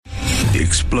The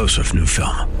explosive new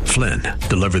film, Flynn,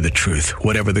 deliver the truth,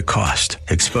 whatever the cost,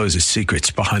 exposes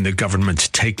secrets behind the government's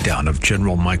takedown of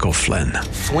General Michael Flynn.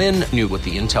 Flynn knew what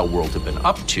the intel world had been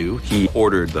up to. He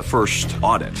ordered the first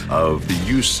audit of the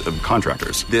use of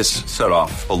contractors. This set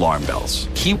off alarm bells.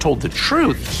 He told the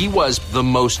truth. He was the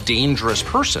most dangerous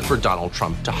person for Donald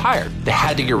Trump to hire. They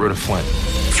had to get rid of Flynn.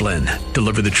 Flynn,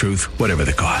 deliver the truth, whatever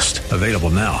the cost. Available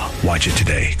now. Watch it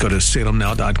today. Go to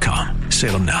salemnow.com.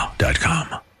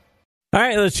 salemnow.com. All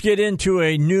right, let's get into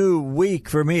a new week.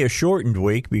 For me, a shortened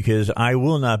week, because I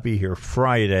will not be here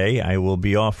Friday. I will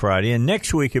be off Friday. And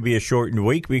next week will be a shortened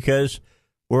week because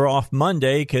we're off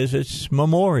Monday because it's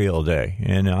Memorial Day.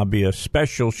 And I'll be a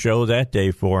special show that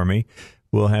day for me.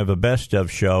 We'll have a best of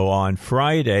show on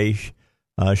Friday.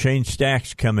 Shane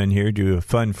Stacks come in here, do a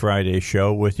fun Friday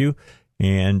show with you.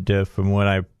 And from what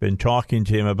I've been talking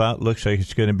to him about, looks like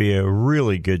it's going to be a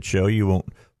really good show. You won't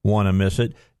want to miss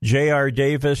it. J.R.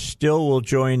 Davis still will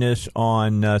join us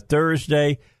on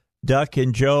Thursday. Duck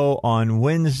and Joe on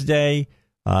Wednesday.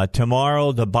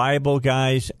 Tomorrow, the Bible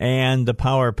guys and the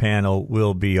Power Panel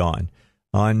will be on.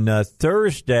 On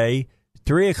Thursday,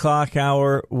 3 o'clock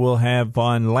hour, we'll have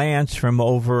on Lance from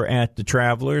over at the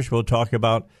Travelers. We'll talk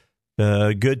about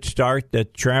the good start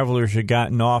that Travelers have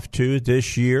gotten off to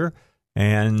this year.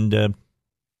 And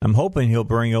I'm hoping he'll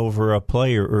bring over a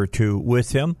player or two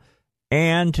with him.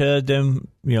 And then,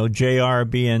 JR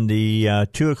being the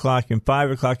 2 o'clock and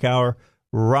 5 o'clock hour,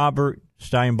 Robert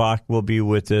Steinbach will be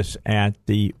with us at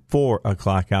the 4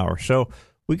 o'clock hour. So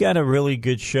we got a really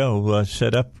good show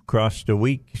set up across the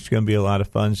week. It's going to be a lot of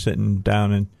fun sitting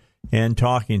down and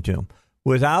talking to him.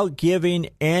 Without giving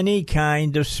any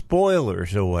kind of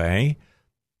spoilers away,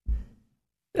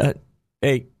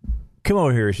 hey, come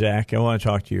over here, Zach. I want to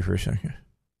talk to you for a second.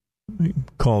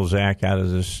 Call Zach out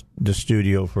of the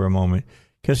studio for a moment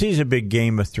because he's a big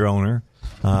Game of Throner.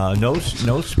 No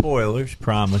spoilers,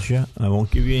 promise you. I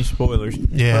won't give you any spoilers.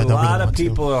 Yeah, but a lot of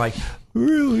people are like,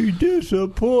 really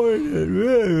disappointed.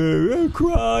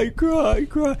 Cry.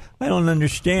 I don't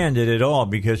understand it at all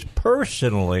because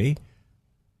personally,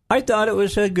 I thought it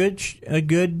was a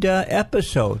good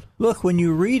episode. Look, when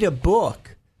you read a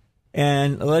book,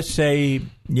 and let's say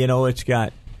it's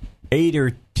got 8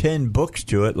 or 10 books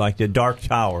to it, like The Dark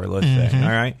Tower, let's say, all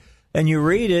right? And you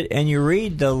read it, and you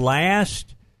read the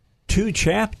last 2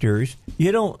 chapters,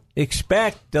 you don't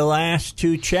expect the last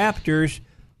 2 chapters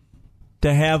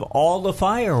to have all the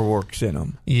fireworks in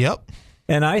them. Yep.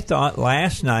 And I thought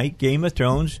last night Game of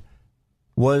Thrones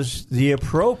was the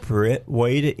appropriate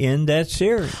way to end that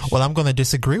series. Well, I'm going to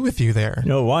disagree with you there.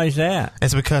 No, why is that?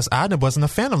 It's because I wasn't a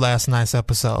fan of last night's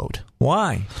episode.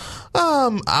 Why?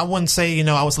 I wouldn't say,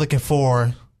 I was looking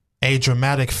for a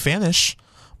dramatic finish,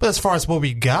 but as far as what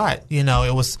we got,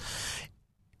 it was,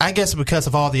 I guess because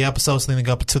of all the episodes leading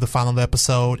up to the final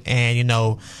episode and,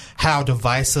 how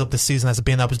divisive the season has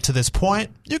been up to this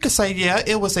point, you could say, yeah,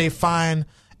 it was a fine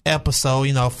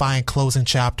episode, fine closing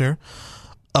chapter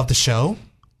of the show.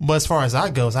 But as far as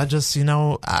that goes, I just,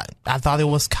 I thought it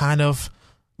was kind of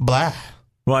blah.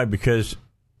 Why? Because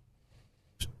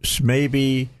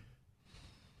maybe,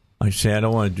 I say I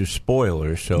don't want to do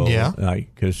spoilers, so yeah.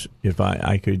 Because if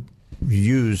I could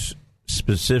use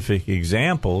specific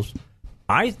examples,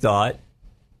 I thought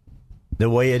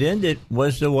the way it ended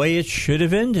was the way it should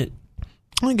have ended.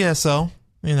 I guess so.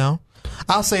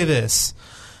 I'll say this: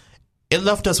 it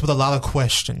left us with a lot of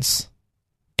questions,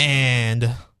 and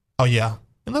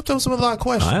it left us with a lot of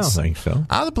questions. I don't think so.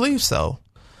 I believe so.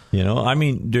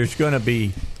 There's going to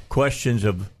be questions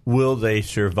of will they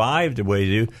survive the way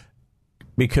they do.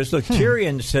 Because, look,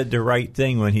 Tyrion said the right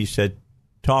thing when he said,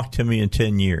 talk to me in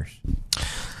 10 years.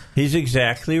 He's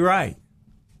exactly right.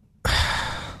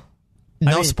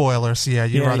 No spoilers. Yeah,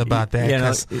 you're right about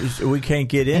that. We can't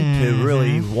get into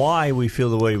really why we feel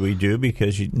the way we do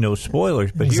because no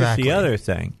spoilers. But exactly. Here's the other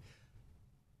thing.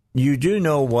 You do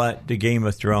know what the Game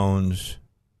of Thrones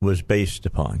was based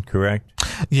upon, correct?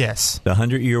 Yes. The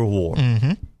 100-Year War.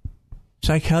 Mm-hmm. It's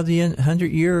like how the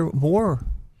 100-Year War,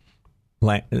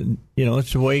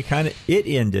 it's the way it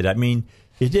ended. I mean,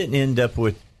 it didn't end up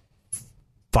with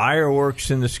fireworks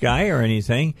in the sky or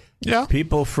anything. Yeah.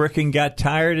 People frickin' got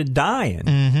tired of dying.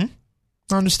 Mm-hmm.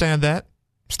 I understand that.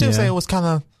 Still say it was kind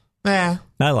of, I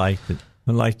liked it.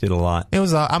 I liked it a lot. It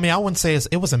was, I wouldn't say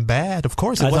it wasn't bad. Of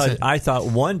course it wasn't. I thought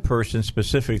one person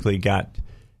specifically got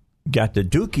the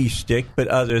dookie stick, but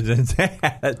other than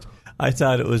that, I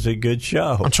thought it was a good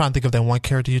show. I'm trying to think of that one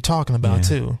character you're talking about,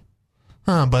 too.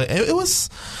 But it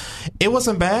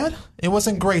wasn't bad. It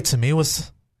wasn't great to me. It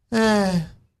was,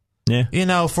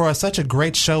 Yeah. For such a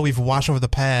great show we've watched over the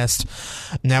past,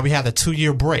 now we had a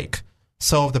 2-year break.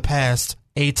 So over the past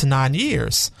 8 to 9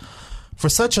 years. For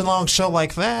such a long show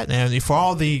like that, and for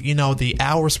all the, the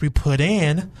hours we put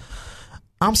in,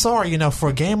 I'm sorry,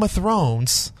 for Game of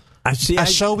Thrones, a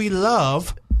show we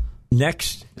love.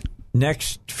 Next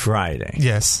Friday.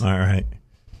 Yes. All right.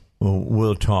 Well,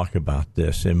 we'll talk about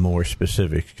this in more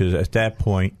specifics, because at that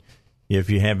point, if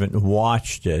you haven't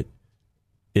watched it,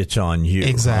 it's on you.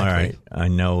 Exactly. All right. I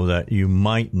know that you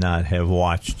might not have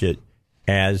watched it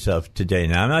as of today.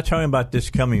 Now, I'm not talking about this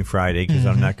coming Friday, because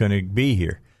I'm not going to be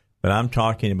here. But I'm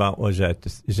talking about, is that the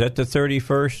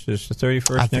 31st? Is the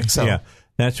 31st? I think so. Yeah.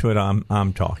 That's what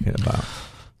I'm talking about.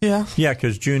 Yeah. Yeah,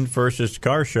 because June 1st is the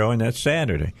car show, and that's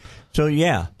Saturday. So,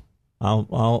 yeah,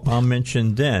 I'll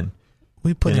mention then.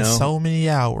 We put in so many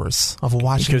hours of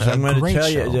watching because I'm going to tell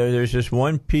show. you, there's this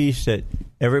one piece that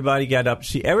everybody got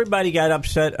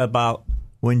upset about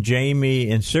when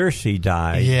Jaime and Cersei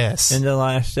died. Yes. In the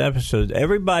last episode,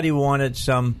 everybody wanted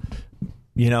some,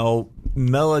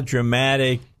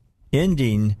 melodramatic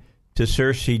ending to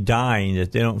Cersei dying,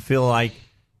 that they don't feel like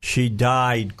she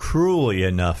died cruelly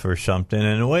enough or something.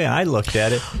 And the way I looked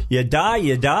at it, you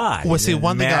die. Well, see,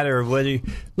 one thing matter of whether you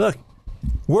look.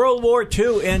 World War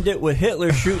II ended with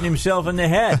Hitler shooting himself in the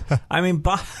head. I mean,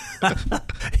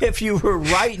 if you were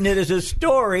writing it as a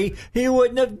story, he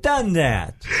wouldn't have done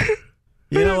that.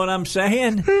 You know what I'm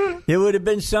saying? It would have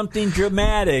been something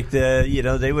dramatic.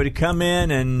 They would have come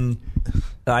in and,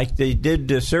 like they did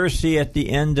to Cersei at the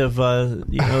end of,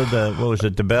 what was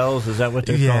it, The Bells? Is that what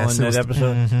they're calling that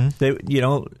episode?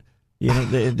 Mm-hmm.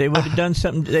 They would have done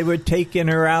something. They would have taken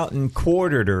her out and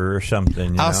quartered her or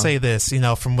something. I'll say this,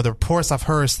 from the reports I've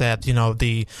heard, is that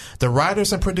the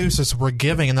writers and producers were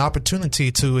giving an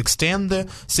opportunity to extend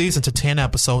the season to 10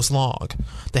 episodes long.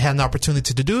 They had an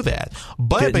opportunity to do that,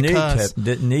 but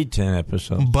didn't need 10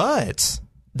 episodes. But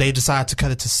they decided to cut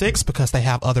it to 6 because they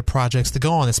have other projects to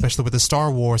go on, especially with the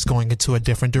Star Wars going into a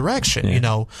different direction.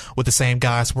 Yeah. With the same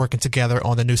guys working together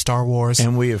on the new Star Wars.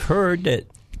 And we have heard that.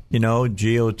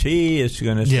 GOT is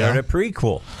going to start a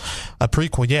prequel. A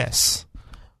prequel, yes.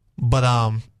 But,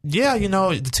 to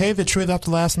tell you the truth,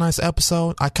 after last night's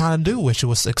episode, I kind of do wish it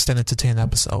was extended to 10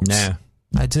 episodes. Nah.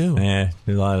 I do. Yeah,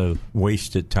 a lot of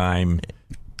wasted time.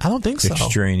 I don't think so.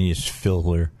 Extraneous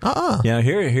filler. Yeah,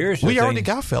 here's the we thing. already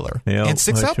got filler in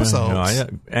 6 episodes.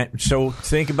 So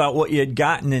think about what you had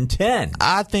gotten in 10.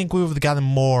 I think we would have gotten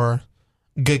more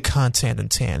good content in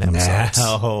 10 episodes.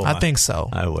 No, I think so.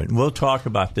 I wouldn't. We'll talk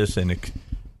about this in an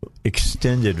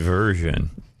extended version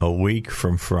a week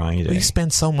from Friday. We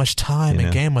spend so much time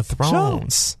in Game of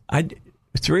Thrones. So,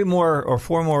 3 more or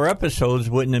 4 more episodes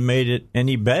wouldn't have made it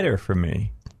any better for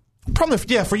me. Probably,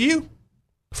 for you.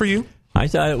 For you. I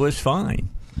thought it was fine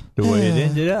the way it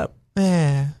ended up.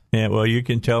 Yeah, well, you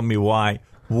can tell me why.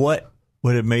 What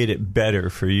would have made it better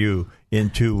for you in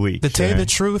 2 weeks? To tell you the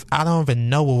truth, I don't even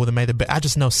know what would have made it better. I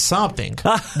just know something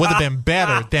would have been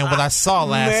better than what I saw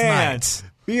last night.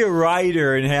 Be a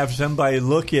writer and have somebody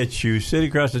look at you, sit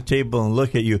across the table and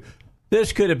look at you.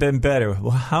 This could have been better.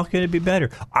 Well, how could it be better?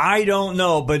 I don't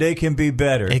know, but it can be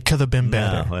better. It could have been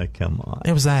better. No, come on.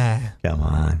 It was Come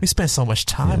on. We spent so much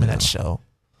time in that show.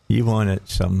 You wanted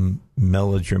some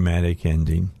melodramatic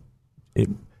ending.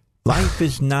 Life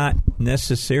is not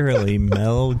necessarily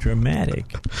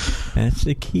melodramatic. That's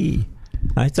the key.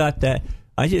 I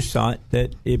just thought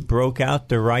that it broke out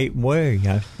the right way.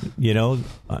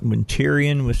 When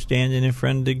Tyrion was standing in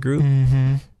front of the group,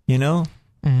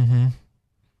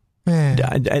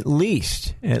 at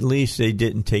least they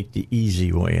didn't take the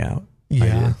easy way out. Yeah. I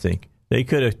didn't think they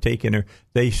could have taken her.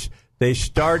 They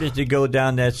started to go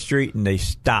down that street and they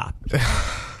stopped.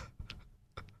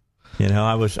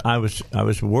 I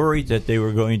was worried that they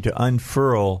were going to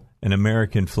unfurl an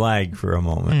American flag for a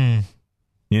moment.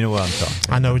 You know what I'm talking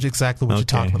about. I know exactly what you're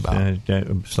talking about.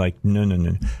 It's like,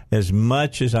 no. As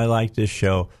much as I like this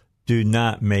show, do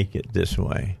not make it this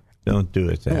way. Don't do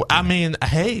it that way. I mean,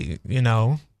 hey, it's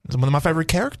one of my favorite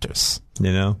characters.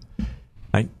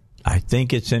 I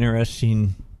think it's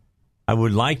interesting. I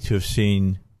would like to have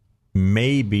seen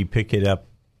maybe pick it up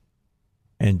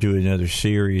and do another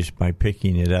series by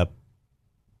picking it up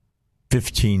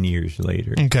 15 years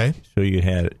later. Okay. So you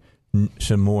had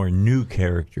some more new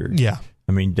characters. Yeah.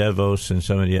 I mean, Davos and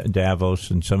some of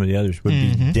the others would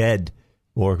be dead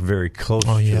or very close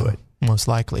to it. Most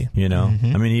likely. I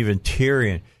mean, even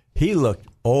Tyrion, he looked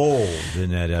old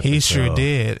in that episode. He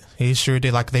sure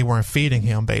did. Like they weren't feeding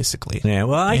him, basically. Yeah,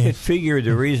 well, I could figure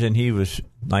the reason he was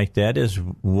like that is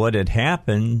what had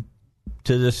happened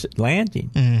to this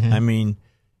landing. I mean,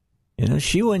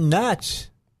 she went nuts.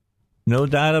 No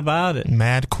doubt about it.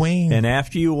 Mad Queen. And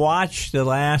after you watch the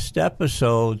last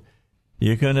episode,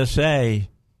 you're going to say,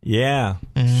 Yeah.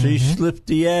 She slipped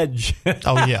the edge.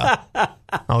 Oh, yeah.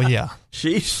 Oh, yeah.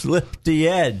 She slipped the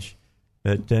edge.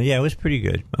 But, yeah, it was pretty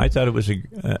good. I thought it was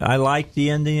I liked the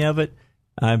ending of it.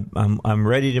 I'm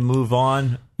ready to move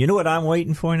on. You know what I'm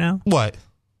waiting for now? What?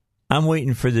 I'm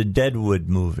waiting for the Deadwood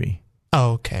movie.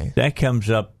 Oh, okay. That comes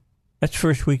up. That's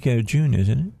first weekend of June,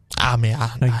 isn't it? I mean, I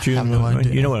have no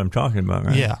idea. You know what I'm talking about,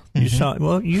 right? Yeah. You saw.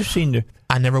 Well, you've seen the.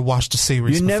 I never watched the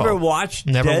series. You before. never watched.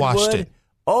 Never Deadwood? watched it.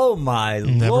 Oh my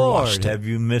Never Lord! watched it. Have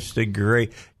you missed a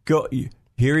great? Go.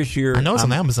 Here's your. I know it's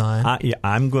on Amazon.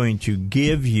 I'm going to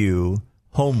give you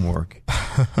homework.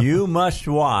 You must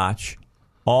watch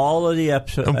all of the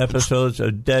episodes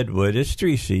of Deadwood. It's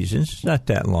 3 seasons. It's not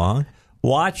that long.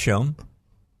 Watch them.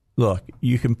 Look,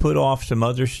 you can put off some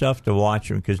other stuff to watch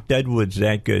them because Deadwood's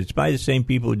that good. It's by the same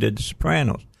people who did The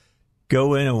Sopranos.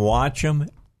 Go in and watch them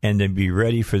and then be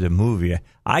ready for the movie.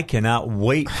 I cannot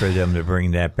wait for them to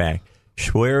bring that back.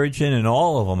 Swearigan and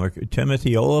all of them,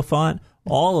 Timothy Oliphant,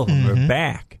 all of them are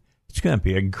back. It's going to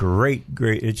be a great,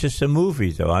 it's just a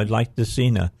movie, though. I'd like to see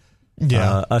a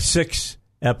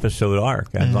 6-episode arc.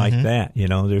 I'd like that. You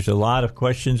know, there's a lot of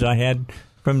questions I had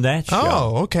from that show.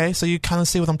 Oh, okay. So you kind of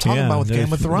see what I'm talking about with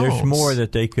Game of Thrones. There's more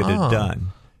that they could have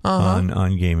done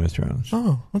on Game of Thrones.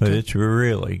 Oh, okay. But it's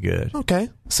really good. Okay.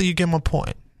 So you get my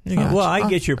point. I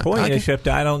get your point, except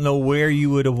I don't know where you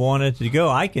would have wanted to go.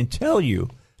 I can tell you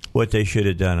what they should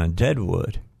have done on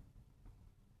Deadwood.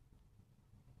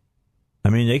 I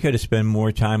mean, they could have spent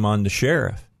more time on the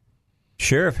sheriff.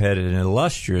 Sheriff had an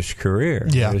illustrious career.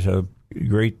 Yeah. There's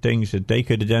great things that they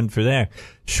could have done for that.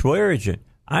 Swearigan,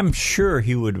 I'm sure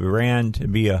he would have ran to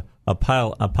be a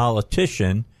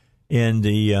politician in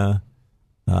the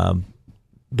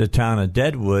town of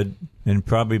Deadwood and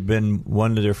probably been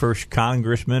one of their first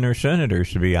congressmen or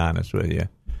senators, to be honest with you.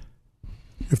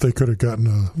 If they could have gotten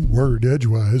a word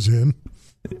edgewise in,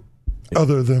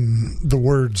 other than the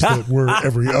words that were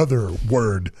every other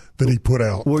word that he put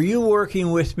out. Were you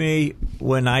working with me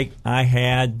when I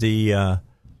had the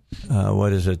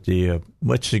what is it,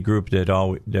 what's the group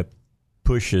that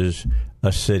pushes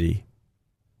a city?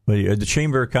 The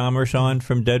Chamber of Commerce on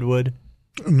from Deadwood?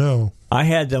 No. I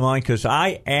had them on because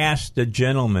I asked the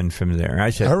gentleman from there. I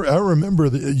said, I remember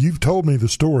that you've told me the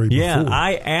story before. Yeah,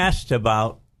 I asked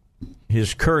about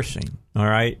his cursing, all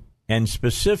right, and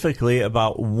specifically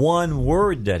about one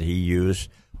word that he used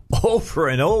over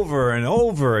and over and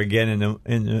over again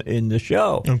in the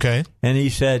show. Okay. And he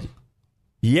said,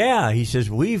 yeah, he says,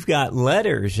 we've got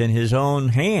letters in his own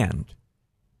hand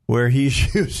where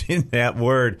he's using that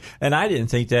word. And I didn't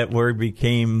think that word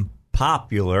became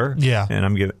popular. Yeah. And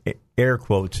I'm giving air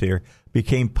quotes here.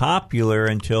 Became popular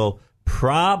until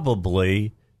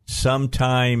probably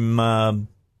sometime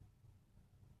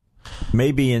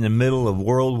maybe in the middle of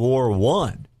World War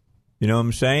I. You know what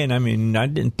I'm saying? I mean, I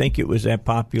didn't think it was that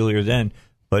popular then,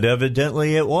 but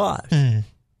evidently it was.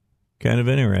 Kind of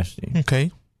interesting.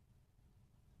 Okay.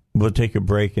 We'll take a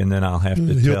break, and then I'll have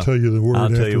to He'll tell you the word. I'll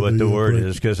tell you what the word break.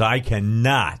 is, because I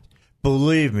cannot,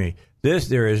 believe me,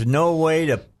 there is no way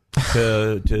to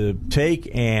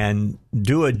take and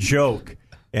do a joke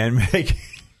and make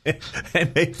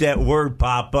that word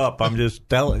pop up. I'm just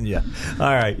telling you. All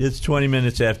right, it's 20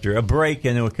 minutes after a break,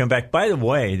 and then we'll come back. By the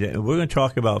way, we're going to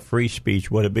talk about free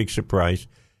speech. What a big surprise,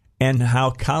 and how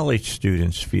college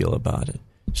students feel about it.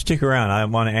 Stick around. I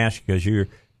want to ask you, because you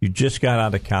just got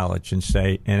out of college, and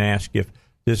ask if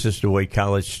this is the way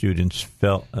college students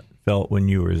felt when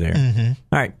you were there. Mm-hmm.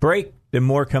 All right, break. Then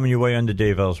more coming your way on the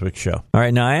Dave Elswick Show. All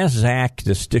right, now I asked Zach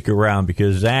to stick around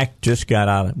because Zach just got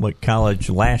out of college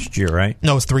last year, right?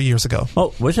 No, it was 3 years ago.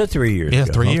 Oh, was that 3 years ago? Yeah,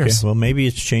 3 years. Well, maybe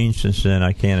it's changed since then.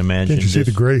 I can't imagine. Did you see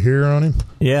the gray hair on him?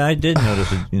 Yeah, I did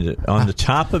notice it. On the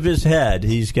top of his head,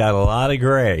 he's got a lot of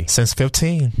gray. Since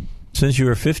 15. Since you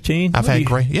were 15? I've had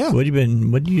gray, yeah. What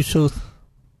are you so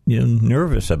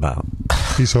nervous about?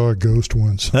 He saw a ghost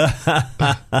once. Must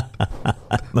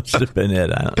have been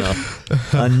it. I don't know.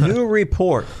 A new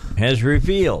report has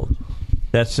revealed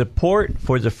that support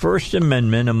for the First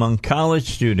Amendment among college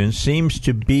students seems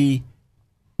to be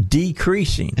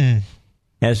decreasing,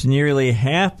 as nearly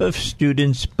half of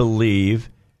students believe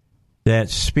that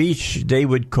speech they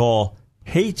would call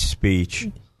hate speech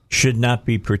should not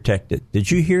be protected.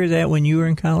 Did you hear that when you were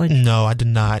in college? No, I did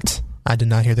not. I did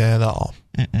not hear that at all.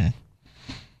 Mm-mm.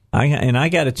 I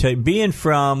got to tell you, being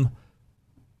from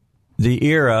the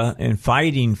era and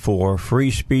fighting for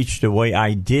free speech the way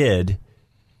I did,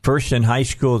 first in high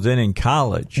school, then in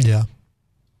college,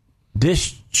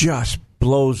 this just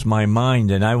blows my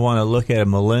mind. And I want to look at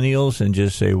millennials and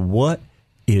just say, what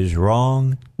is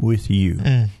wrong with you?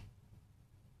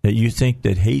 That you think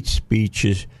that hate speech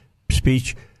is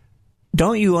speech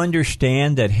don't you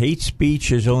understand that hate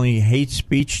speech is only hate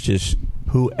speech to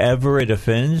whoever it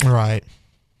offends? Right.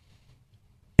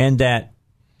 And that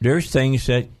there's things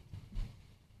that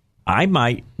I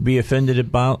might be offended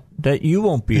about that you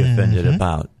won't be offended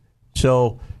about.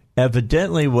 So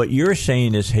evidently what you're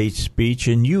saying is hate speech,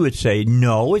 and you would say,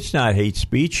 no, it's not hate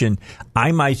speech. And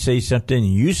I might say something,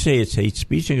 and you say it's hate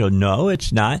speech, and go, no,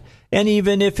 it's not. And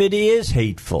even if it is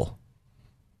hateful,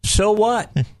 so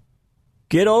what?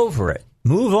 Get over it.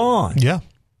 Move on. Yeah.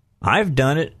 I've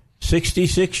done it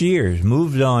 66 years,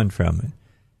 moved on from it.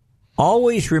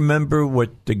 Always remember what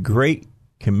the great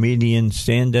comedian,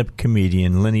 stand-up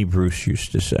comedian Lenny Bruce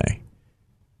used to say.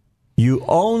 You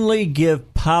only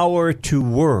give power to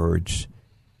words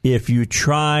if you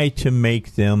try to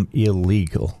make them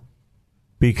illegal.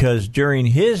 Because during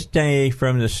his day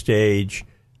from the stage,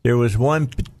 there was one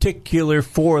particular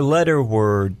 4-letter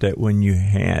word that when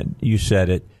you said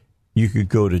it, you could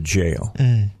go to jail.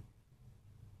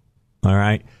 All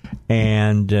right?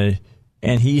 And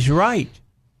he's right.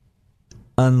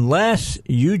 Unless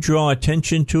you draw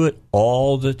attention to it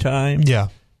all the time. Yeah.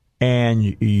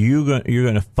 And you're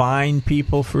going to fine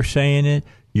people for saying it.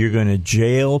 You're going to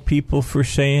jail people for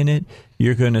saying it.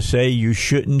 You're going to say you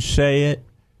shouldn't say it.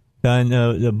 Then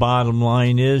the bottom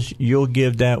line is you'll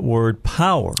give that word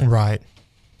power. Right.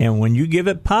 And when you give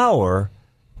it power,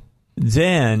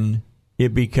 then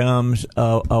it becomes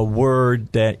a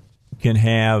word that can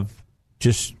have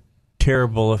just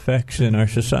terrible effects in our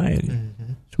society.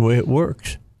 It's the way it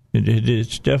works.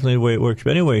 It's definitely the way it works.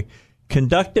 But anyway,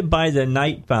 conducted by the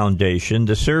Knight Foundation,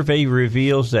 the survey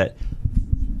reveals that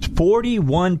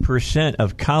 41%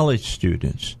 of college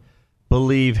students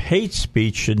believe hate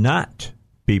speech should not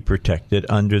be protected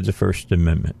under the First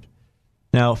Amendment.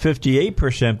 Now,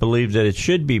 58% believe that it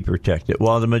should be protected,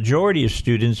 while the majority of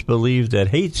students believe that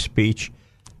hate speech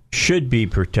should be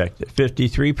protected.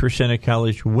 53% of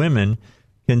college women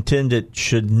contend it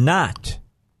should not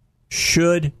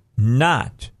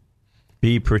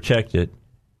be protected,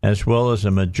 as well as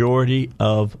a majority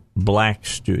of black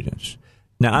students.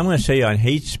 Now, I'm going to say on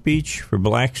hate speech for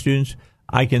black students,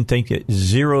 I can think it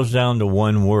zeroes down to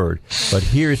one word. But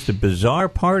here's the bizarre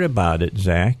part about it,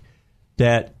 Zach,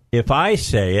 that if I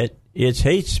say it, it's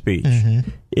hate speech.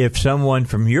 If someone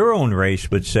from your own race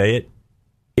would say it,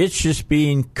 it's just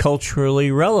being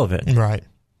culturally relevant. Right.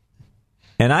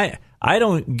 And I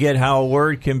don't get how a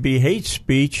word can be hate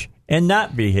speech and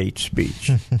not be hate speech,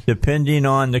 depending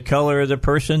on the color of the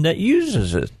person that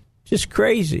uses it. Just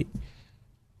crazy.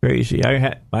 Crazy.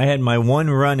 I had my one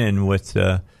run-in with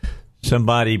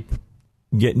somebody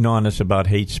getting on us about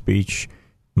hate speech.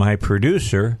 My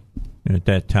producer at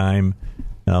that time,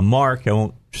 Mark, I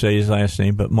won't say his last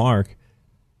name, but Mark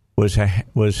was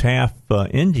half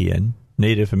Indian,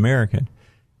 Native American.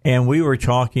 And we were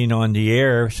talking on the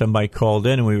air. Somebody called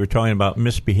in, and we were talking about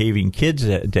misbehaving kids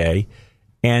that day.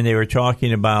 And they were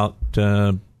talking about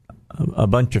a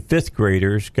bunch of fifth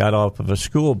graders got off of a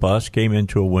school bus, came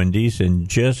into a Wendy's, and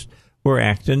just were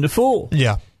acting the fool.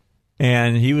 Yeah.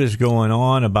 And he was going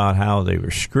on about how they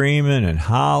were screaming and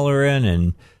hollering,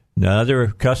 and the other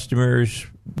customers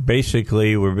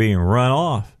basically were being run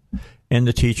off, and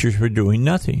the teachers were doing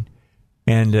nothing.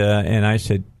 And I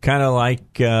said, kind of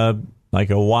like a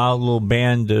wild little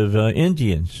band of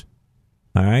Indians,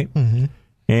 all right?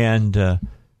 And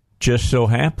just so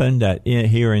happened that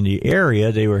here in the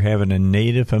area, they were having a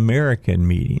Native American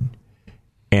meeting.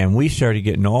 And we started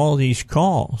getting all these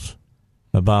calls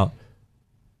about,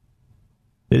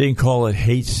 they didn't call it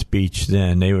hate speech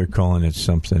then. They were calling it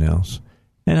something else.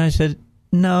 And I said,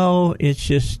 no, it's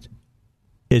just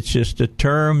a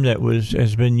term that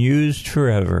has been used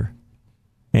forever.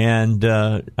 And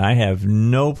I have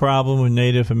no problem with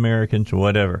Native Americans or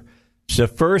whatever. It's the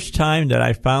first time that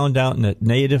I found out that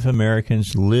Native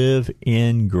Americans live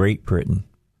in Great Britain,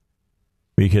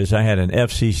 because I had an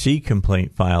FCC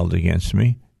complaint filed against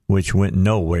me, which went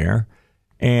nowhere.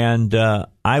 And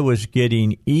I was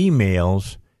getting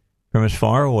emails from as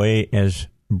far away as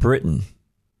Britain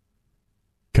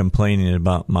complaining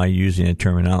about my using the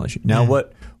terminology. Now,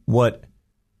 what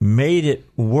made it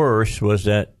worse was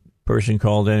that person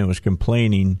called in and was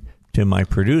complaining to my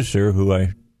producer, who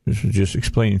I was just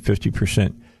explaining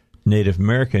 50% Native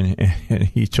American, and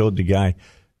he told the guy,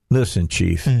 listen,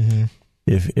 Chief,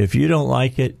 if you don't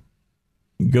like it,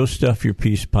 go stuff your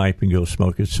peace pipe and go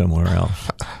smoke it somewhere else.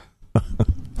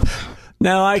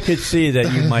 Now, I could see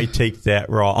that you might take that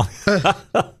wrong.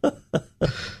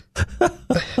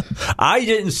 I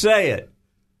didn't say it.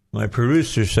 My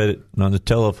producer said it on the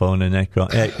telephone, and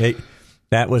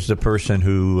that was the person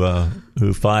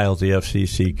who filed the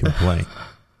FCC complaint.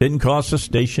 Didn't cost the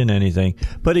station anything.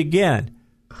 But again,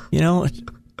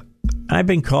 I've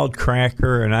been called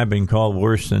cracker, and I've been called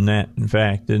worse than that, in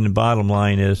fact. And the bottom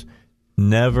line is,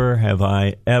 never have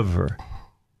I ever.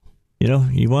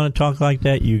 You want to talk like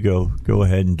that, you go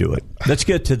ahead and do it. Let's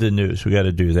get to the news. We got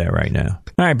to do that right now.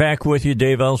 All right, back with you,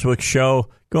 Dave Elswick Show.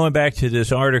 Going back to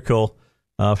this article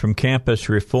from Campus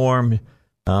Reform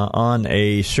on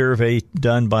a survey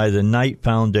done by the Knight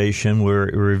Foundation, where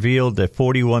it revealed that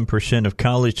 41% of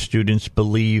college students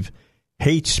believe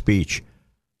hate speech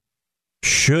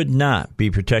should not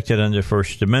be protected under the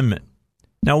First Amendment.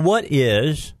 Now, what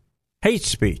is hate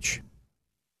speech?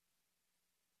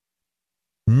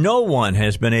 No one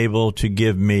has been able to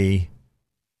give me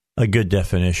a good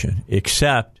definition,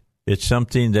 except it's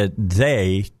something that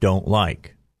they don't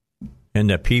like and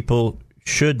that people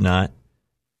should not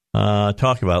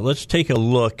talk about. Let's take a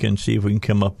look and see if we can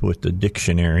come up with the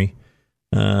dictionary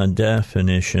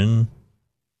definition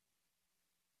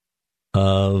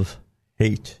of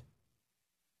hate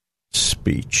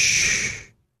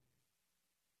speech.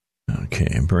 Okay,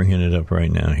 I'm bringing it up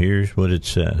right now. Here's what it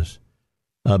says.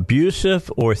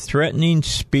 Abusive or threatening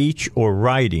speech or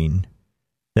writing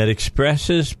that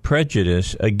expresses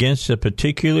prejudice against a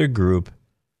particular group,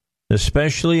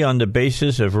 especially on the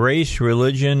basis of race,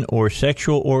 religion, or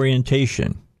sexual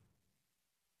orientation.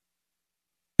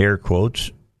 Air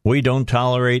quotes, we don't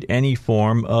tolerate any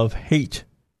form of hate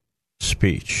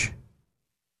speech.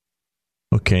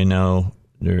 Okay, now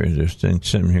there's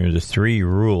something here, the 3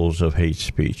 rules of hate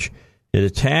speech. It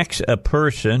attacks a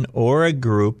person or a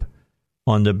group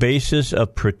on the basis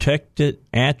of protected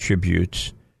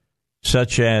attributes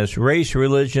such as race,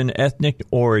 religion, ethnic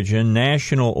origin,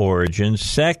 national origin,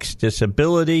 sex,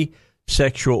 disability,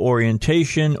 sexual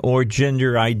orientation, or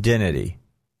gender identity.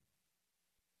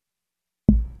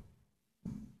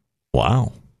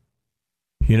 Wow.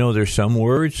 There's some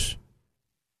words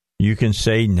you can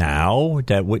say now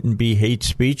that wouldn't be hate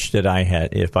speech that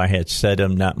if I had said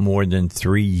them not more than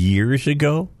 3 years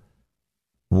ago,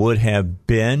 would have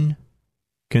been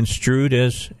construed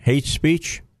as hate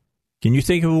speech. Can you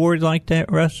think of a word like that,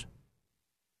 Russ?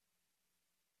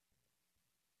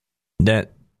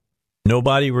 That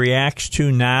nobody reacts to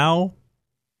now?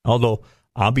 Although,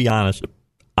 I'll be honest,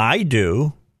 I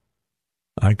do.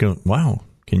 I go, wow,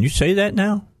 can you say that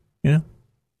now?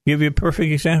 Give you a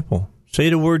perfect example. Say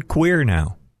the word queer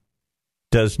now.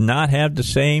 Does not have the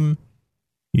same,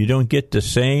 you don't get the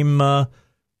same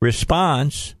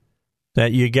response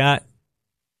that you got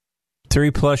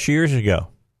 3+ years ago,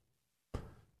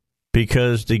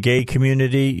 because the gay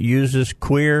community uses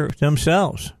queer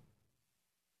themselves.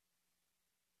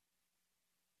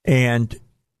 And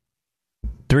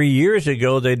 3 years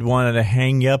ago, they'd wanted to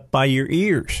hang you up by your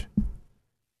ears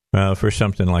for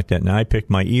something like that. Now, I picked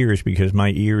my ears because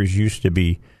my ears used to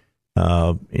be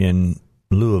in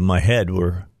lieu of my head,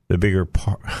 were the bigger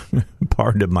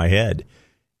part of my head.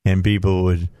 And people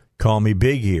would call me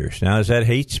big ears. Now, is that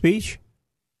hate speech?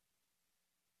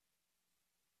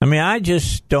 I mean, I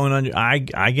just don't. I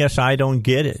guess I don't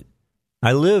get it.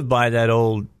 I live by the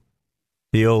old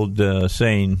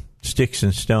saying, "Sticks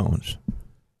and stones."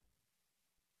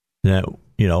 That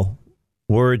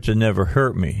words that never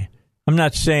hurt me. I'm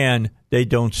not saying they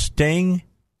don't sting,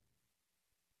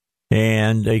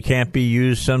 and they can't be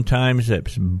used sometimes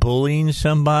as bullying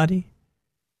somebody.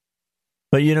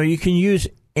 But you can use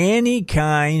any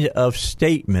kind of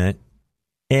statement,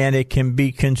 and it can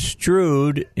be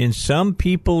construed in some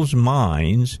people's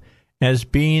minds as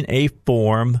being a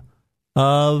form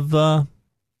of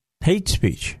hate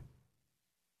speech.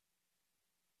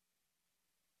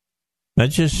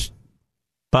 That's just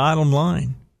bottom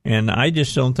line. And I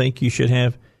just don't think you should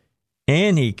have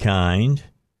any kind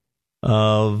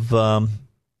of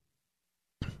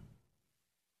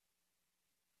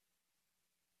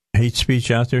hate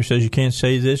speech out there. Says you can't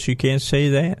say this, you can't say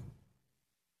that.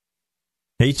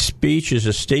 Hate speech is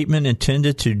a statement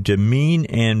intended to demean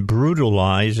and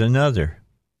brutalize another.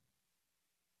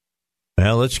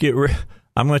 Well, let's get rid.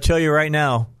 I'm going to tell you right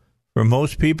now, for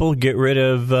most people, get rid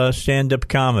of stand-up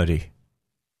comedy.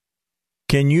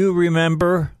 Can you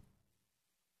remember?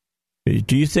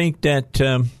 Do you think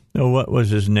that? What was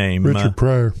his name? Richard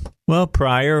Pryor. Well,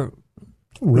 Pryor.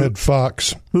 Red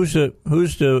Fox. Who's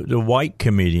the white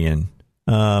comedian?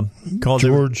 Called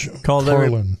George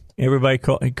Carlin. He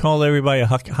called everybody a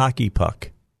hockey puck.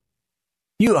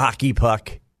 You hockey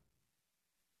puck.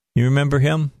 You remember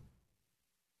him?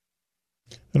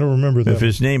 I don't remember that. If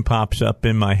his name pops up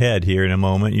in my head here in a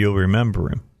moment, you'll remember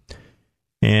him.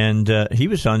 And he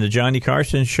was on the Johnny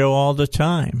Carson show all the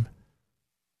time.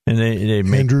 And they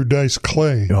made Andrew Dice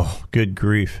Clay. Oh, good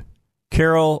grief.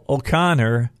 Carol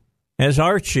O'Connor as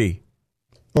Archie.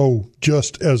 Oh,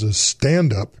 just as a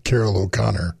stand-up, Carol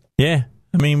O'Connor. Yeah.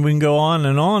 I mean, we can go on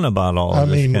and on about all of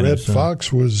this. I mean, Red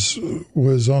Fox was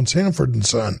on Sanford and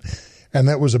Son, and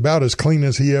that was about as clean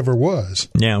as he ever was.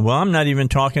 Yeah, well, I'm not even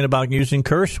talking about using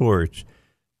curse words.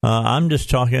 I'm just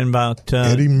talking about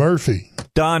Eddie Murphy.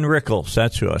 Don Rickles.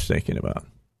 That's who I was thinking about.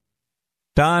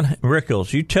 Don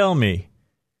Rickles, you tell me.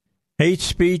 Hate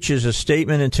speech is a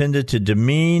statement intended to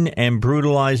demean and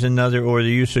brutalize another, or the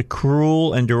use of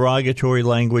cruel and derogatory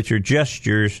language or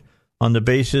gestures on the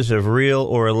basis of real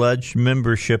or alleged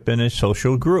membership in a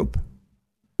social group.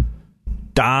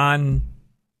 Don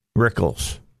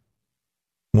Rickles.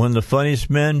 One of the funniest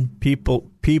men.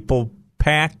 People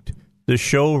packed the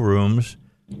showrooms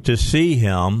to see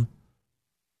him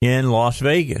in Las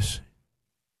Vegas.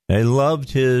 They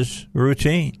loved his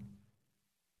routine.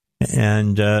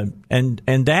 And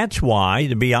that's why,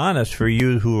 to be honest, for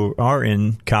you who are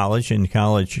in college and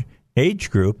college age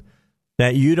group,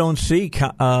 that you don't see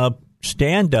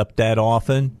stand-up that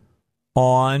often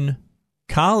on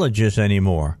colleges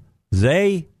anymore.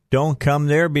 They don't come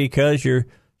there because you're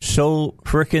so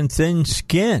frickin'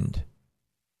 thin-skinned.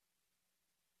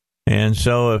 And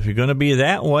so if you're going to be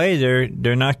that way,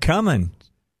 they're not coming.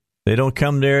 They don't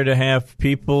come there to have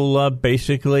people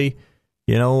basically,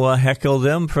 heckle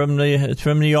them from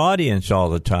the audience all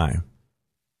the time.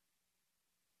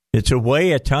 It's a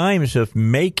way at times of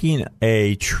making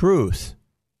a truth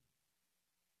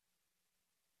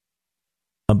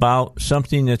about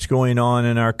something that's going on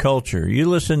in our culture. You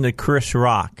listen to Chris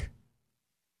Rock.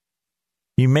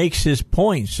 He makes his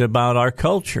points about our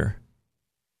culture.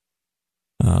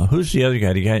 Who's the other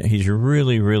guy? The guy he's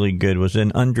really, really good. Was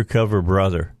an Undercover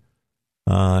Brother,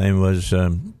 and was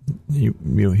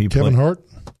he Kevin Hart?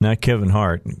 Not Kevin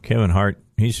Hart. Kevin Hart.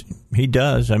 He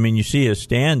does. I mean, you see his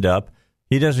stand up.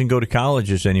 He doesn't go to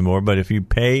colleges anymore. But if you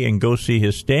pay and go see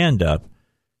his stand up,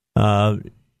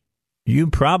 you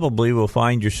probably will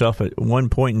find yourself at one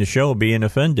point in the show being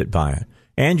offended by it.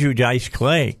 Andrew Dice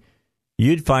Clay,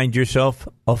 you'd find yourself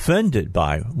offended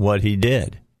by what he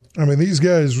did. I mean, these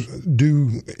guys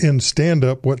do in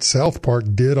stand-up what South Park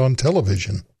did on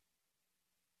television.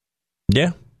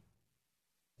 Yeah.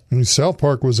 I mean, South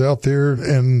Park was out there,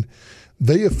 and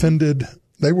they offended.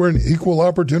 They were an equal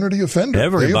opportunity offender.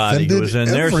 Everybody was in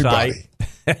their sight.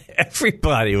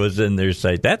 Everybody was in their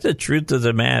sight. That's the truth of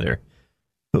the matter.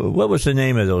 What was the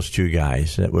name of those two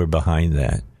guys that were behind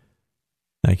that?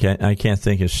 I can't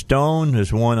think of. Stone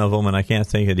is one of them, and I can't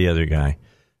think of the other guy.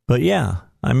 But yeah.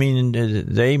 I mean,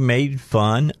 they made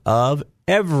fun of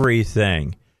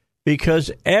everything because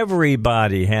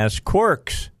everybody has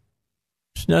quirks.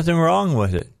 There's nothing wrong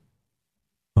with it.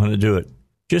 I want to do it.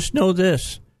 Just know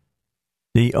this.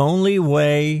 The only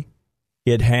way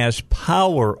it has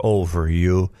power over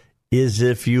you is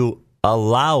if you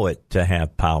allow it to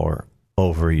have power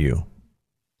over you,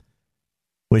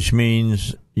 which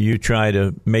means you try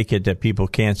to make it that people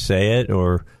can't say it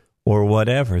or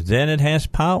whatever. Then it has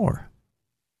power.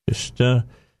 Just a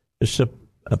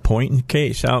point in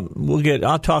case.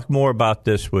 I'll talk more about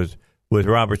this with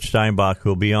Robert Steinbach,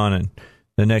 who'll be on in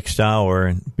the next hour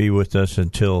and be with us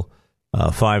until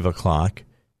 5 o'clock.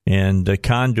 And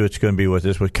Conduit's going to be with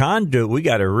us. With Conduit, we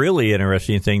got a really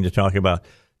interesting thing to talk about.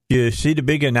 You see the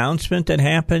big announcement that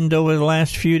happened over the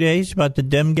last few days about the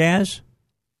Demgas?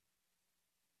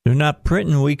 They're not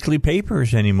printing weekly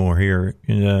papers anymore here.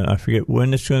 I forget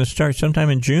when it's going to start. Sometime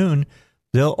in June.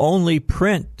 They'll only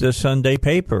print the Sunday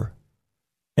paper.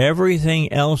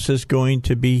 Everything else is going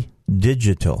to be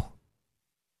digital.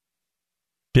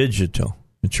 Digital.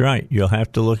 That's right. You'll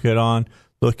have to look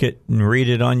it and read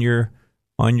it on your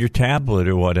tablet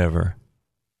or whatever.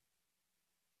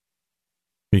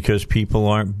 Because people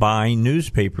aren't buying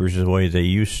newspapers the way they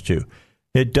used to.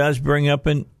 It does bring up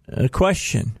a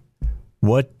question.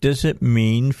 What does it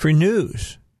mean for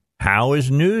news? How is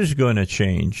news going to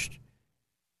change?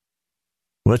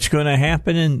 What's going to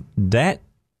happen in that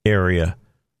area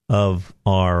of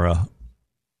our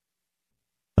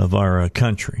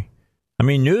country? I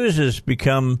mean, news has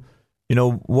become,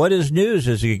 what is news?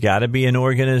 Has it got to be an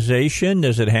organization?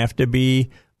 Does it have to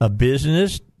be a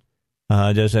business?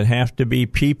 Does it have to be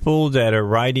people that are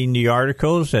writing the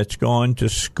articles that's gone to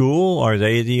school? Are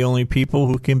they the only people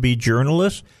who can be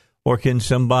journalists? Or can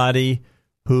somebody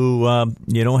who,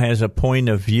 has a point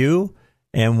of view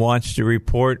and wants to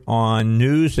report on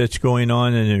news that's going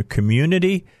on in their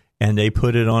community, and they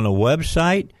put it on a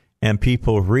website, and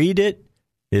people read it.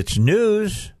 It's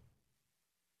news.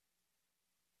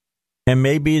 And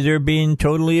maybe they're being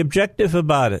totally objective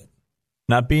about it,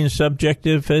 not being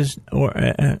subjective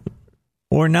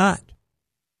or not.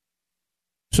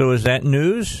 So is that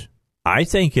news? I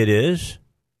think it is.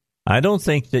 I don't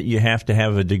think that you have to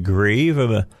have a degree of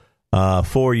a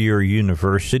 4-year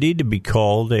university to be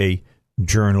called a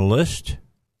journalist.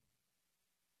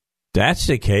 That's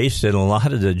the case that a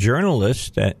lot of the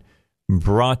journalists that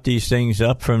brought these things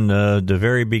up from the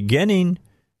very beginning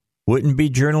wouldn't be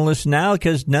journalists now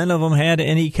because none of them had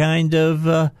any kind of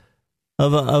a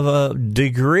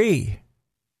degree.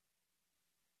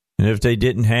 And if they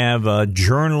didn't have a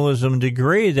journalism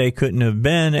degree, they couldn't have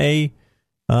been a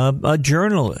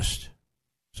journalist.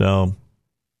 So,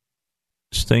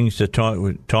 it's things to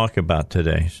talk about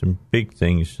today. Some big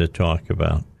things to talk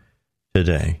about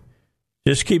today.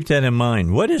 Just keep that in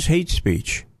mind. What is hate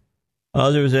speech?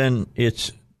 Other than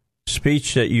it's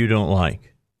speech that you don't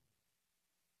like.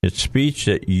 It's speech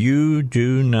that you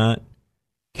do not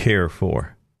care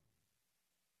for.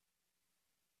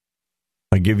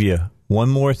 I'll give you one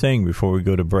more thing before we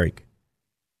go to break.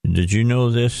 Did you know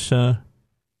this?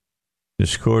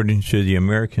 This according to the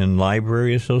American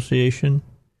Library Association,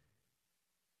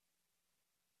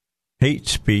 hate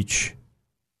speech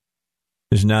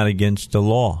is not against the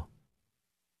law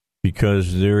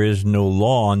because there is no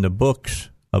law on the books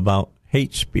about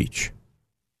hate speech.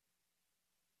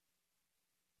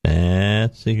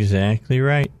 That's exactly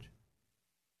right.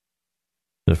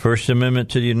 The First Amendment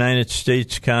to the United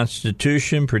States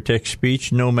Constitution protects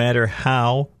speech no matter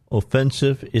how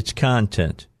offensive its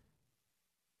content.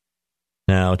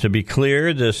 Now, to be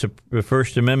clear, the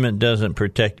First Amendment doesn't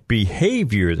protect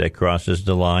behavior that crosses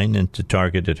the line into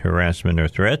targeted harassment or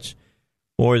threats,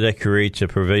 or that creates a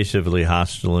pervasively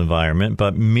hostile environment,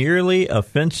 but merely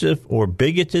offensive or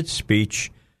bigoted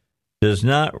speech does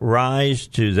not rise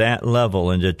to that level,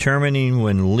 and determining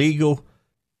when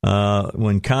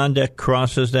conduct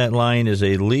crosses that line is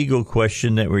a legal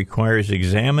question that requires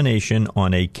examination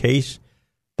on a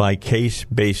case-by-case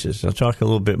basis. I'll talk a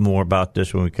little bit more about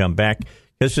this when we come back.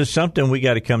 This is something we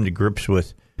got to come to grips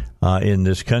with in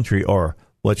this country, or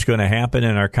what's going to happen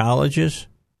in our colleges.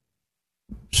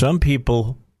 Some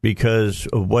people, because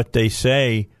of what they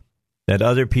say that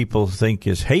other people think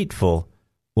is hateful,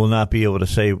 will not be able to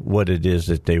say what it is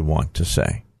that they want to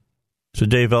say. So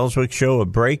Dave Elswick Show, a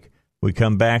break. We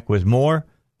come back with more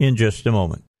in just a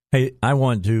moment. Hey, I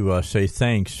want to say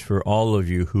thanks for all of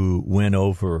you who went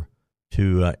over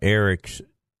to Eric's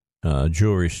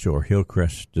jewelry store,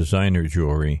 Hillcrest Designer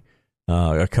Jewelry,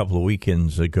 a couple of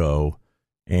weekends ago,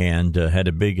 and had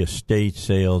a big estate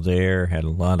sale there, had a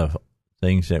lot of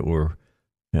things that were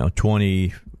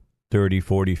 20, 30,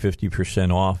 40,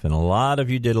 50% off, and a lot of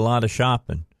you did a lot of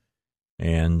shopping.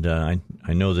 And I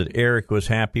know that Eric was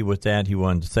happy with that. He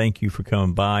wanted to thank you for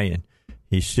coming by, and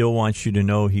he still wants you to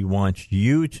know he wants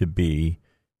you to be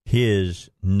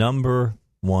his number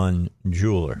one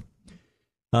jeweler.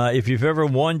 If you've ever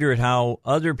wondered how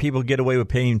other people get away with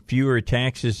paying fewer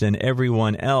taxes than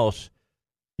everyone else,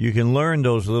 you can learn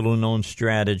those little-known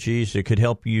strategies that could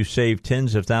help you save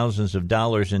tens of thousands of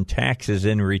dollars in taxes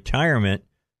in retirement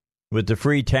with the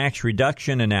free tax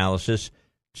reduction analysis.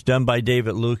 It's done by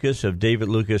David Lucas of David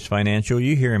Lucas Financial.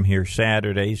 You hear him here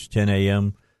Saturdays, 10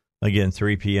 a.m., again,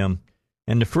 3 p.m.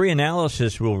 And the free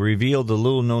analysis will reveal the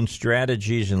little-known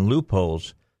strategies and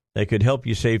loopholes that could help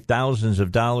you save thousands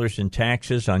of dollars in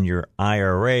taxes on your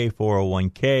IRA,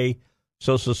 401k,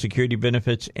 Social Security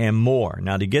benefits, and more.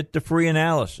 Now, to get the free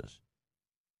analysis,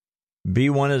 be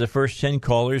one of the first 10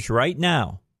 callers right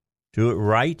now. Do it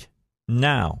right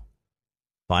now.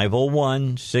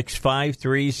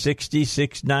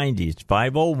 501-653-6690. It's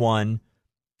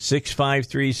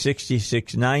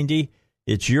 501-653-6690.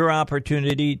 It's your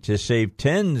opportunity to save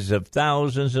tens of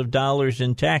thousands of dollars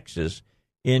in taxes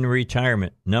in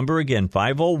retirement. Number again,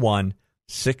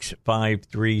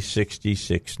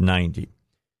 501-653-6690.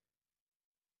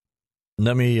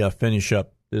 Let me finish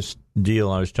up this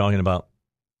deal I was talking about,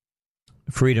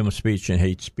 freedom of speech and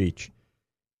hate speech.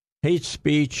 Hate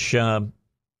speech,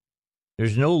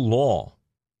 there's no law,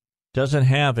 doesn't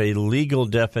have a legal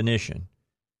definition.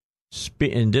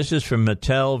 And this is from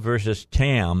Mattel versus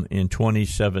Tam in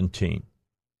 2017.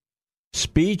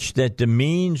 Speech that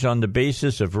demeans on the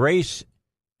basis of race,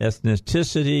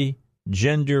 ethnicity,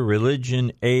 gender,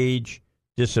 religion, age,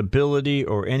 disability,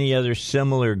 or any other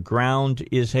similar ground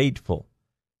is hateful.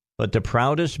 But the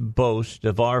proudest boast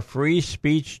of our free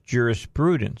speech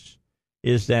jurisprudence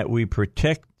is that we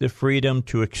protect the freedom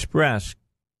to express,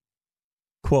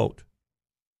 quote,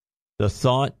 the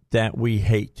thought that we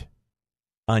hate,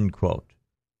 unquote.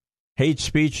 Hate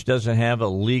speech doesn't have a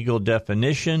legal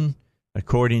definition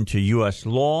according to U.S.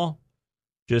 law,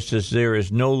 just as there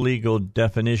is no legal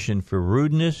definition for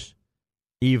rudeness,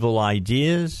 evil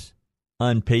ideas,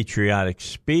 unpatriotic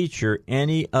speech or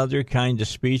any other kind of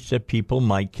speech that people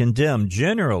might condemn.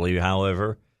 Generally,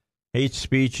 however, hate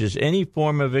speech is any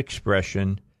form of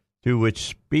expression through which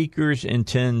speakers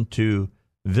intend to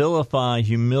vilify,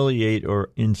 humiliate, or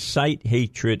incite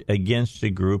hatred against a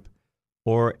group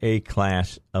or a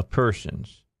class of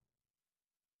persons.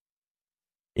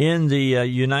 In the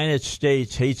United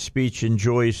States, hate speech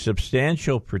enjoys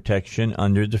substantial protection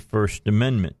under the First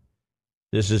Amendment.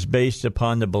 This is based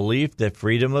upon the belief that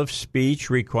freedom of speech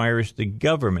requires the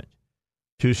government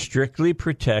to strictly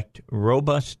protect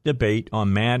robust debate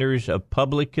on matters of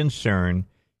public concern,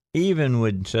 even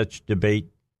when such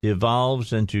debate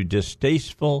devolves into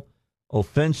distasteful,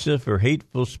 offensive, or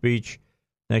hateful speech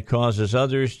that causes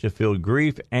others to feel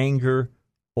grief, anger,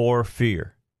 or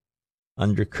fear.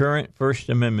 Under current First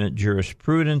Amendment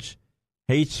jurisprudence,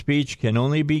 hate speech can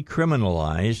only be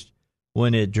criminalized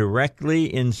when it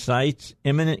directly incites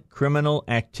imminent criminal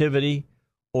activity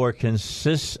or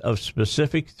consists of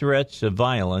specific threats of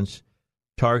violence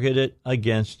targeted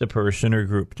against a person or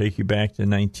group. Take you back to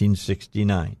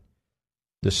 1969.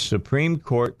 The Supreme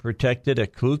Court protected a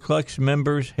Ku Klux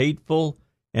member's hateful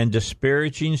and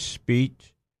disparaging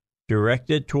speech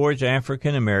directed towards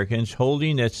African Americans,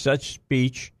 holding that such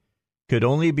speech could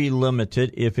only be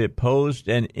limited if it posed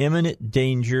an imminent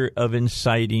danger of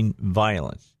inciting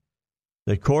violence.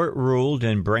 The court ruled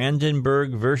in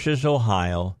Brandenburg versus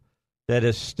Ohio that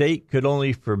a state could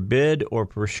only forbid or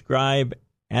prescribe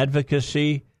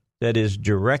advocacy that is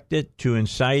directed to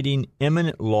inciting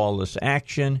imminent lawless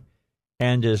action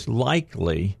and is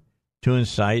likely to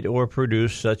incite or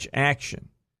produce such action.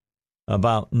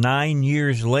 About 9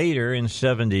 years later, in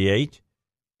 1978,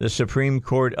 the Supreme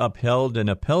Court upheld an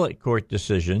appellate court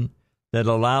decision that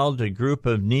allowed a group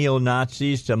of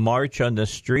neo-Nazis to march on the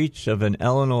streets of an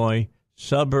Illinois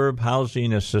suburb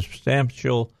housing a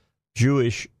substantial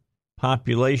Jewish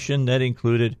population that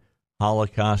included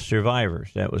Holocaust survivors.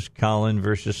 That was Collin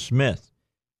versus Smith.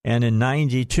 And in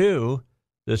 1992,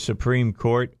 the Supreme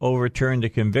Court overturned the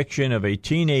conviction of a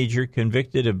teenager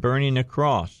convicted of burning a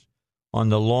cross on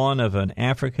the lawn of an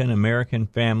African-American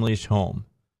family's home.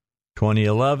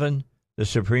 2011, the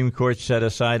Supreme Court set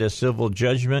aside a civil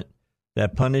judgment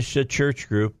that punished a church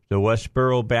group, the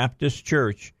Westboro Baptist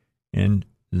Church, and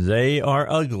they are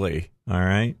ugly, all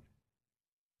right,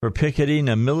 for picketing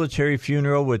a military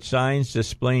funeral with signs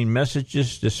displaying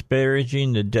messages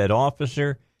disparaging the dead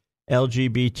officer,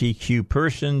 LGBTQ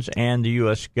persons, and the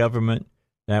U.S. government.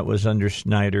 That was under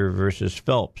Snyder versus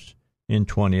Phelps in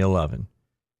 2011.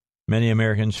 Many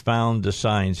Americans found the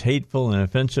signs hateful and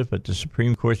offensive, but the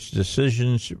Supreme Court's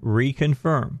decisions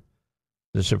reconfirm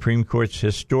the Supreme Court's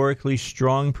historically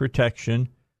strong protection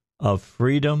of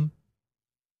freedom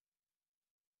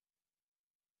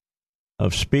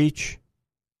of speech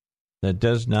that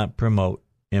does not promote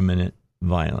imminent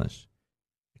violence.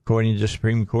 According to the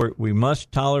Supreme Court, we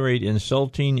must tolerate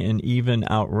insulting and even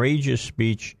outrageous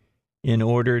speech in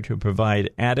order to provide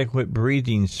adequate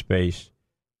breathing space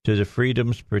to the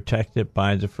freedoms protected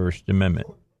by the First Amendment.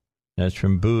 That's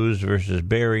from Booz versus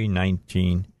Berry,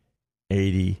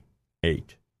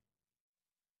 1988.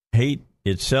 Hate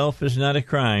itself is not a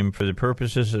crime. For the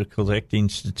purposes of collecting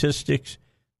statistics,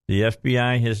 the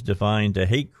FBI has defined a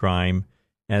hate crime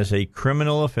as a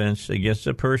criminal offense against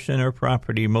a person or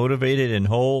property motivated in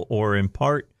whole or in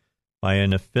part by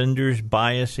an offender's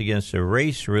bias against a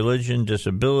race, religion,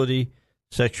 disability,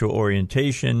 sexual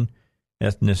orientation,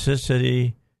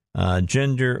 ethnicity,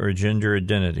 gender, or gender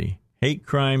identity. Hate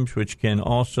crimes, which can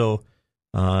also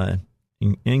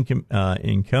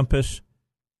encompass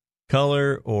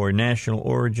color or national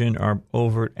origin, are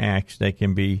overt acts that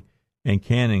can be and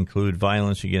can include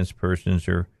violence against persons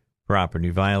or property,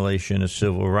 violation of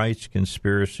civil rights,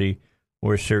 conspiracy,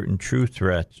 or certain true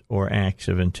threats or acts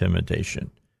of intimidation.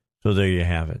 So there you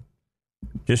have it.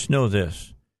 Just know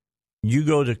this. You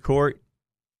go to court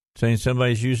saying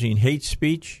somebody's using hate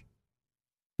speech,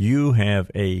 you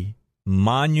have a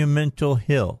monumental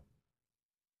hill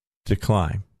to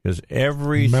climb, because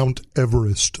every Mount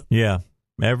Everest. Yeah,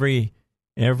 every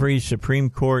Supreme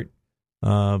Court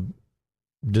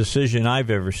decision I've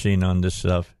ever seen on this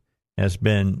stuff has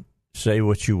been say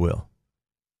what you will.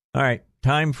 All right,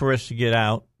 time for us to get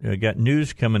out. I got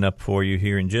news coming up for you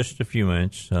here in just a few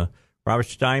minutes. Robert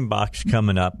Steinbach's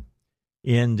coming up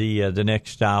in the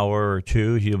next hour or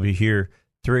two. He'll be here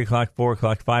 3 o'clock, 4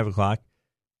 o'clock, 5 o'clock.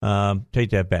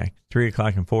 Take that back. 3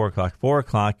 o'clock and 4 o'clock. 4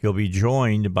 o'clock, you'll be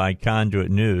joined by Conduit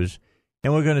News.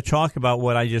 And we're going to talk about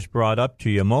what I just brought up to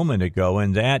you a moment ago,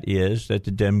 and that is that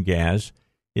the DemGaz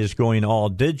is going all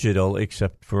digital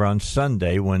except for on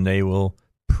Sunday when they will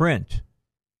print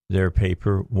their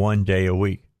paper 1 day a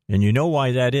week. And you know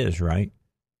why that is, right?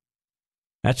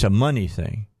 That's a money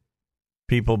thing.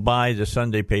 People buy the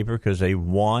Sunday paper because they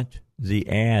want the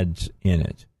ads in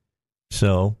it.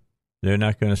 So they're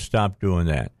not going to stop doing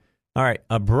that. All right,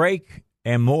 a break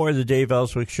and more of the Dave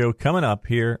Elswick Show coming up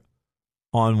here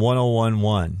on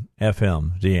 101.1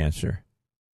 FM, The Answer.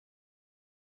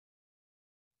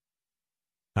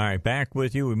 All right, back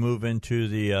with you. We move into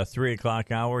the 3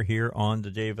 o'clock hour here on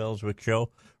the Dave Elswick Show.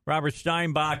 Robert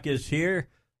Steinbach is here,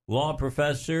 law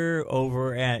professor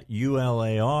over at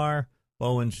ULAR,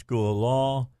 Bowen School of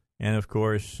Law. And, of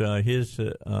course, his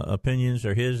opinions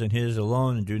are his and his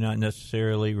alone and do not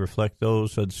necessarily reflect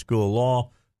those of the School of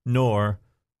Law nor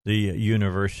the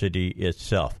university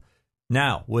itself.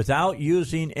 Now, without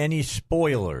using any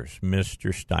spoilers,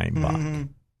 Mr. Steinbach,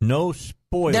 no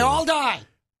spoilers. They all die.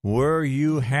 Were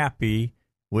you happy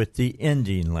with the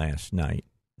ending last night?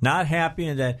 Not happy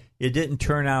in that it didn't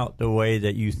turn out the way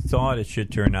that you thought it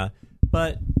should turn out,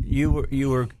 but you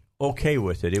were okay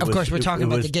with it. Of course, we're talking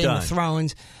about the Game of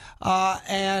Thrones.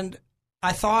 And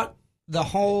I thought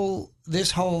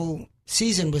this whole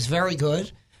season was very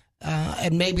good.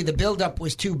 And maybe the buildup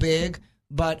was too big,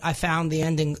 but I found the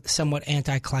ending somewhat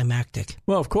anticlimactic.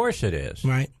 Well, of course it is.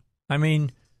 Right. I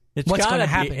mean, it's got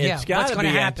to be, it's got to be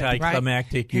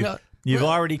anticlimactic. Right? You've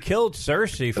already killed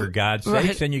Cersei, for God's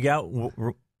sakes, and you got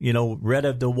rid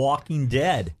of the Walking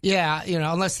Dead. Yeah,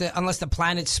 unless the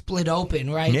planet split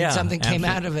open, right? Yeah, and something came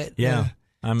out of it. Yeah.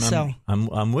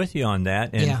 I'm with you on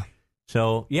that. And yeah.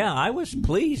 So, yeah, I was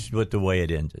pleased with the way it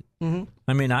ended. Mm-hmm.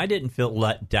 I mean, I didn't feel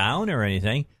let down or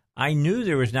anything. I knew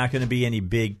there was not going to be any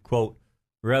big, quote,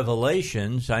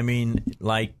 revelations. I mean,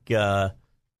 like,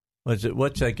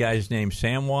 what's that guy's name?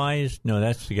 Samwise? No,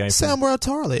 that's the guy. Samuel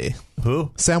Tarly.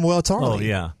 Who? Samuel Tarly. Oh,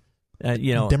 yeah.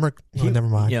 Never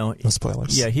mind. No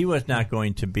spoilers. Yeah, he was not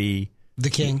going to be the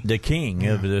king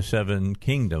of the seven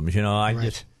kingdoms.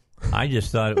 I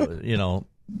just thought it was,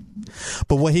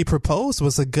 But what he proposed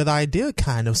was a good idea,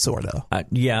 kind of, sort of.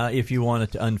 Yeah, if you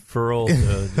wanted to unfurl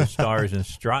the stars and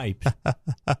stripes,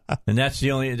 and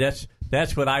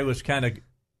that's what I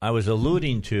was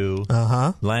alluding to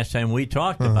last time we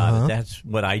talked about it. That's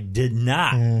what I did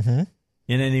not, in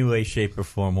any way, shape, or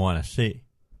form, want to see.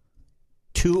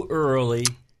 Too early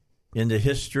in the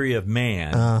history of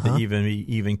man to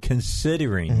even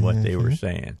considering what they were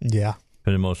saying. Yeah,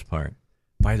 for the most part.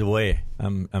 By the way,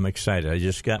 I'm excited. I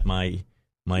just got my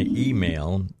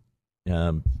email.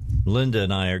 Linda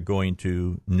and I are going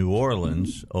to New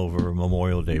Orleans over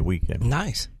Memorial Day weekend.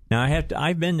 Nice. Now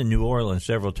I've been to New Orleans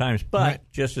several times, but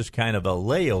just as kind of a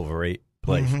layover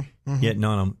place, getting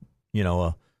on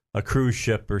a cruise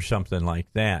ship or something like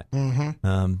that.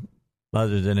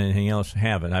 Other than anything else,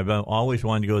 haven't. I've always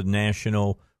wanted to go to the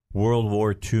National World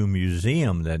War II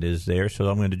Museum that is there, so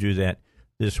I'm going to do that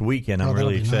this weekend. I'm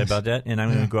really excited about that. And I'm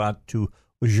going to go out to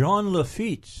Jean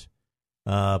Lafitte's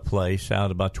place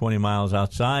out about 20 miles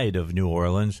outside of New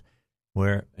Orleans,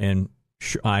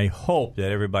 I hope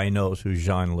that everybody knows who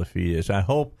Jean Lafitte is. I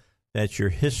hope that your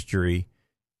history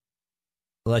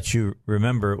lets you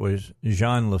remember it was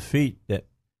Jean Lafitte that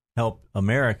helped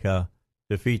America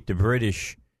defeat the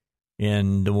British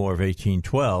in the War of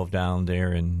 1812 down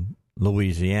there in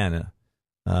Louisiana.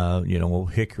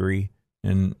 Hickory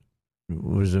and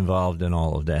was involved in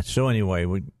all of that. So anyway,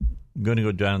 we're going to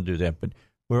go down and do that. But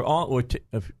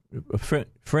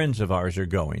friends of ours are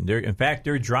going. In fact,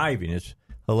 they're driving. It's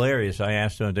hilarious. I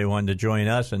asked them if they wanted to join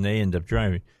us, and they end up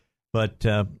driving. But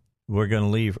we're going to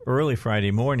leave early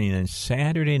Friday morning, and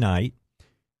Saturday night,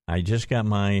 I just got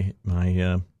my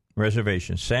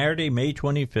reservation. Saturday, May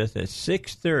 25th at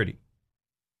 6:30,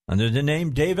 under the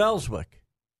name Dave Elswick.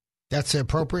 That's an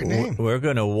appropriate name. We're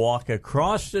going to walk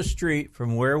across the street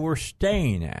from where we're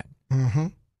staying at,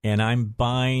 and I'm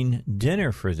buying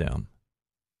dinner for them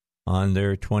on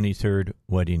their 23rd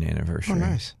wedding anniversary.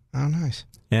 Oh, nice.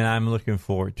 And I'm looking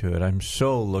forward to it. I'm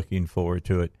so looking forward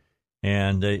to it.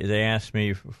 And they asked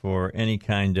me for any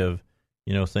kind of,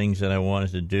 things that I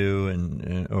wanted to do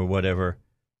and or whatever.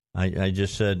 I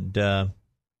just said,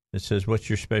 it says, what's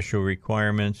your special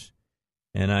requirements?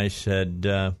 And I said,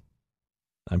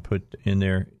 I put in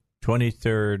there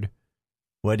 23rd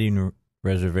wedding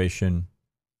reservation.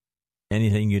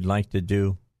 Anything you'd like to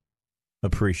do,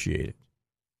 appreciate it.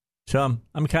 So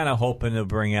I'm kind of hoping to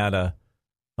bring out a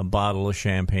bottle of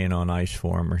champagne on ice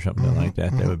for him or something like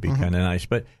that. That would be kind of nice.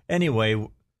 But anyway,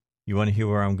 you want to hear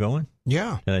where I'm going?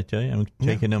 Yeah. Did I tell you? I'm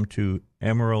taking them to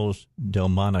Emerald's Del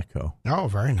Monaco. Oh,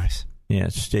 very nice. Yeah,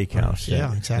 it's a steakhouse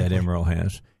that Emerald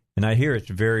has. And I hear it's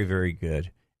very, very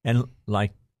good. And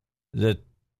like the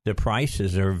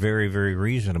prices are very, very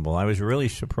reasonable. I was really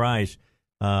surprised.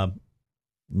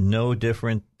 no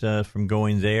different from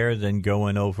going there than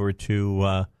going over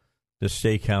to the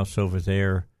steakhouse over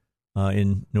there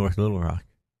in North Little Rock.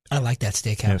 I like that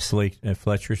steakhouse. At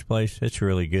Fletcher's place. It's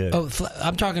really good. Oh,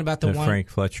 I'm talking about the that one Frank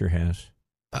Fletcher has.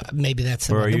 Maybe that's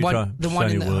the or one. Are you the one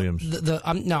Sonny in the Williams?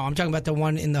 No, I'm talking about the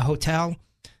one in the hotel.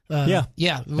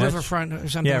 Riverfront or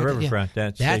something. Yeah, like Riverfront.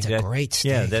 That. That's a great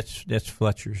steak. Yeah, that's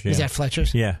Fletcher's. Yeah. Is that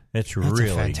Fletcher's? Yeah, that's really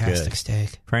a fantastic good.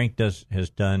 steak. Frank has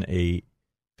done a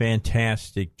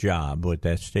fantastic job with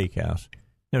that steakhouse.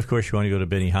 And of course, you want to go to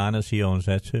Benihana's. He owns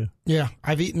that too. Yeah,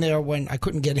 I've eaten there when I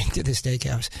couldn't get into the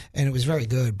steakhouse, and it was very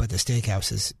good. But the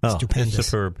steakhouse is stupendous. It's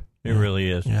superb. It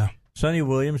really is. Yeah. Sonny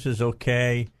Williams is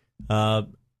okay.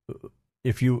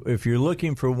 If you're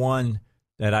looking for one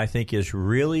that I think is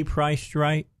really priced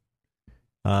right,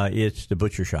 it's the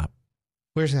Butcher Shop.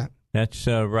 Where's that? That's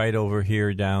right over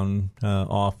here down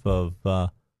off of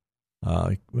not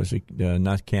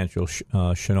Cantrell,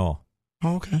 Chenal.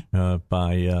 Oh, okay.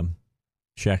 By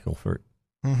Shackelford,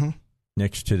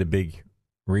 next to the big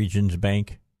Regions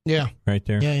Bank. Yeah, right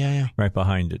there. Yeah. Right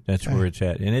behind it. That's where it's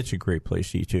at, and it's a great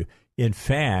place to eat too. In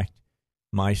fact,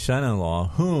 my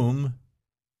son-in-law, whom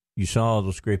you saw all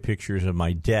those great pictures of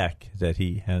my deck that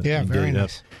he has. Yeah, very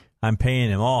nice. I'm paying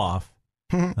him off.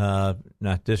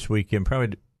 Not this weekend, probably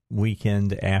the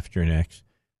weekend after next.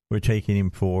 We're taking him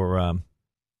for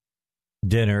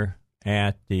dinner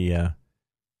at the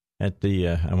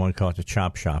I want to call it the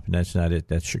Chop Shop, and that's not it.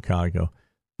 That's Chicago.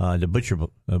 The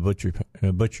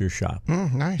butcher shop.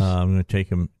 Nice. I'm going to take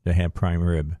him to have prime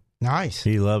rib. Nice.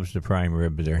 He loves the prime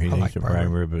rib there. He thinks the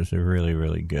prime rib is really,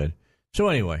 really good. So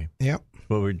anyway, yep,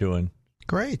 what we're doing.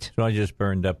 Great. So I just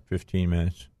burned up 15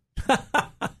 minutes.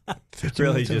 15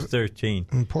 really, minutes just 13.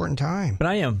 Important time. But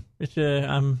I am.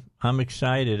 I'm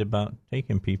excited about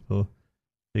taking people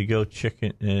to go check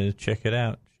it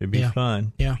out. Should be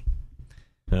fun. Yeah.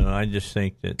 So I just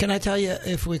think that. Can I tell you,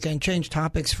 if we can change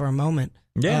topics for a moment?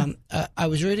 Yeah. I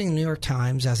was reading the New York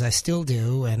Times, as I still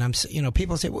do, and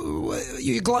people say,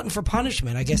 you're glutton for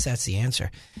punishment. I guess that's the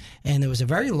answer. And there was a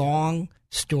very long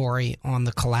story on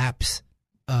the collapse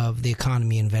of the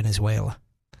economy in Venezuela.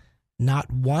 Not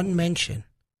one mention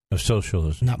of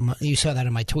socialism. You saw that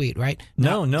in my tweet, right?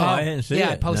 No, I didn't see it. Yeah,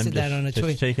 I posted that on a tweet.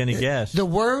 Just taking a guess. The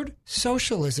word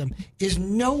socialism is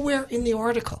nowhere in the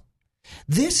article.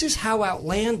 This is how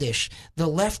outlandish the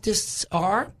leftists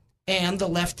are and the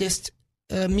leftist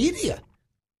media.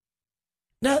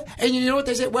 Now, and you know what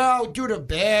they say? Well, due to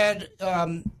bad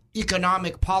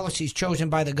economic policies chosen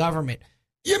by the government.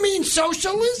 You mean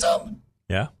socialism?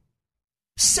 Yeah.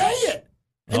 Say it.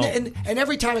 And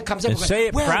every time it comes up, and say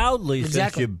it proudly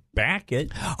exactly. since you back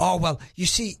it. Oh, well, you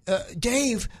see,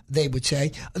 Dave, they would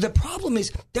say, the problem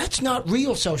is that's not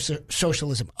real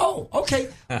socialism. Oh, okay.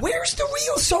 Where's the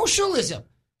real socialism?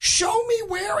 Show me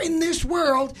where in this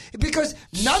world, because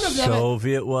none of them...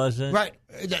 Soviet wasn't. Right.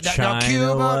 China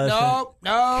Cuba, wasn't.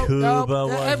 no. Cuba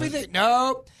wasn't. Everything,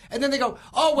 no. And then they go,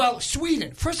 oh, well,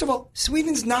 Sweden. First of all,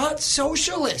 Sweden's not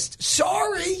socialist.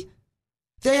 Sorry.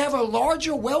 They have a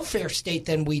larger welfare state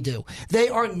than we do. They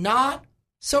are not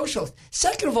socialist.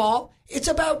 Second of all, it's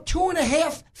about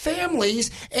 2.5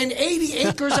 families and 80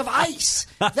 acres of ice.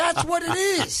 That's what it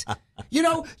is. You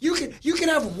know, you can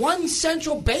have one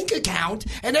central bank account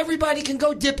and everybody can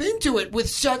go dip into it with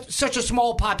such a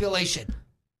small population.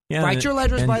 Yeah, write your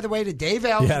letters, by the way, to Dave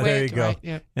Elswick. Yeah, there you go. Right?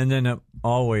 Yeah. And then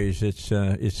always it's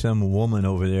some woman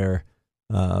over there,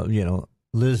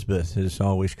 Lisbeth is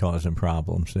always causing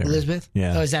problems there. Elizabeth?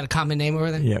 Yeah. Oh, is that a common name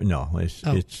over there? Yeah, no.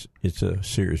 It's a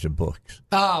series of books.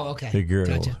 Oh, okay. The girl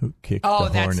who kicked the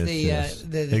hornets. That's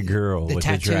the girl the with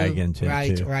tattoo. the dragon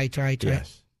tattoo. Right.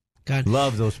 Yes. God.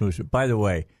 Love those movies. By the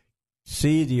way,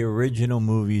 see the original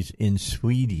movies in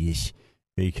Swedish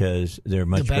because they're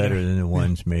much better than the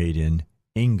ones made in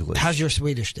English. How's your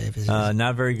Swedish, Dave?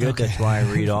 Not very good. Okay. That's why I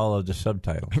read all of the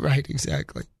subtitles. Right,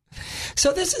 exactly.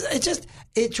 So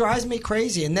it drives me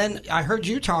crazy. And then I heard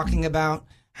you talking about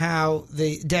how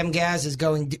the Demgas is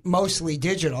going mostly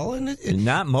digital, and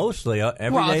not mostly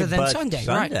every day, other than but Sunday.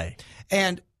 Right.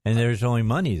 And there's only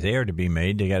money there to be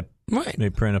made. They got right. They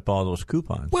print up all those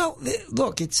coupons. Well,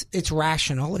 look, it's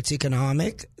rational, it's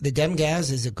economic. The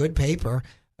Demgas is a good paper.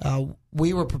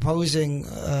 We were proposing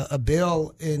a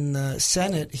bill in the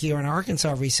Senate here in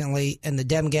Arkansas recently, and the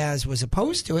Demgas was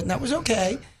opposed to it, and that was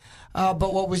okay.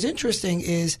 But what was interesting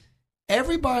is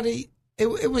everybody,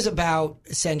 it was about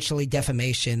essentially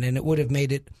defamation, and it would have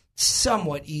made it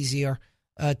somewhat easier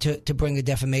to bring a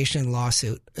defamation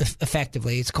lawsuit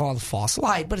effectively. It's called false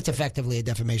light, but it's effectively a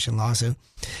defamation lawsuit.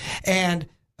 And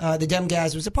the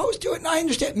Demgaz was opposed to it, and I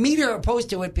understand media are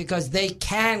opposed to it because they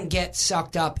can get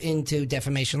sucked up into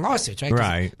defamation lawsuits, right?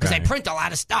 Right. Because they print a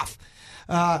lot of stuff.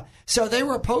 So they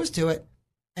were opposed to it,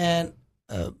 and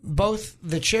both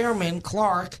the chairman,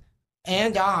 Clark,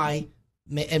 and I,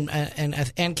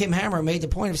 and Kim Hammer made the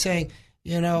point of saying,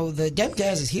 the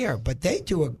Demgaz is here, but they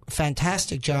do a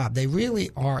fantastic job. They really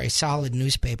are a solid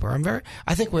newspaper.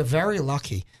 I think we're very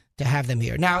lucky to have them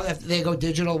here. Now, if they go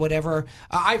digital, whatever,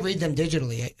 I read them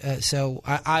digitally, so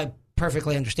I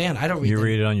perfectly understand. I don't read them. You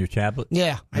read it on your tablet?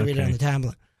 Yeah, I read it on the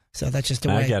tablet. So that's just the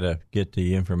way. I got to get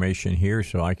the information here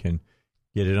so I can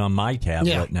get it on my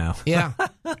tablet now. Yeah.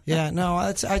 No,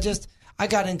 I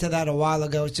got into that a while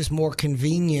ago. It's just more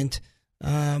convenient.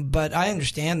 But I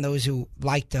understand those who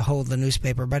like to hold the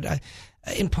newspaper. But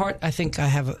in part, I think I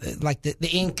have like the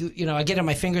ink. I get in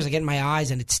my fingers, I get in my eyes,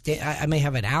 and I may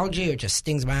have an allergy or it just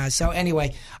stings my eyes. So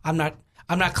anyway, I'm not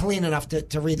clean enough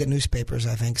to read the newspapers,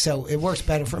 I think. So it works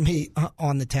better for me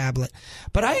on the tablet.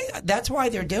 But that's why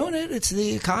they're doing it. It's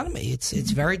the economy. It's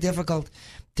very difficult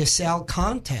to sell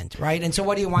content, right? And so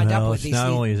what do you wind up with? It's not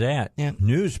only that. Yeah.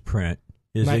 Newsprint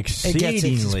is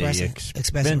exceedingly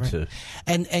expensive.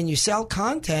 Right? And you sell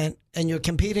content and you're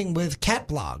competing with cat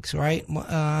blogs, right?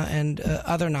 And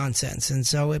other nonsense. And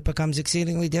so it becomes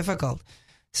exceedingly difficult.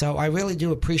 So I really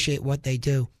do appreciate what they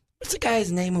do. What's the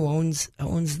guy's name who owns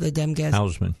the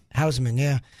Demgaz? Hausman,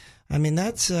 yeah. I mean,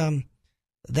 that's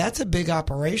a big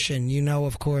operation.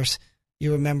 Of course,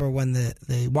 you remember when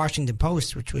the Washington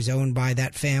Post, which was owned by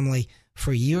that family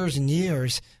for years and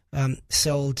years,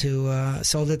 sold it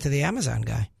to the Amazon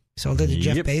guy, sold it to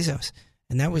Jeff Bezos.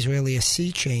 And that was really a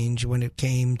sea change when it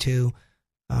came to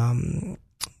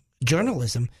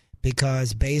journalism,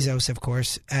 because Bezos, of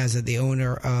course, as the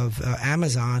owner of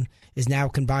Amazon, is now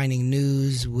combining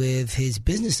news with his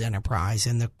business enterprise.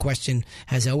 And the question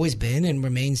has always been, and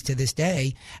remains to this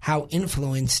day, how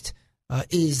influenced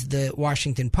is the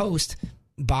Washington Post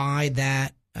by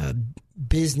that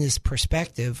business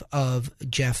perspective of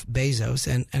Jeff Bezos?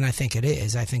 And I think it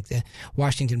is. I think the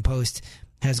Washington Post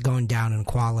has gone down in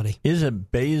quality. Is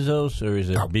it Bezos or is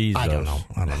it Bezos? I don't know.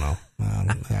 I don't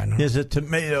know. Is it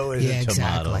tomato or is it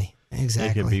tomato? Exactly.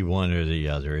 It could be one or the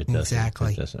other. It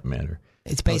doesn't matter.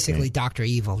 It's basically Dr.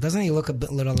 Evil. Doesn't he look a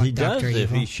little like Dr. Evil? He does,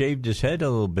 if he shaved his head a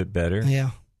little bit better.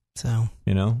 Yeah. So.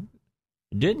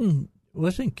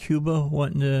 Wasn't Cuba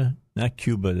wanting to, not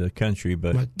Cuba the country,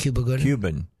 but Cuba Gooding?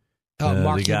 Cuban.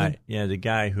 Mark the Cuban? guy, the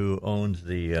guy who owns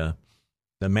the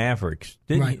Mavericks.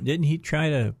 Didn't he try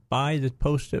to buy the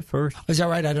Post at first? Is that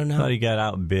right? I don't know. I thought he got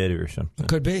outbid or something.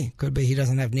 Could be. He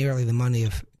doesn't have nearly the money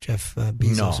of Jeff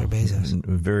Bezos or Bezos.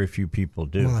 Very few people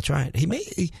do. Well, that's right. He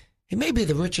may be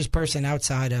the richest person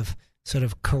outside of sort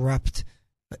of corrupt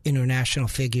international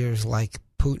figures like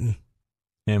Putin.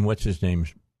 And what's his name?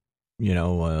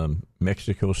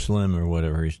 Mexico Slim or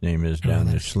whatever his name is down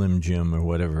there, Slim Jim or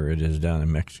whatever it is down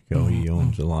in Mexico. Mm-hmm. He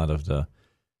owns a lot of the,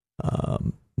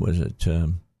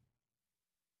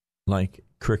 like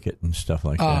cricket and stuff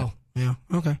like that. Oh, yeah,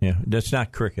 okay. Yeah, that's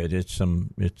not cricket. It's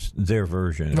their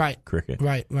version of cricket.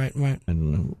 Right.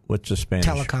 And what's the Spanish?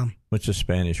 Telecom. What's the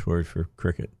Spanish word for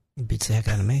cricket? It beats the heck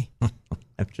out of me.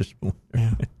 I'm just wondering.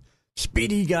 Yeah.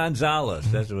 Speedy Gonzalez.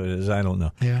 Mm-hmm. That's what it is. I don't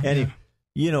know. Yeah. Anyway.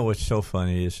 What's so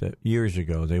funny is that years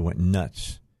ago they went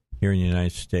nuts here in the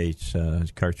United States.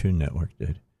 Cartoon Network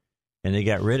did, and they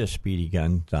got rid of Speedy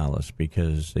Gonzalez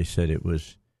because they said it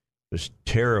was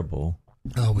terrible.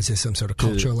 Oh, was this some sort of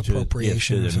cultural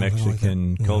appropriation? To the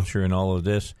Mexican culture and all of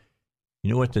this.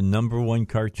 You know what the number one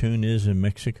cartoon is in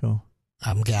Mexico?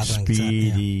 I'm gathering.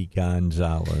 Speedy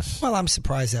Gonzalez. Well, I'm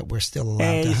surprised that we're still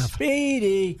allowed to have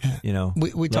Speedy.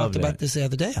 We talked about this the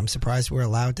other day. I'm surprised we're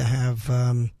allowed to have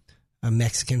a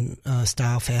Mexican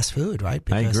style fast food, right?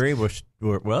 Because I agree.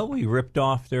 We ripped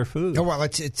off their food. Oh, well,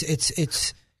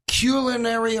 it's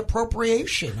culinary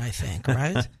appropriation, I think,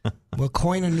 right? We'll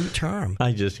coin a new term.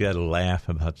 I just got to laugh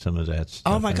about some of that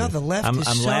stuff. Oh my God, the left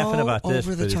is so laughing about this,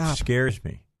 over the but top. It scares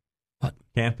me. What?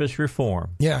 Campus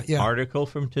reform. Yeah. Article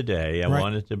from today. I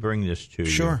wanted to bring this to you.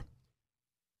 Sure.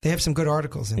 They have some good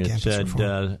articles in campus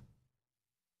reform.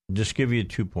 Just give you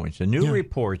 2 points. A new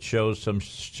report shows some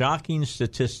shocking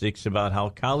statistics about how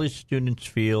college students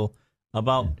feel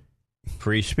about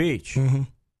free speech. Mm-hmm.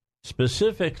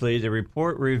 Specifically, the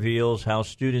report reveals how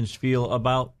students feel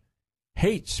about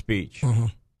hate speech,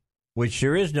 which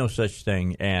there is no such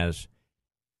thing as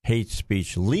hate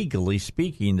speech. Legally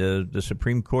speaking, the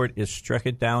Supreme Court has struck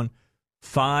it down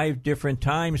 5 different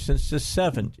times since the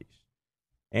 70s.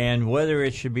 And whether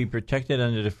it should be protected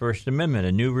under the First Amendment.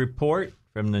 A new report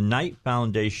from the Knight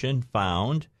Foundation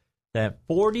found that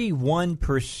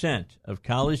 41% of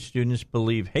college students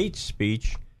believe hate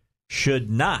speech should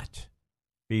not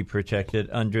be protected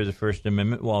under the First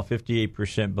Amendment, while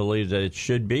 58% believe that it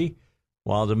should be.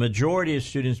 While the majority of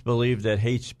students believe that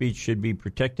hate speech should be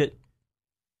protected,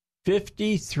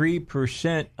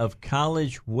 53% of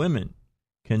college women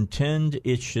contend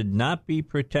it should not be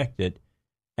protected,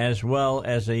 as well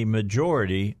as a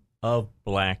majority of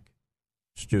black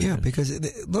students. Yeah,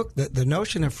 because, look, the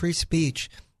notion of free speech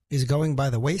is going by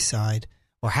the wayside,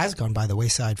 or has gone by the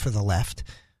wayside for the left.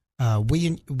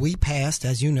 We passed,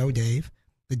 as you know, Dave,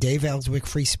 the Dave Elswick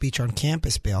Free Speech on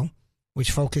Campus bill,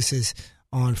 which focuses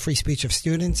on free speech of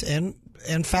students and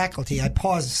faculty. I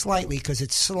paused slightly because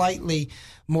it's slightly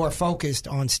more focused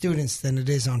on students than it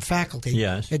is on faculty.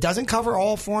 Yes. It doesn't cover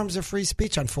all forms of free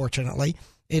speech, unfortunately.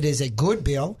 It is a good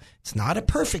bill. It's not a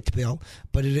perfect bill,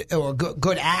 but or a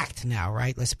good act now,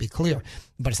 right? Let's be clear.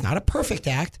 But it's not a perfect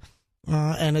act.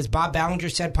 And as Bob Ballinger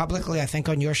said publicly, I think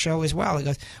on your show as well, he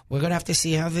goes, we're going to have to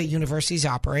see how the universities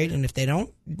operate, and if they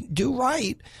don't do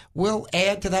right, we'll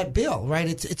add to that bill,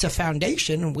 right? It's a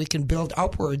foundation, and we can build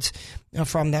upwards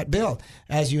from that bill.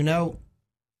 As you know,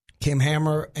 Kim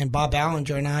Hammer and Bob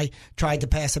Ballinger and I tried to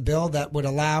pass a bill that would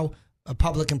allow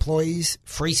public employees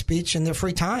free speech in their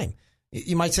free time.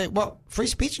 You might say, well, free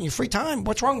speech in your free time,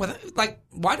 what's wrong with it? Like,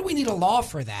 why do we need a law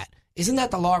for that? Isn't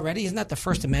that the law already? Isn't that the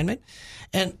First Amendment?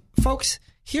 And folks,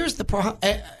 here's the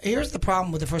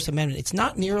problem with the First Amendment. It's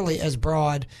not nearly as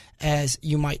broad as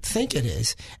you might think it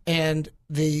is. And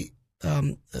the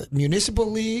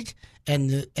Municipal League and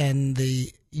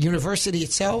the university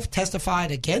itself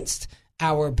testified against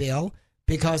our bill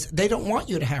because they don't want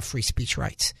you to have free speech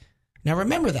rights. Now,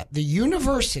 remember that the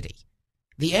university,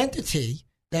 the entity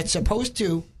that's supposed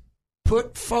to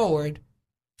put forward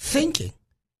thinking,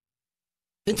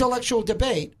 intellectual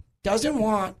debate, doesn't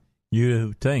want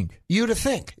you to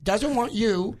think. Doesn't want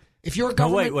you, if you're a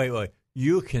government... No, wait.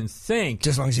 You can think.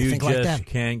 Just as long as you think like them. You just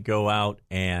can't go out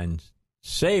and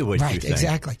say what you think. Right,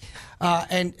 exactly.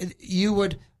 And you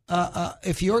would,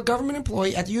 if you're a government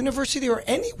employee at the university or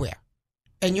anywhere,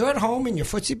 and you're at home in your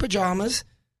footsie pajamas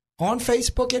on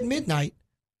Facebook at midnight,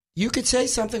 you could say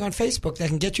something on Facebook that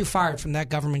can get you fired from that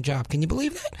government job. Can you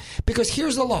believe that? Because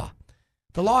here's the law.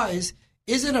 The law is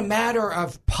it a matter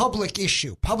of public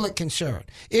issue, public concern?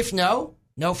 If no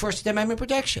First Amendment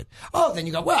protection. Oh, then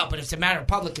you go, well, but if it's a matter of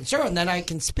public concern, then I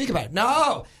can speak about it.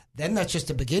 No, then that's just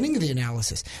the beginning of the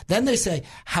analysis. Then they say,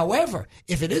 however,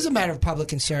 if it is a matter of public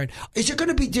concern, is it going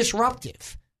to be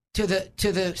disruptive to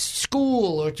the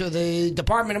school or to the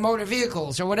Department of Motor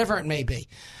Vehicles or whatever it may be?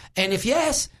 And if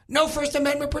yes, no First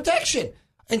Amendment protection.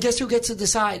 And guess who gets to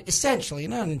decide, essentially,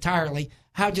 not entirely,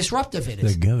 how disruptive it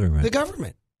is? The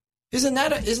government. Isn't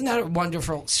that a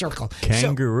wonderful circle?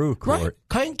 Kangaroo court.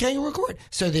 Right, kangaroo court.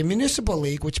 So the Municipal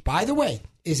League, which, by the way,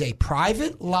 is a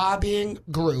private lobbying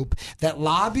group that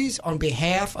lobbies on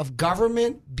behalf of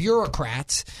government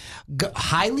bureaucrats,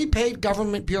 highly paid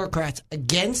government bureaucrats,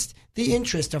 against the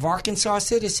interest of Arkansas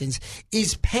citizens,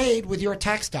 is paid with your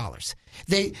tax dollars.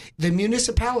 The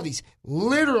municipalities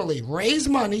literally raise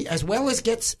money as well as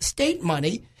gets state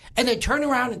money, and they turn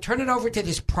around and turn it over to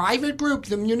this private group,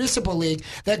 the Municipal League,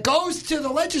 that goes to the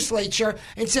legislature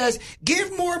and says,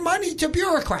 give more money to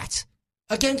bureaucrats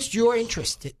against your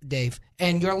interest, Dave,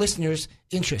 and your listeners'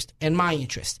 interest and my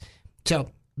interest.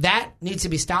 So that needs to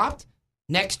be stopped.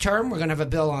 Next term, we're going to have a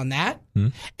bill on that.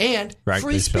 And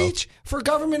free speech for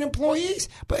government employees.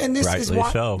 And this is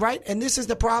why, right? And this is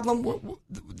the problem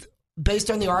based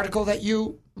on the article that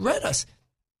you read us.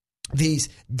 These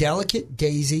delicate,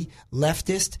 daisy,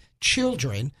 leftist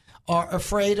children are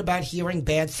afraid about hearing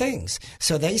bad things.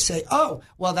 So they say, oh,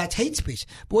 well, that's hate speech.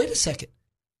 But wait a second.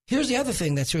 Here's the other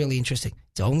thing that's really interesting.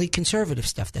 It's only conservative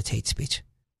stuff that's hate speech.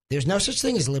 There's no such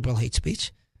thing as liberal hate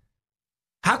speech.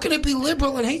 How can it be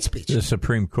liberal and hate speech? The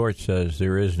Supreme Court says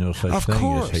there is no such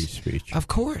thing as hate speech. Of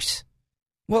course.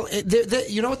 Well,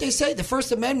 you know what they say? The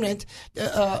First Amendment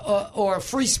or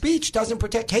free speech doesn't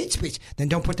protect hate speech. Then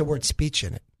don't put the word speech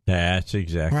in it. That's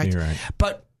exactly right.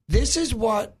 But this is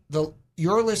what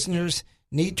your listeners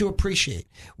need to appreciate.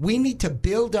 We need to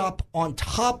build up on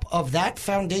top of that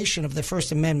foundation of the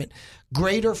First Amendment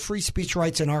greater free speech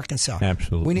rights in Arkansas.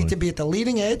 Absolutely. We need to be at the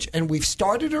leading edge, and we've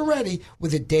started already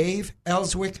with the Dave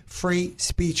Elswick Free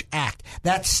Speech Act.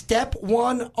 That's step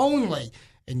one only.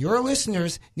 And your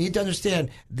listeners need to understand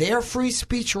their free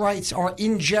speech rights are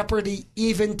in jeopardy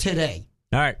even today.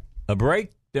 All right, a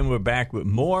break, then we're back with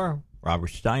more.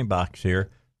 Robert Steinbach's here.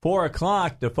 4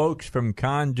 o'clock, the folks from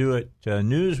Conduit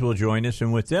News will join us,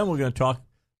 and with them we're going to talk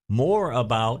more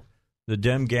about the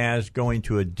DemGaz going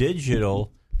to a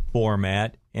digital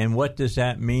format, and what does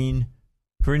that mean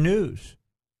for news.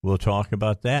 We'll talk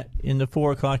about that in the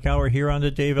 4 o'clock hour here on the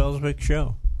Dave Elswick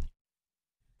Show.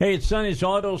 Hey, it's Sonny's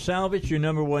Auto Salvage, your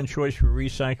number one choice for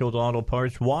recycled auto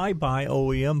parts. Why buy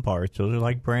OEM parts? Those are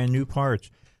like brand new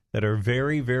parts that are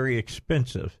very, very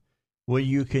expensive. Well,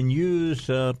 you can use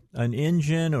an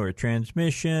engine or a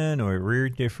transmission or a rear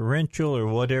differential or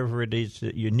whatever it is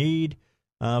that you need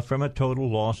from a total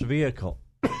loss vehicle.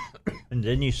 And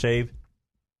then you save,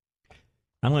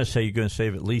 I'm going to say you're going to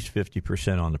save at least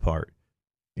 50% on the part.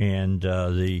 And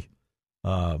the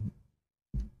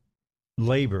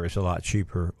labor is a lot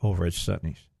cheaper over at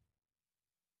Sonny's.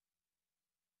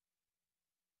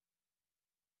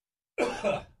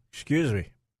 Excuse me.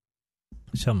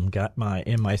 Something got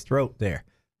in my throat there.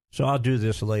 So I'll do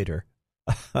this later.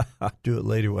 I'll do it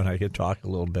later when I can talk a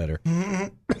little better.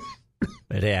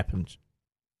 It happens.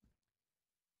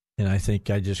 And I think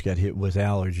I just got hit with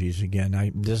allergies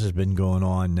again. This has been going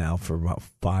on now for about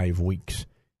 5 weeks.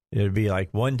 It'd be like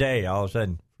one day, all of a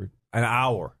sudden, for an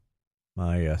hour,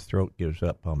 my throat gives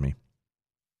up on me.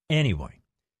 Anyway,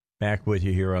 back with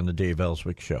you here on the Dave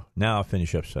Elswick Show. Now I'll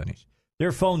finish up Sonny's.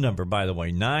 Their phone number, by the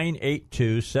way,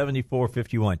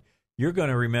 982-7451. You're going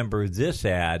to remember this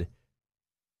ad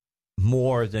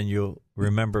more than you'll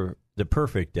remember the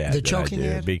perfect ad. The choking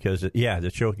ad? Because,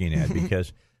 the choking ad.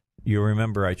 Because you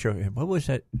remember I choked. What was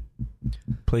that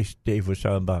place Dave was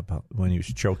talking about when he was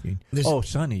choking?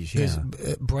 Sonny's, yeah.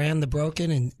 There's Brand the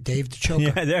Broken and Dave the Choker.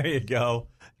 Yeah, there you go.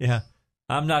 Yeah.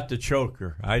 I'm not the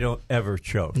choker. I don't ever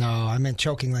choke. No, I meant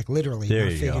choking like literally, there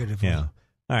not you figuratively. Go. Yeah.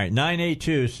 All right,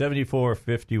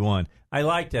 982-7451. I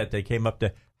like that. They came up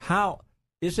to,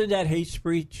 isn't that hate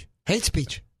speech? Hate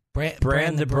speech.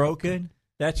 Brand the Broken?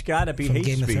 That's got to be From hate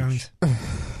Game speech. Of Thrones.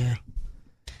 Yeah.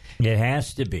 It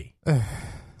has to be.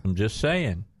 I'm just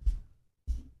saying.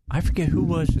 I forget who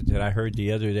was it that I heard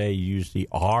the other day use the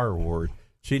R word.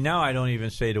 See, now I don't even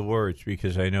say the words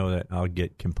because I know that I'll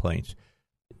get complaints.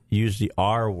 Use the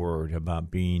R word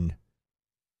about being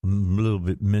a little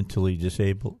bit mentally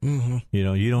disabled. Mm-hmm. You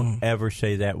know, you don't ever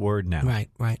say that word now.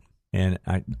 Right. And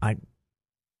I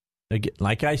again,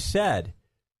 like I said,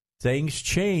 things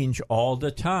change all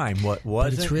the time. What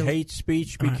wasn't hate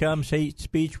speech becomes hate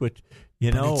speech, which,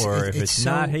 or if it's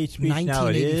not hate speech, now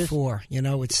it is. 1984,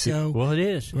 it's so... Well, it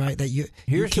is. Right, that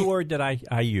Here's the word that I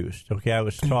used, okay? I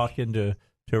was talking to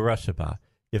Russ about.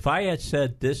 If I had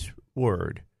said this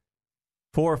word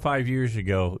 4 or 5 years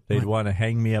ago, they'd want to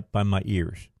hang me up by my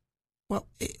ears. Well,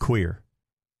 queer.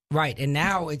 Right, and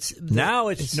now it's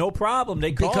no problem.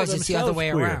 They call because it's the other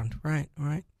way queer. around. Right.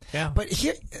 Yeah. But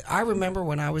here, I remember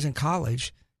when I was in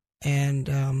college, and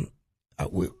I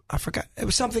forgot, it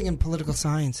was something in political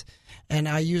science, and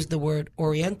I used the word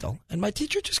Oriental, and my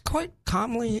teacher just quite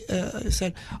calmly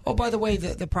said, "Oh, by the way,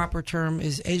 the proper term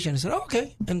is Asian." I said, "Oh,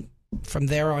 okay," and from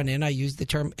there on in, I used the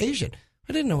term Asian.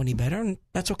 I didn't know any better, and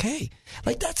that's okay.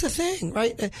 Like, that's the thing,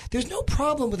 right? There's no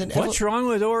problem with an... What's wrong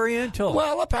with Oriental?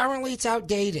 Well, apparently it's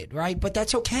outdated, right? But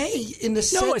that's okay in the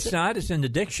sense... No, it's not. It's in the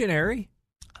dictionary.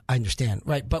 I understand,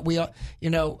 right? But we are,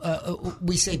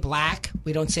 we say black.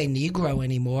 We don't say Negro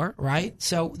anymore, right?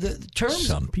 So the terms...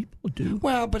 Some people do.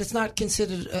 Well, but it's not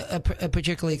considered a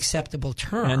particularly acceptable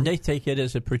term. And they take it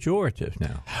as a pejorative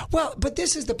now. Well, but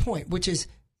this is the point, which is,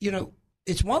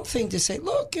 it's one thing to say,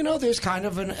 look, there's kind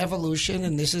of an evolution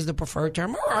and this is the preferred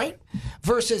term. All right.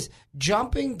 Versus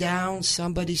jumping down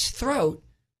somebody's throat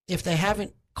if they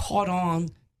haven't caught on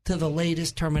to the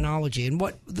latest terminology. And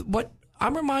what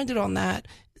I'm reminded on that,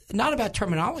 not about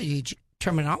terminology,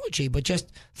 but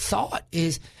just thought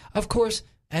is, of course,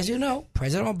 as you know,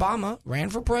 President Obama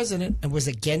ran for president and was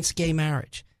against gay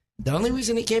marriage. The only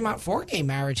reason he came out for gay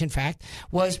marriage, in fact,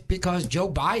 was because Joe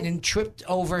Biden tripped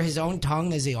over his own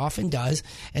tongue, as he often does,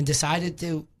 and decided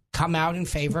to come out in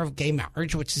favor of gay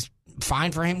marriage, which is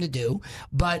fine for him to do.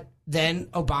 But then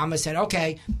Obama said,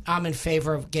 okay, I'm in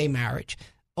favor of gay marriage.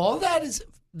 All that is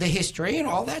the history, and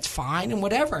all that's fine and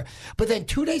whatever. But then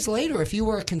 2 days later, if you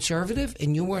were a conservative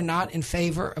and you were not in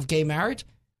favor of gay marriage,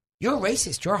 you're a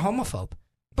racist, you're a homophobe.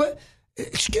 But,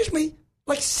 excuse me,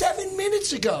 like 7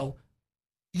 minutes ago,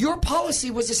 your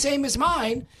policy was the same as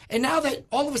mine, and now that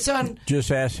all of a sudden...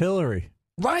 Just ask Hillary.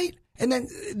 Right? And then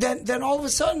all of a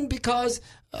sudden, because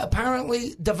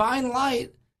apparently divine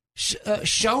light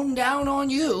shone down on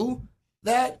you,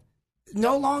 that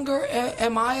no longer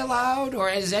am I allowed, or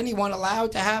is anyone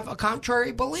allowed to have a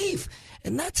contrary belief.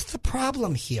 And that's the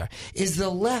problem here, is the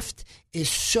left is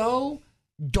so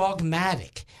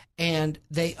dogmatic, and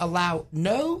they allow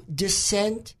no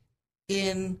dissent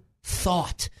in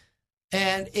thought.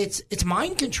 And it's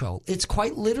mind control. It's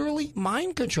quite literally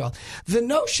mind control. The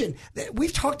notion that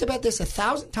we've talked about this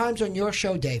 1,000 times on your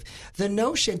show, Dave, the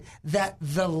notion that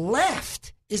the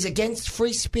left is against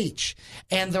free speech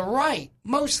and the right,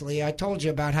 mostly, I told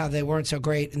you about how they weren't so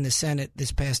great in the Senate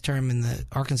this past term in the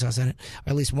Arkansas Senate,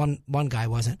 or at least one guy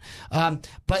wasn't,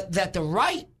 but that the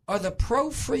right are the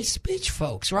pro-free speech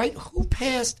folks, right? Who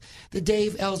passed the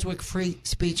Dave Elswick free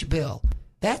speech bill?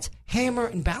 That's Hammer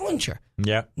and Ballinger.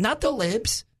 Yeah. Not the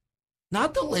libs.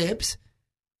 Not the libs.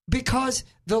 Because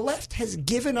the left has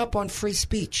given up on free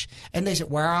speech. And they said,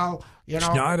 well, it's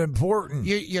not important.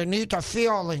 You need to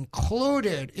feel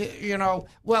included.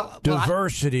 Well,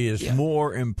 diversity is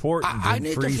more important than I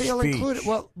need free to feel speech. included.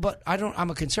 Well, but I'm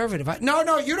a conservative.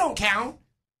 No, you don't count.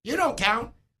 You don't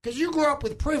count. Because you grew up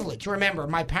with privilege. Remember,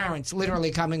 my parents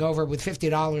literally coming over with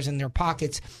 $50 in their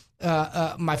pockets.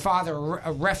 My father,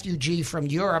 a refugee from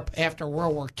Europe after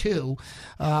World War II.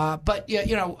 But,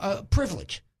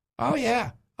 privilege. Oh,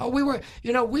 yeah. Oh,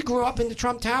 we grew up in the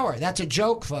Trump Tower. That's a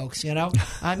joke, folks,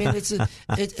 I mean,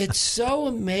 it's so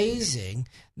amazing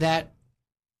that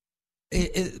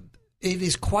it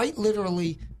is quite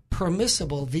literally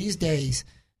permissible these days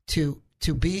to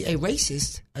be a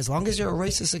racist as long as you're a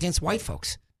racist against white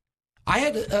folks. I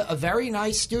had a very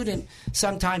nice student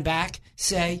some time back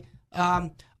say,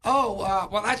 well,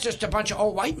 that's just a bunch of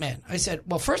old white men. I said,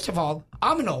 well, first of all,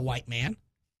 I'm an old white man,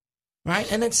 right?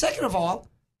 And then second of all,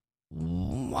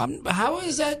 how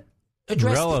is that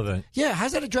addressed? Relevant. Yeah, how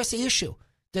does that address the issue?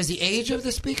 Does the age of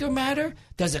the speaker matter?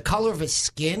 Does the color of his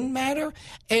skin matter?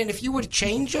 And if you were to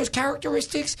change those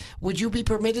characteristics, would you be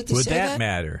permitted to say that? Would that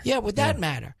matter? Yeah, would that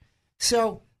matter?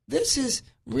 So this is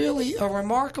really a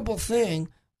remarkable thing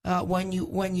when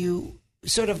you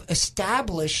sort of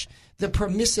establish the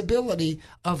permissibility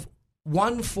of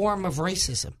one form of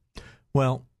racism.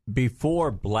 Well,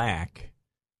 before black,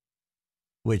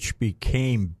 which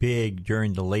became big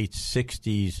during the late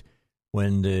 60s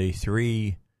when the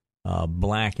three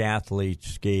black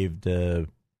athletes gave the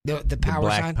power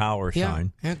black sign. Power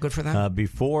sign. Yeah, good for them.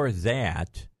 Before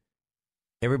that,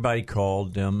 everybody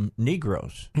called them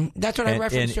Negroes. That's what I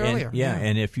referenced earlier.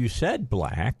 And if you said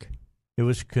black, it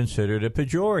was considered a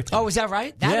pejorative. Oh, is that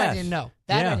right? That yes. I didn't know.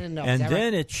 I didn't know. And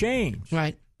then it changed.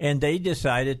 Right. And they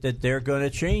decided that they're going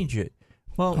to change it.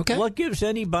 Well, what gives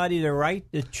anybody the right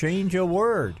to change a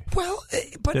word? Well,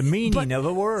 but the meaning of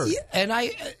a word. And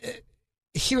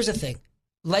here's the thing.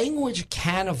 Language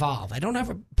can evolve. I don't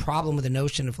have a problem with the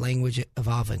notion of language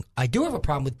evolving. I do have a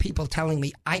problem with people telling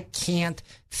me I can't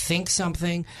think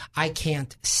something, I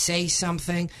can't say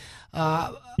something.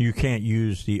 You can't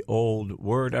use the old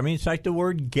word. I mean, it's like the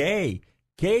word gay.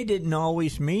 Gay didn't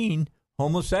always mean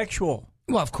homosexual.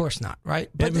 Well, of course not, right?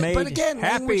 But again,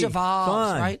 happy, language evolves,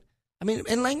 fun. right? I mean,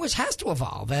 and language has to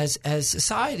evolve as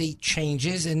society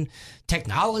changes and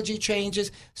technology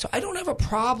changes. So I don't have a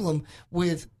problem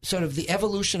with sort of the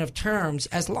evolution of terms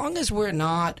as long as we're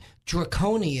not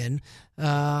draconian,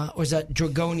 or is that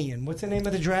dragonian? What's the name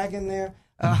of the dragon there?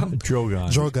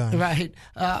 Drogon. Right.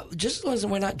 Just as long as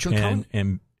we're not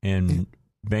draconian. And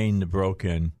Bane the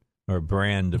Broken, or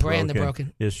Bran the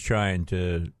Broken, is trying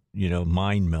to,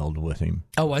 mind meld with him.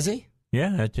 Oh, was he?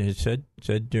 Yeah, it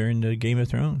said during the Game of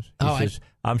Thrones. He says,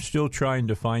 I'm still trying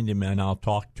to find him, and I'll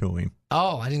talk to him.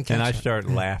 Oh, I didn't catch that. And I that.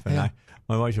 started laughing. Yeah.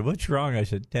 My wife said, what's wrong? I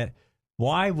said,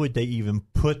 why would they even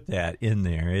put that in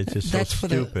there? It's just so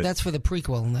stupid. That's for the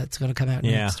prequel, and that's going to come out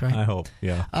next, right? I hope,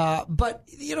 yeah. But,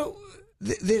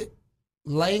 the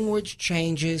language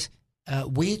changes,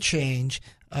 we change,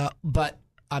 but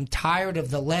I'm tired of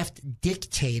the left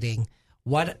dictating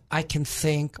what I can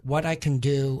think, what I can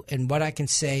do, and what I can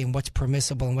say, and what's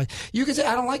permissible. And what you can say,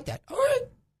 I don't like that. All right.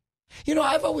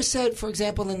 I've always said, for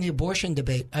example, in the abortion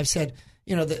debate, I've said,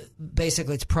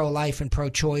 basically it's pro-life and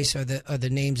pro-choice are the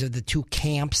names of the two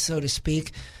camps, so to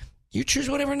speak. You choose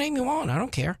whatever name you want. I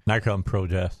don't care. I come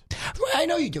pro-death. I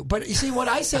know you do, but you see, what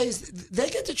I say is they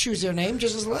get to choose their name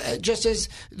just as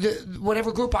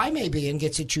whatever group I may be in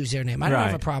gets to choose their name. I don't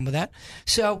have a problem with that.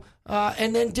 So,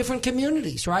 and then different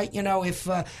communities, right? If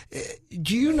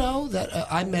do you know that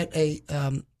I met a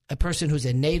person who's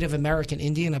a Native American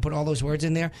Indian? I put all those words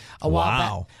in there a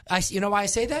while back. You know why I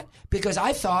say that? Because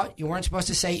I thought you weren't supposed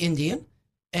to say Indian.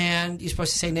 And you're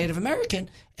supposed to say Native American.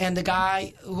 And the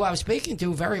guy who I was speaking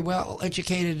to, very well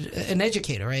educated, an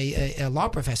educator, a law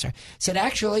professor, said,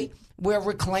 actually, we're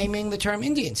reclaiming the term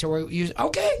Indian. So we're using,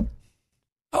 okay,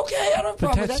 I don't have a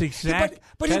problem with that. That's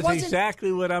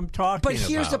exactly what I'm talking about. But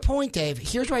here's the point, Dave.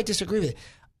 Here's where I disagree with it.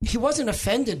 He wasn't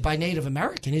offended by Native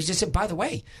American. He just said, by the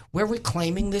way, we're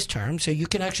reclaiming this term so you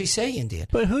can actually say Indian.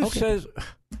 But who says...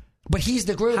 But he's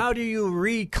the group. How do you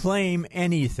reclaim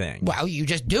anything? Well, you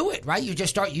just do it, right? You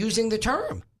just start using the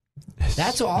term.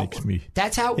 That's all.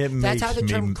 That's how the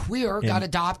term queer got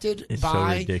adopted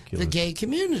by the gay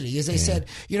community. As they said,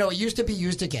 it used to be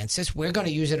used against us. We're going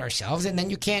to use it ourselves, and then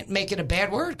you can't make it a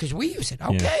bad word because we use it.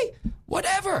 Okay,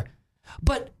 whatever.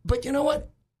 But you know what?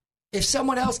 If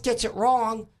someone else gets it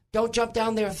wrong, don't jump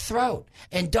down their throat.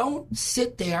 And don't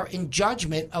sit there in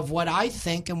judgment of what I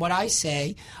think and what I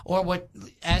say, or what,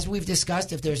 as we've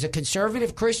discussed, if there's a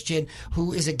conservative Christian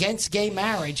who is against gay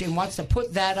marriage and wants to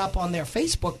put that up on their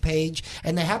Facebook page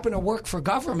and they happen to work for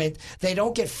government, they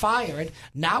don't get fired,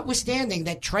 notwithstanding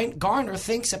that Trent Garner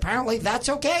thinks apparently that's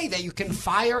okay, that you can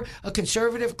fire a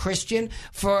conservative Christian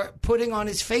for putting on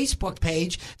his Facebook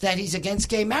page that he's against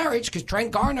gay marriage because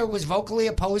Trent Garner was vocally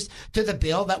opposed to the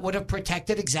bill that would have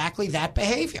protected exactly that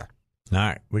behavior. All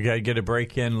right. We got to get a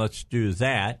break in. Let's do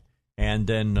that. And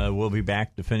then we'll be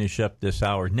back to finish up this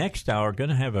hour. Next hour, going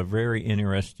to have a very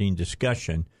interesting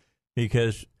discussion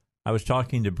because I was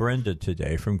talking to Brenda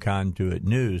today from Conduit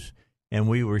News, and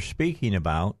we were speaking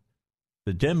about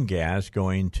the DMGAS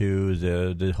going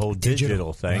to the whole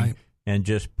digital thing, right, and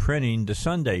just printing the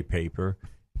Sunday paper.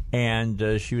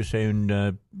 And she was saying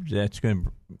that's going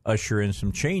to usher in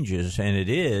some changes, and it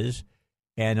is.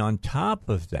 And on top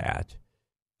of that,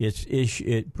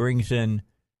 it brings in,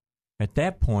 at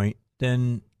that point,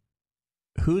 then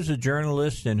who's a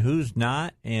journalist and who's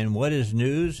not, and what is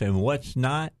news and what's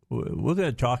not. We're going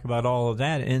to talk about all of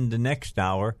that in the next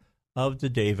hour of the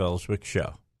Dave Elswick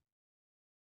Show.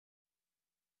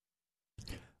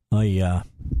 I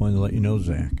want to let you know,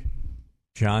 Zach,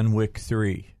 John Wick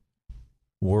 3,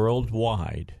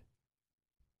 worldwide,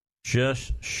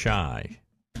 just shy.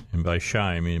 And by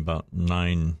shy, I mean about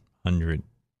 $900,000.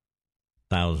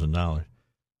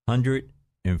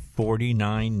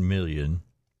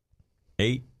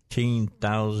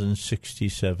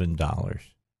 $149,018,067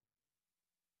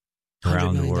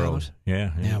 around the world.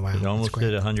 Yeah, wow. It almost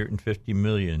did $150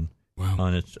 million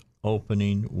on its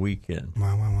opening weekend.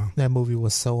 Wow. That movie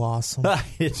was so awesome.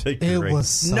 It was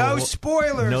so no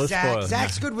spoilers, no Zach. spoilers.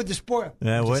 Zach's good with the spoilers.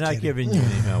 We're not giving you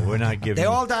any. No, we're not giving. They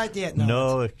all died yet.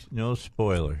 No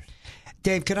spoilers.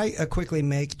 Dave, could I quickly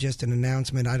make just an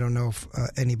announcement? I don't know if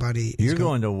anybody... You're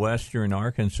going to Western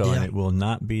Arkansas, and it will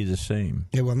not be the same.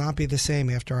 It will not be the same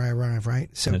after I arrive,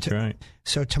 right? So That's right.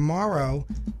 So tomorrow,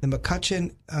 the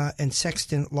McCutcheon and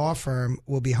Sexton Law Firm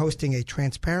will be hosting a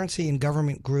Transparency in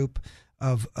Government group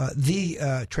of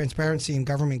Transparency in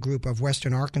Government group of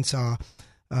Western Arkansas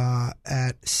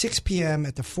at 6 p.m.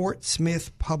 at the Fort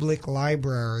Smith Public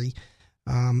Library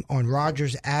on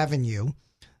Rogers Avenue.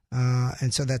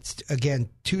 And so that's, again,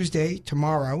 Tuesday,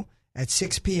 tomorrow at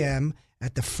 6 p.m.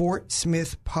 at the Fort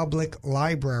Smith Public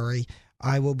Library.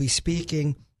 I will be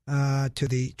speaking to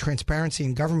the Transparency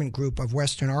in Government group of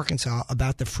Western Arkansas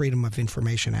about the Freedom of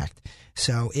Information Act.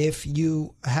 So if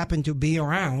you happen to be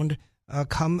around,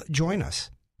 come join us.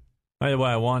 By the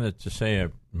way, I wanted to say, I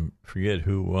forget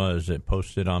who it was that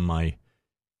posted on my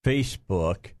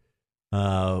Facebook.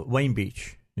 Wayne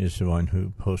Beach is the one who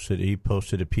posted. He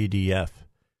posted a PDF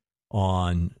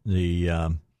on the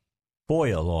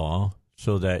FOIA law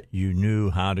so that you knew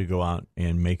how to go out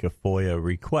and make a FOIA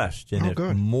request. And if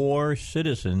more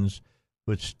citizens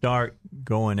would start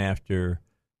going after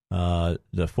the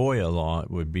FOIA law, it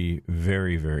would be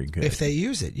very, very good. If they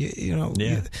use it.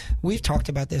 We've talked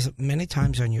about this many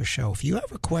times on your show. If you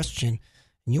have a question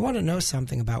and you want to know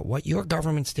something about what your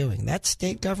government's doing, that's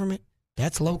state government,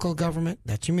 that's local government,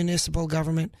 that's your municipal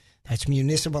government, that's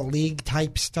municipal league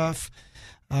type stuff,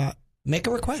 make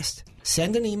a request.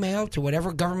 Send an email to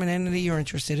whatever government entity you're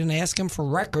interested in. Ask them for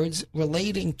records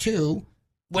relating to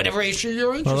whatever issue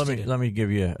you're interested in. Let me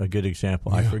give you a good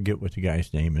example. Yeah. I forget what the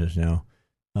guy's name is now.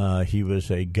 He was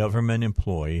a government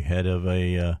employee, head of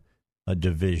a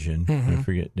division. Mm-hmm. I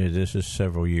forget. This is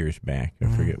several years back. I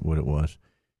forget what it was.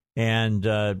 And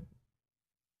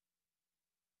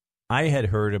I had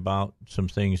heard about some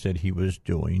things that he was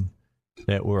doing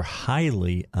that were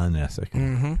highly unethical.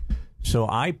 Mm-hmm. So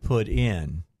I put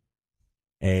in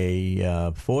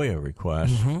a FOIA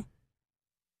request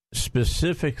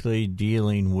specifically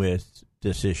dealing with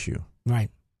this issue. Right.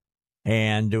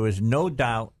 And there was no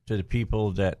doubt to the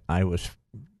people that I was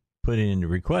putting in the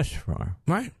request for,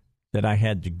 right, that I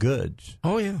had the goods.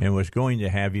 Oh, yeah. And was going to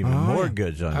have even more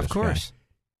goods on this course.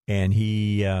 Guy. And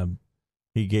he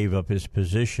gave up his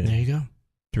position. There you go.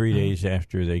 3 days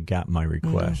after they got my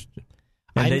request.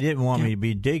 And they didn't want me to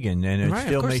be digging, and it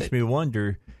still makes me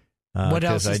wonder what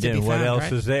else is to be found, what else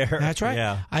is there. That's right.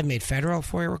 Yeah. I've made federal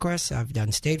FOIA requests. I've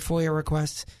done state FOIA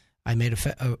requests. I made a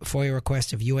FOIA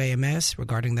request of UAMS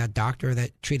regarding that doctor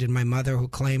that treated my mother who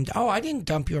claimed, oh, I didn't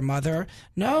dump your mother.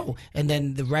 No. And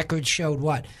then the record showed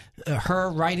what?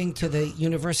 Her writing to the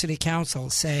university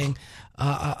council saying,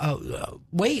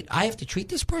 wait, I have to treat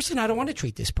this person? I don't want to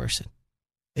treat this person.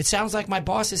 It sounds like my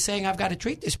boss is saying I've got to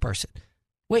treat this person.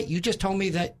 Wait, you just told me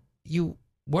that you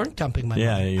weren't dumping my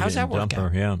mother. How's that work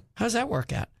out? Yeah. How's that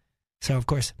work out? So, of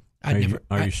course, Are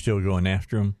you still going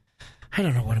after him? I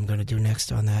don't know what I'm going to do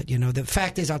next on that. The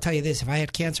fact is, I'll tell you this. If I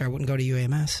had cancer, I wouldn't go to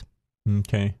UAMS.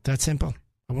 Okay. That's simple.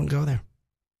 I wouldn't go there.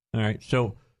 All right.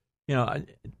 So,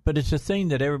 but it's a thing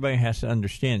that everybody has to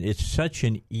understand. It's such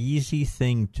an easy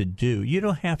thing to do. You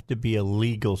don't have to be a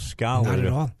legal scholar Not at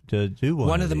all. To do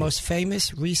one of the most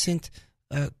famous recent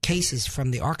cases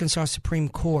from the Arkansas Supreme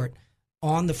Court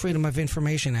on the Freedom of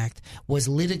Information Act was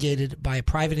litigated by a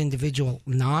private individual,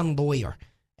 non-lawyer.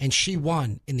 And she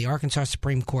won in the Arkansas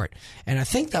Supreme Court. And I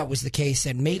think that was the case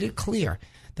that made it clear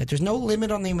that there's no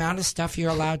limit on the amount of stuff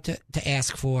you're allowed to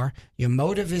ask for. Your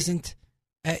motive isn't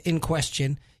in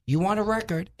question. You want a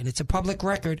record, and it's a public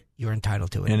record, you're entitled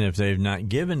to it. And if they've not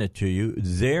given it to you,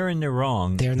 they're in the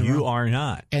wrong. You are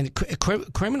not. And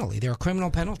criminally, there are criminal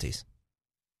penalties.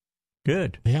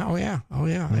 Good. Yeah, oh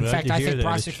yeah. In fact, I think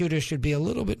prosecutors should be a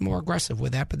little bit more aggressive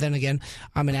with that. But then again,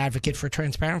 I'm an advocate for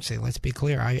transparency. Let's be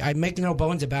clear. I make no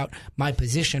bones about my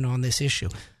position on this issue.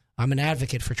 I'm an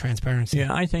advocate for transparency.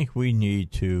 Yeah, I think we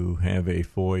need to have a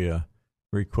FOIA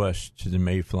request to the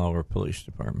Mayflower Police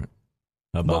Department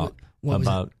about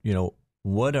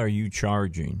what are you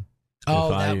charging?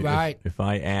 Right. If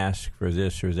I ask for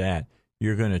this or that,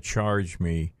 you're going to charge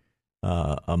me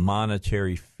a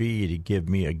monetary fee to give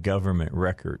me a government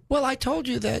record. Well, I told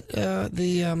you that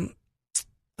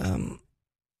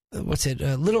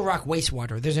Little Rock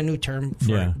wastewater. There's a new term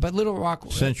for it, but Little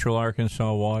Rock Central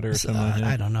Arkansas Water or something like that.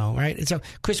 I don't know, right? And so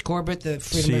Chris Corbett, the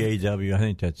CAW, I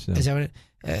think that's is that what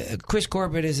it? Chris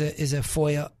Corbett is a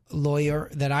FOIA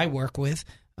lawyer that I work with.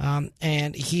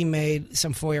 And he made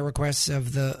some FOIA requests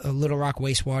of the Little Rock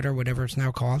wastewater, whatever it's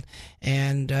now called,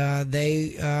 and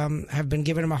they have been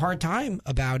giving him a hard time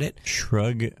about it.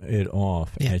 Shrug it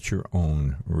off at your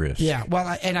own risk. Yeah,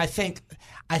 well, and I think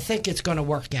it's going to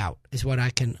work out is what I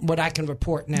can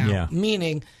report now. Yeah.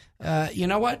 Meaning, you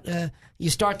know what? You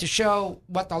start to show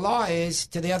what the law is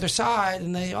to the other side,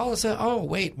 and they all of a sudden, oh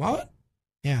wait, what?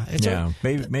 Yeah,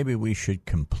 maybe we should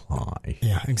comply.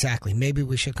 Yeah, exactly. Maybe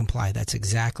we should comply. That's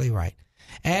exactly right.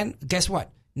 And guess what?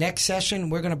 Next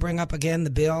session, we're going to bring up again the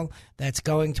bill that's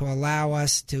going to allow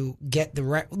us to get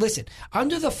listen,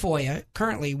 under the FOIA,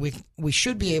 currently we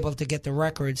should be able to get the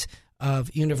records of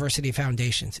university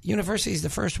foundations. University is the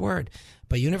first word,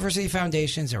 but university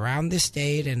foundations around this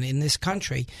state and in this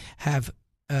country have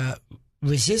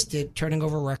resisted turning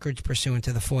over records pursuant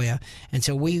to the FOIA. And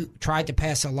so we tried to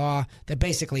pass a law that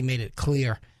basically made it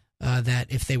clear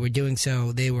that if they were doing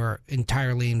so, they were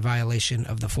entirely in violation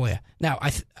of the FOIA. Now,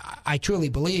 I truly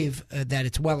believe that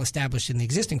it's well established in the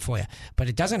existing FOIA, but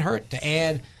it doesn't hurt to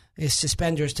add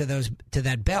suspenders to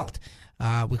that belt.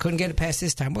 We couldn't get it passed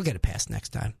this time. We'll get it passed next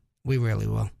time. We really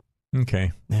will.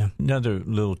 Okay. Yeah. Another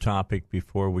little topic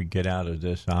before we get out of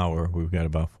this hour. We've got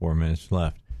about 4 minutes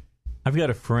left. I've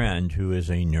got a friend who is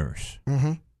a nurse,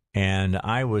 and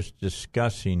I was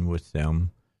discussing with them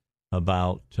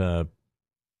about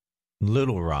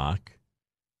Little Rock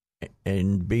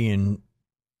and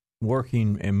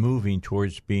working and moving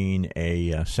towards being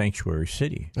a sanctuary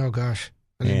city. Oh gosh,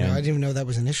 I didn't even know that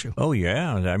was an issue. Oh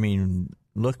yeah, I mean,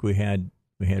 look, we had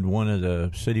one of the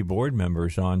city board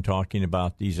members on talking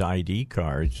about these ID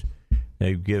cards.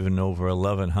 They've given over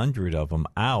 1,100 of them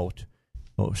out.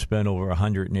 Spent over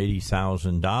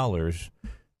 $180,000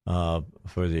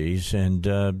 for these, and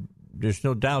there's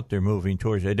no doubt they're moving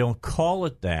towards it. They don't call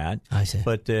it that, I see.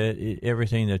 But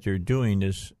everything that they're doing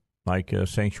is like a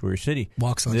sanctuary city.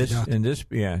 Walks like a duck. And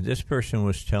this person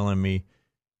was telling me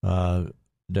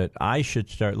that I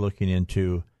should start looking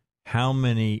into how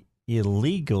many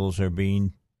illegals are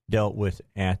being dealt with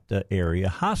at the area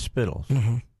hospitals.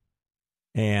 Mm-hmm.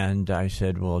 And I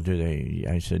said, well,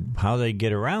 how do they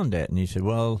get around that? And he said,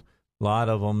 well, a lot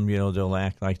of them, they'll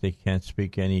act like they can't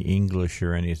speak any English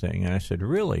or anything. And I said,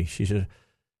 really? She said,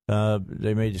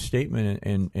 they made a statement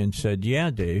and said, yeah,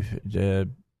 Dave,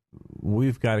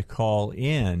 we've got to call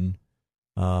in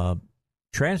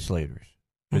translators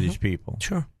for these people.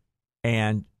 Sure.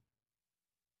 And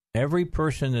every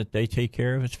person that they take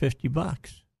care of is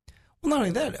 $50. Well, not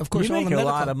only that, of course, you make a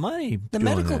lot of money. The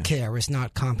medical care is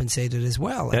not compensated as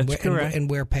well. That's correct. And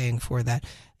we're paying for that.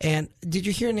 And did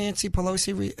you hear Nancy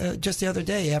Pelosi just the other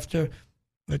day after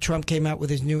Trump came out with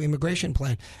his new immigration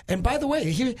plan. And by the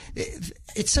way, here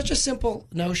it's such a simple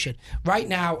notion. Right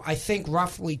now, I think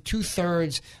roughly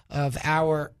 2/3 of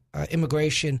our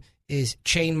immigration is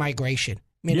chain migration.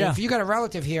 I mean, if you got a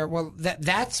relative here, well,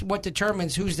 that's what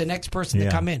determines who's the next person to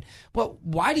come in. Well,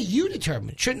 why do you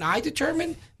determine? Shouldn't I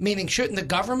determine? Meaning, shouldn't the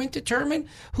government determine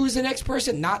who's the next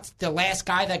person? Not the last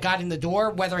guy that got in the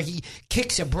door, whether he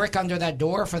kicks a brick under that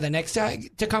door for the next guy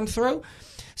to come through.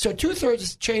 So 2/3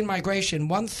 is chain migration,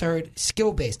 1/3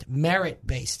 skill-based,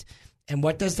 merit-based. And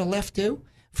what does the left do?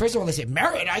 First of all, they say,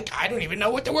 merit? I don't even know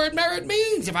what the word merit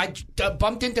means. If I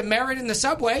bumped into merit in the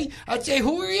subway, I'd say,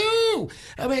 who are you?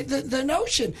 I mean, the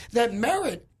notion that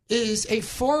merit is a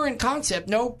foreign concept,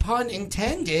 no pun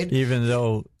intended. Even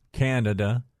though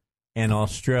Canada and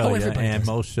Australia and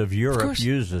most of Europe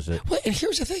uses it. Well, and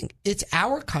here's the thing. It's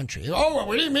our country. Oh,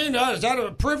 what do you mean? Is that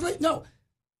a privilege? No.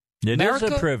 It is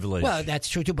a privilege. Well, that's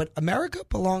true, too. But America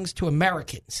belongs to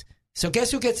Americans. So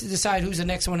guess who gets to decide who's the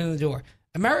next one in the door?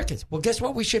 Americans. Well, guess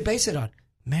what we should base it on?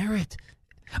 Merit.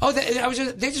 Oh, they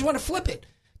just want to flip it.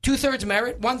 2/3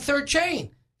 merit, 1/3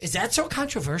 chain. Is that so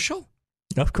controversial?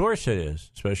 Of course it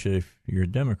is, especially if you're a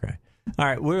Democrat. All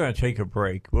right, we're going to take a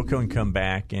break. We'll come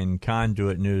back, and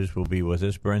Conduit News will be with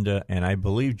us. Brenda, and I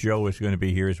believe Joe is going to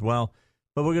be here as well.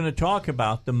 But we're going to talk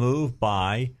about the move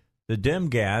by the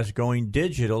Demgas going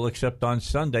digital, except on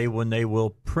Sunday when they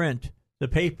will print the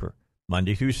paper.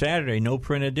 Monday through Saturday, no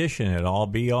print edition. It'll all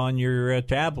be on your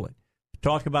tablet.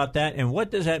 Talk about that, and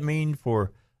what does that mean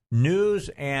for news,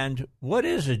 and what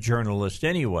is a journalist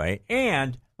anyway?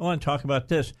 And I want to talk about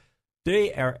this.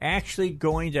 They are actually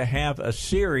going to have a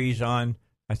series on,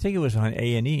 I think it was on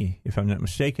A&E, if I'm not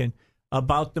mistaken,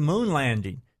 about the moon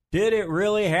landing. Did it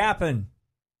really happen?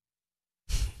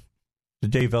 The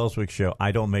Dave Elswick Show.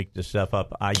 I don't make this stuff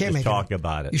up. I just talk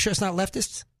about it. You sure it's not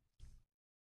leftists?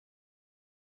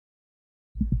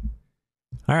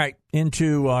 All right,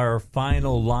 into our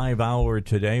final live hour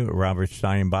today with Robert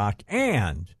Steinbach.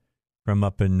 And from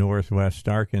up in Northwest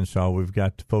Arkansas, we've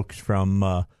got the folks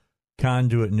from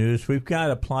Conduit News. We've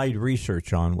got Applied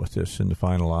Research on with us in the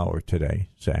final hour today,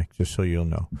 Zach, just so you'll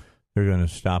know. They're going to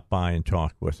stop by and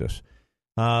talk with us.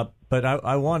 But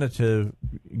I wanted to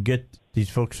get these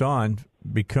folks on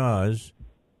because,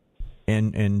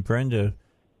 and Brenda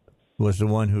was the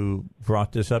one who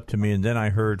brought this up to me, and then I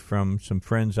heard from some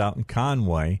friends out in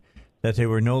Conway that they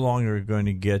were no longer going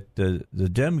to get the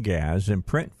Demgas in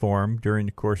print form during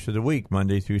the course of the week,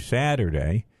 Monday through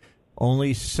Saturday.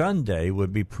 Only Sunday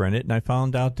would be printed, and I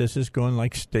found out this is going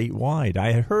like statewide.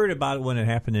 I had heard about it when it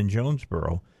happened in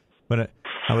Jonesboro, but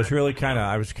I was really kind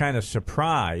of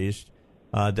surprised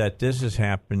that this has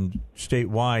happened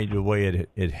statewide the way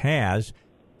it has.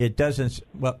 It doesn't.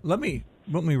 Well, let me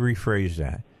rephrase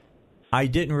that. I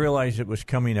didn't realize it was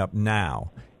coming up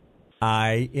now.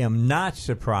 I am not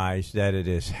surprised that it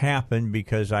has happened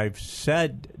because I've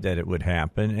said that it would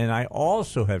happen, and I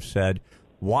also have said,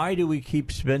 why do we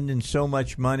keep spending so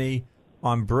much money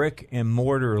on brick and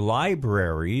mortar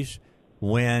libraries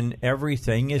when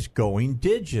everything is going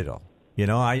digital? You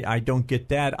know, I don't get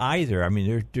that either. I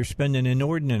mean, they're spending an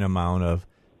inordinate amount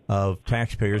of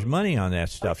taxpayers' money on that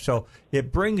stuff. So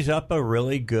it brings up a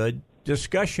really good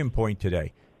discussion point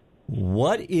today.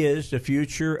 What is the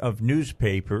future of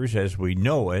newspapers as we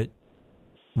know it?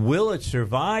 Will it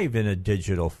survive in a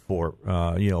digital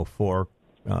format?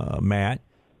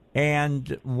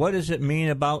 And what does it mean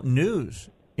about news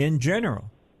in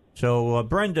general? So,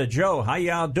 Brenda, Joe, how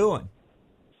y'all doing?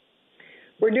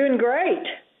 We're doing great.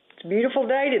 It's a beautiful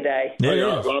day today.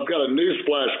 I've got a news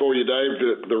flash for you, Dave.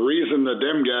 The reason the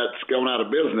Demgat's going out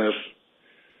of business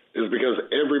is because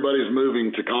everybody's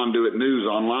moving to Conduit News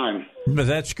online. But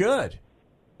that's good.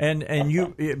 And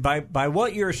you by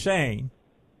what you're saying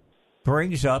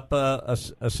brings up a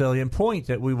salient point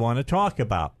that we want to talk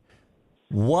about.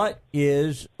 What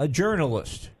is a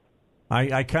journalist?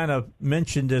 I kind of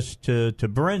mentioned this to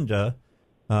Brenda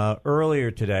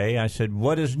earlier today. I said,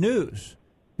 what is news?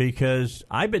 Because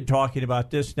I've been talking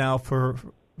about this now for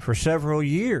several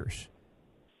years.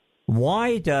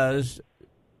 Why does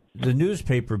the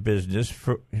newspaper business,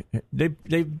 they've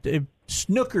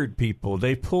snookered people.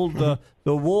 They pulled the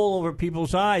wool over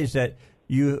people's eyes that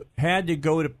you had to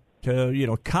go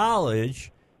to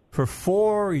college for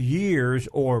 4 years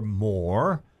or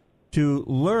more to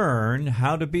learn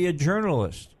how to be a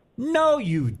journalist. No,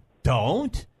 you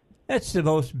don't. That's the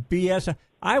most BS.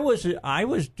 I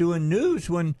was doing news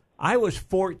when I was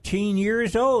 14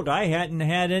 years old. I hadn't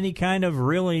had any kind of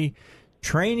really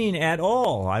training at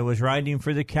all. I was writing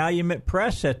for the Calumet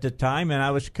Press at the time, and I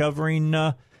was covering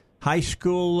high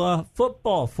school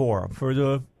football for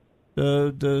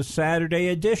the Saturday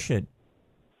edition.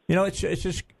 it's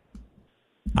just,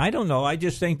 I don't know. I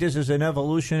just think this is an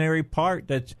evolutionary part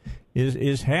that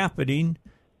is happening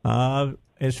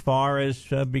as far as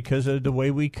because of the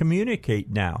way we communicate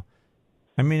now.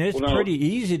 I mean, it's pretty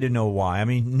easy to know why. I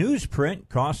mean, newsprint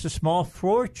costs a small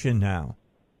fortune now.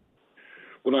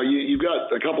 Well, no, you've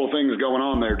got a couple of things going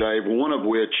on there, Dave, one of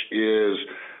which is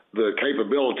the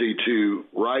capability to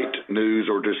write news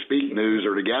or to speak news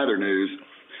or to gather news.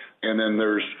 And then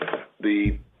there's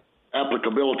the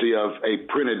applicability of a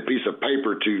printed piece of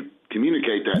paper to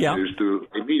communicate that news through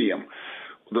a medium.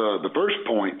 The first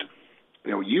point,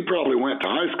 you probably went to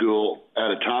high school at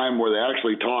a time where they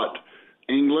actually taught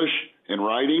English and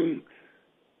writing.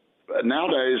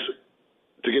 Nowadays,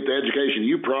 to get the education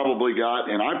you probably got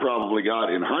and I probably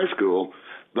got in high school,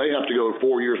 they have to go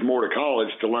 4 years more to college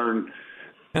to learn,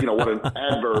 what an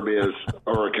adverb is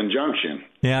or a conjunction.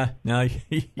 Yeah, no,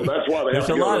 that's why there's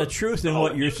a lot of truth in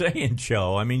what you're saying,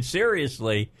 Joe. I mean,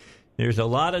 seriously, there's a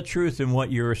lot of truth in what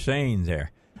you were saying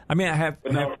there. I mean,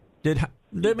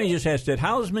 let me just ask, did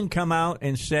Hausman come out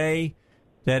and say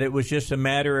that it was just a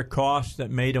matter of cost that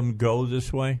made him go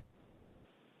this way?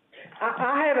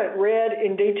 I haven't read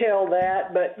in detail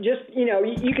that, but just, you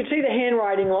can see the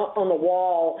handwriting on the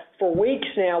wall. For weeks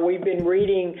now, we've been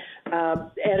reading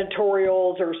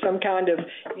editorials or some kind of,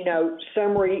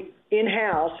 summary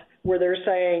in-house where they're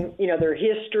saying, their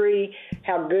history,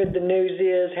 how good the news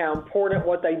is, how important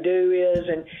what they do is.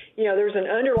 And, there's an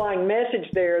underlying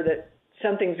message there that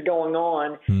something's going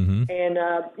on. Mm-hmm. And,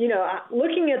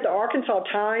 looking at the Arkansas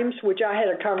Times, which I had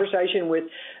a conversation with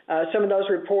some of those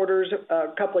reporters a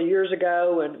couple of years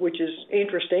ago, and which is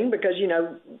interesting because,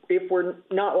 if we're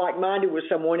not like-minded with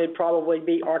someone, it'd probably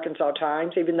be Arkansas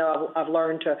Times, even though I've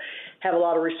learned to have a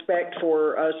lot of respect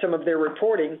for some of their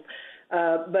reporting.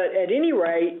 But at any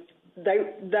rate,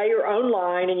 they are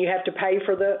online, and you have to pay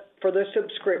for the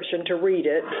subscription to read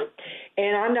it.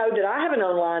 And I know that I have an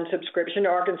online subscription to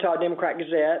Arkansas Democrat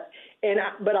Gazette,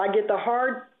 but I get the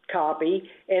hard copy,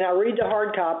 and I read the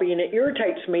hard copy, and it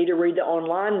irritates me to read the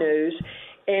online news.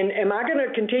 And am I going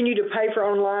to continue to pay for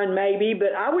online? Maybe,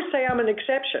 but I would say I'm an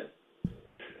exception.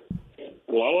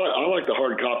 Well, I like the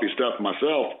hard copy stuff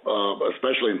myself,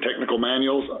 especially in technical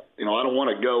manuals. I don't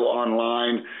want to go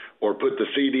online or put the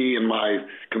CD in my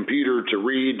computer to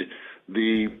read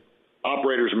the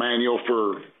operator's manual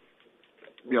for,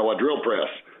 a drill press.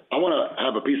 I want to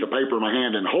have a piece of paper in my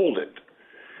hand and hold it.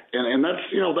 And that's,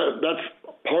 that's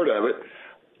part of it.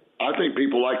 I think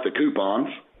people like the coupons.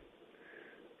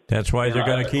 That's why they're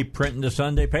going to keep printing the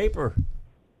Sunday paper.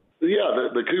 Yeah,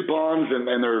 the coupons,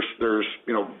 and there's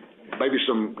maybe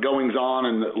some goings on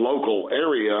in the local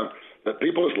area that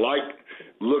people just like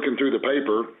looking through the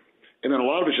paper. And then a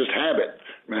lot of it's just habit.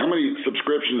 I mean, how many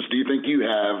subscriptions do you think you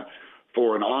have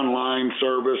for an online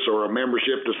service or a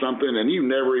membership to something, and you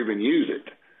never even use it?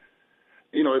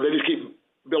 They just keep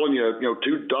billing you,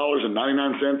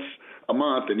 $2.99 a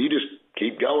month, and you just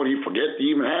keep going. You forget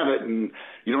you even have it, and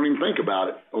you don't even think about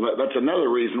it. Well, that's another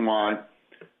reason why,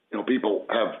 people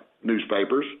have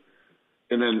newspapers.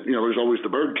 And then, there's always the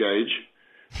bird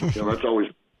cage. That's always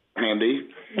handy.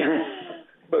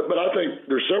 But I think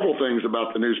there's several things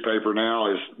about the newspaper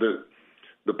now is that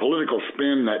the political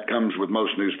spin that comes with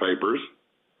most newspapers,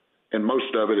 and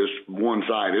most of it is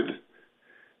one-sided.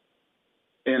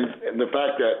 And the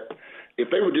fact that if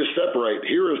they would just separate,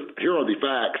 here are the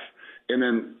facts, and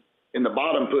then in the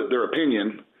bottom put their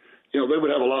opinion, they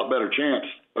would have a lot better chance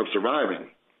of surviving.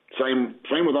 Same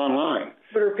with online.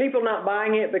 But are people not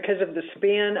buying it because of the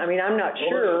spin? I mean, I'm not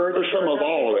sure. There's some of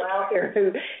all of it. Out there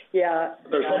who,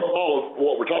 There's some of all of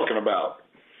what we're talking about.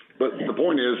 But the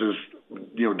point is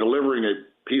delivering a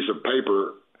piece of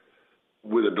paper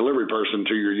with a delivery person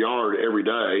to your yard every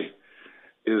day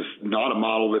is not a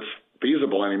model that's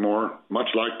feasible anymore, much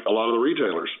like a lot of the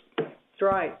retailers. That's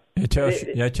right. It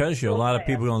tells you a lot of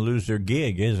people are going to lose their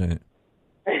gig, isn't it?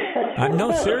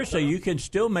 No, seriously, you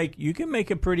can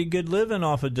make a pretty good living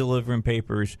off of delivering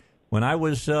papers. When I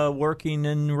was working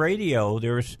in radio,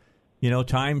 there was,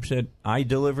 times that I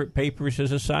delivered papers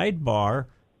as a sidebar,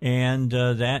 and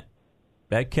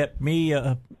that kept me,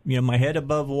 my head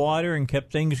above water and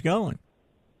kept things going.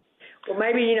 Well,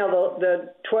 maybe,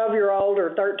 the 12-year-old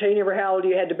or 13, or how old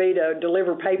you had to be to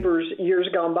deliver papers years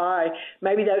gone by,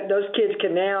 maybe those kids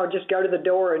can now just go to the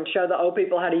door and show the old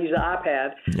people how to use the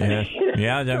iPad.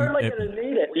 Yeah. They're certainly going to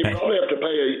need it. You probably have to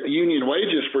pay union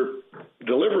wages for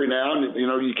delivery now, and,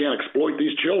 you can't exploit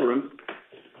these children.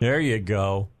 There you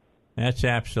go. That's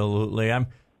absolutely.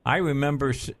 I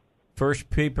remember first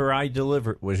paper I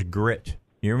delivered was Grit.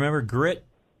 You remember Grit?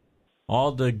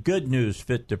 All the good news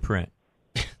fit to print.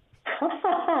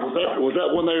 Was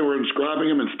that when they were inscribing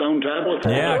them in stone tablets?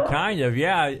 Yeah, kind of.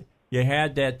 Yeah, you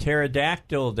had that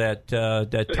pterodactyl that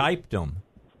typed them.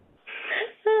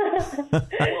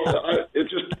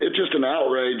 It's just an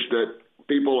outrage that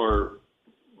people are,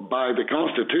 by the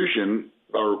Constitution,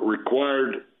 are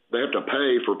required. They have to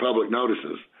pay for public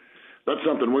notices. That's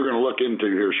something we're going to look into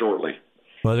here shortly.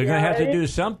 Well, they're going to have to do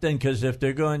something, because if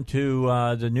they're going to,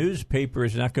 the newspaper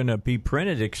is not going to be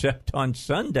printed except on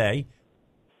Sunday.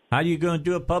 How are you going to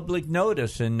do a public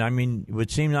notice? And, I mean, it would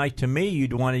seem like to me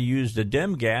you'd want to use the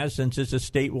DemGaz since it's a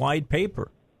statewide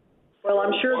paper. Well,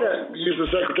 I'm sure that use the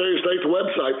Secretary of State's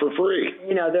website for free.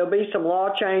 There'll be some law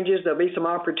changes. There'll be some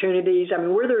opportunities. I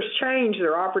mean, where there's change,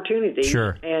 there are opportunities.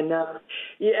 Sure. And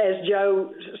as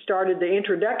Joe started the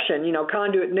introduction,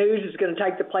 Conduit News is going to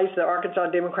take the place of the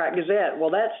Arkansas Democrat-Gazette. Well,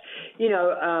 that's,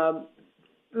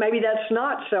 maybe that's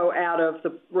not so out of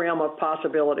the realm of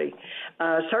possibility.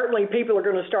 Certainly people are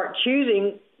going to start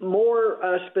choosing more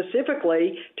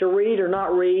specifically to read or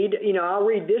not read. I'll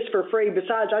read this for free.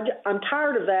 Besides, I'm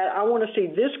tired of that. I want to see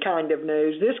this kind of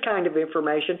news, this kind of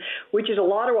information, which is a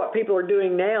lot of what people are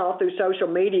doing now through social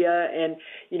media and,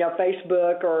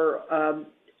 Facebook or,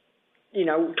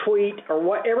 tweet or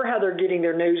whatever, how they're getting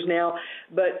their news now.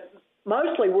 But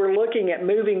mostly we're looking at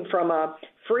moving from a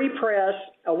free press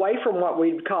away from what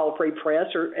we'd call free press,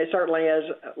 or certainly as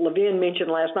Levin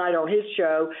mentioned last night on his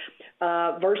show,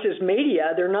 versus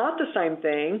media. They're not the same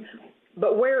thing,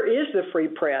 but where is the free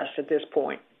press at this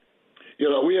point?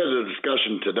 We had a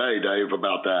discussion today, Dave,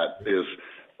 about that. Is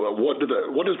what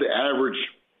does the average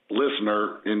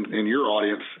listener in your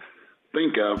audience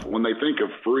think of when they think of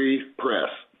free press?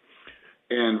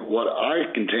 And what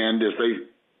I contend is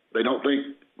they don't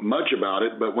think much about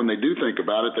it, but when they do think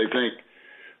about it, they think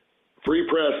free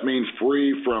press means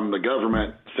free from the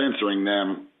government censoring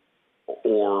them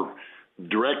or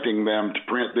directing them to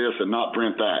print this and not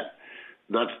print that.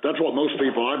 That's what most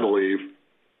people, I believe,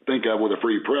 think of with a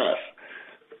free press.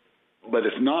 But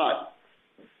it's not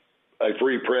a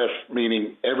free press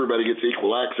meaning everybody gets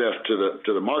equal access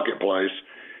to the marketplace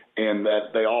and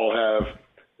that they all have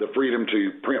the freedom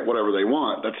to print whatever they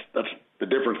want. That's the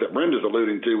difference that Brenda's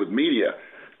alluding to with media.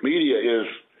 Media is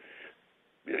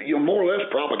more or less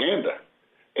propaganda,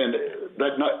 and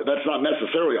that's not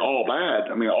necessarily all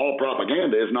bad. I mean, all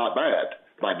propaganda is not bad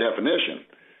by definition.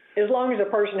 As long as a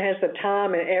person has the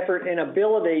time and effort and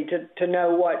ability to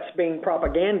know what's being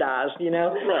propagandized,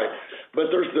 Right. But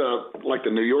there's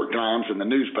the New York Times and the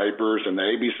newspapers and the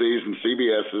ABCs and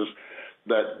CBSs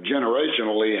that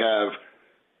generationally have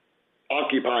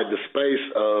occupied the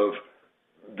space of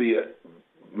the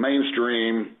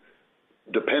mainstream,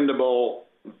 dependable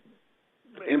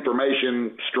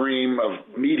information stream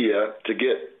of media to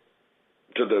get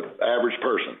to the average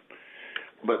person.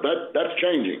 But that's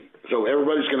changing. So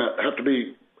everybody's going to have to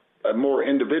be a more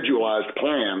individualized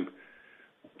plan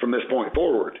from this point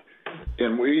forward.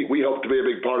 And we hope to be a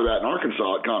big part of that in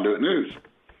Arkansas at Conduit News.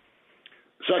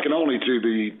 Second only to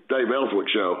the Dave Elswick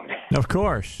Show. Of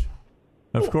course.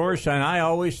 And I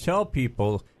always tell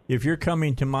people, if you're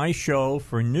coming to my show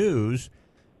for news,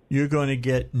 you're going to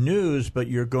get news, but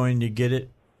you're going to get it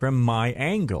from my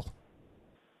angle.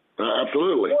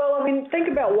 Absolutely. Well, I mean, think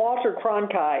about Walter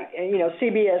Cronkite, and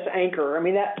CBS anchor. I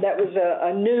mean, that was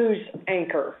a news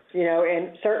anchor,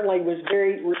 and certainly was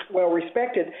very well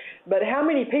respected. But how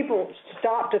many people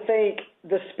stopped to think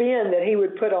the spin that he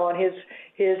would put on his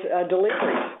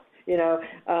deliveries?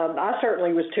 I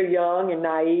certainly was too young and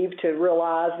naive to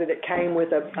realize that it came with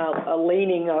a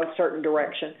leaning a certain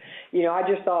direction. I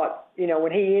just thought,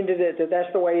 when he ended it,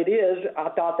 that's the way it is. I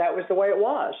thought that was the way it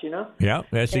was, Yeah,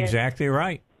 that's exactly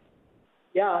right.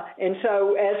 Yeah, and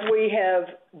so as we have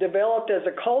developed as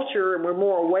a culture and we're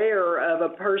more aware of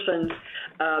a person's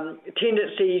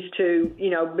tendencies to,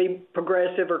 be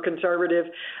progressive or conservative,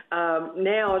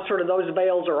 now it's sort of those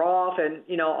veils are off and,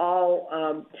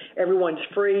 everyone's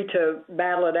free to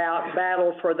battle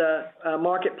for the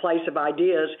marketplace of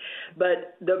ideas.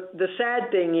 But the sad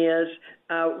thing is,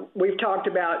 we've talked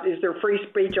about, is there free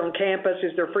speech on campus?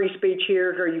 Is there free speech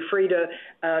here? Are you free to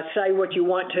say what you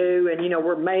want to? And,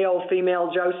 we're male,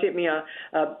 female. Joe sent me a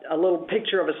little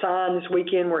picture of a sign this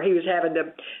weekend where he was having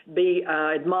to be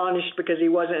admonished because he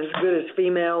wasn't as good as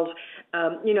females.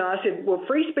 I said, well,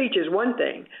 free speech is one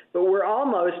thing, but we're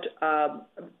almost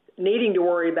needing to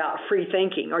worry about free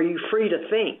thinking. Are you free to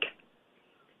think?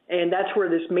 And that's where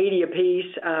this media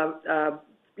piece,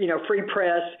 free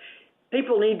press,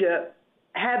 people need to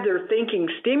have their thinking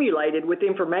stimulated with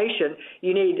information.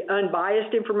 You need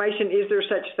unbiased information. Is there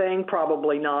such thing?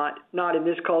 Probably not. Not in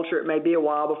this culture. It may be a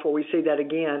while before we see that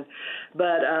again.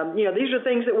 But, these are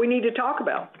things that we need to talk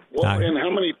about. Well, and how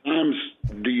many times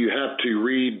do you have to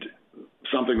read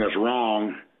something that's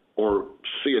wrong or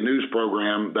see a news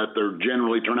program that they're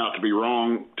generally turn out to be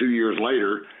wrong 2 years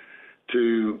later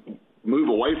to move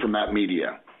away from that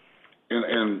media?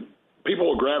 And people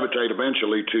will gravitate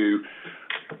eventually to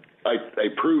a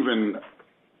proven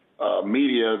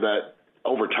media that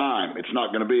over time it's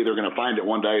not going to be. They're going to find it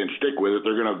one day and stick with it.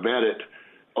 They're going to vet it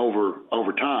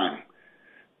over time.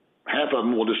 Half of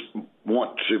them will just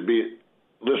want to be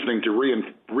listening to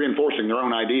reinforcing their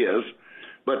own ideas,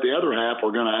 but the other half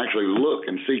are going to actually look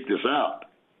and seek this out.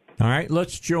 All right,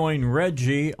 let's join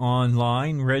Reggie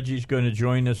online. Reggie's going to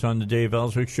join us on the Dave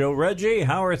Elswick Show. Reggie,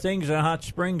 how are things in Hot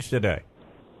Springs today?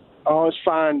 Oh, it's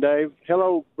fine, Dave.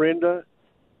 Hello, Brenda.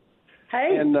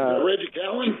 Hey. And Reggie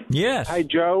Cowan? Yes. Hey,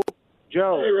 Joe.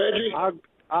 Hey, Reggie.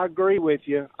 I agree with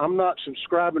you. I'm not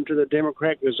subscribing to the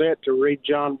Democrat Gazette to read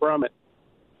John Brummett.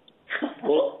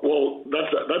 Well,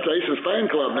 that's Ace's fan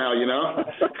club now, you know.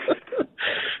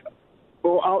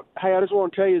 Well, I just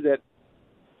want to tell you that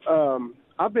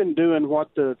I've been doing what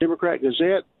the Democrat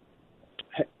Gazette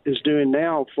is doing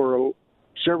now for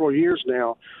several years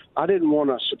now. I didn't want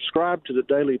to subscribe to the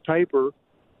daily paper,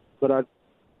 but I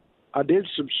did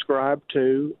subscribe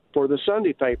for the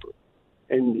Sunday paper.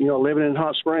 And, living in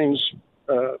Hot Springs,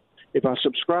 if I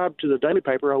subscribed to the daily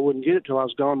paper, I wouldn't get it till I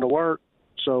was gone to work.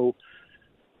 So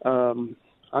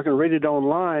I can read it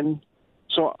online.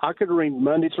 So I could read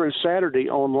Monday through Saturday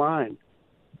online,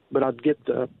 but I'd get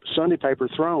the Sunday paper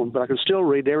thrown. But I could still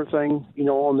read everything,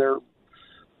 on their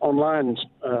online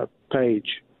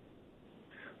page.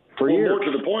 For years. More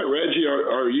to the point, Reggie,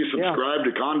 are you subscribed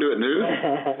to Conduit News?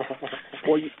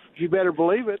 Well, you better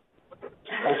believe it.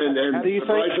 And how do you the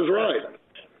think? price is right.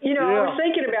 I was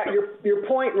thinking about your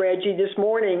point, Reggie, this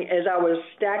morning as I was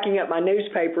stacking up my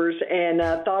newspapers and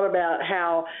thought about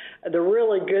how the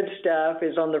really good stuff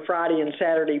is on the Friday and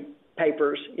Saturday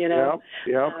papers, Yeah.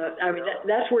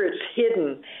 That's where it's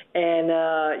hidden and,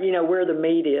 where the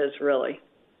meat is really.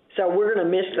 So we're going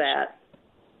to miss that.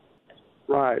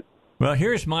 Right. Well,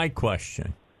 here's my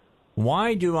question.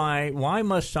 Why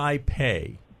must I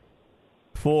pay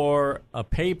for a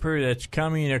paper that's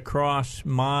coming across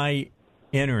my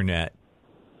internet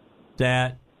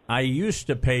that I used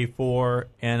to pay for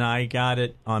and I got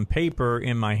it on paper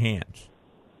in my hands?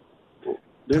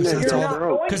 Because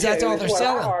that's all they're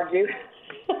selling.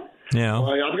 Yeah.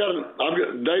 Well,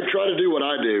 Dave, try to do what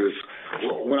I do is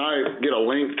when I get a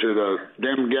link to the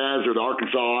Dem Gaz or the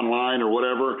Arkansas Online or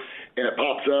whatever, and it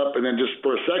pops up, and then just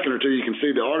for a second or two you can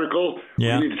see the article.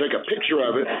 Yeah. You need to take a picture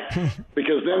of it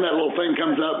because then that little thing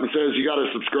comes up and says you got to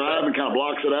subscribe and kind of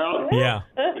blocks it out. Yeah.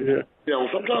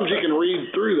 Well, sometimes you can read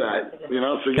through that,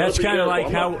 So that's kind of like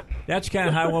how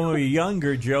when we were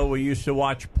younger, Joe, we used to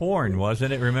watch porn,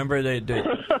 wasn't it? Remember the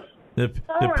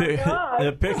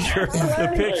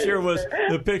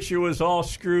picture was all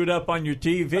screwed up on your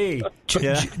TV.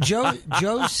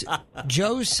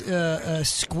 Joe's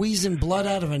squeezing blood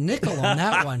out of a nickel on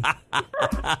that one.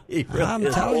 I'm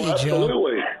telling you, Joe.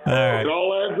 Absolutely. All right. It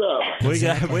all adds up.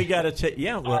 We got to take.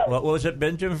 Yeah. What was it?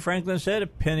 Benjamin Franklin said, "A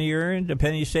penny earned, a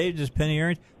penny saved is a penny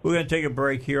earned." We're going to take a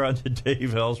break here on the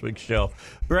Dave Elswick Show.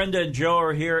 Brenda and Joe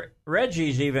are here.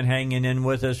 Reggie's even hanging in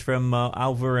with us from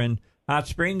over in Hot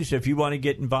Springs. If you want to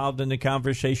get involved in the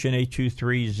conversation,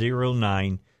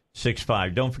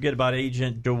 823-0965. Don't forget about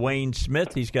Agent Dwayne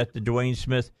Smith. He's got the Dwayne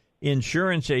Smith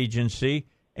Insurance Agency,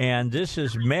 and this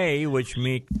is May, which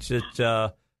makes it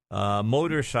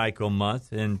Motorcycle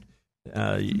Month, and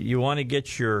you want to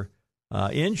get your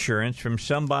insurance from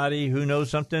somebody who knows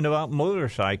something about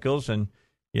motorcycles, and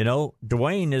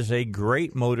Dwayne is a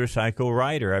great motorcycle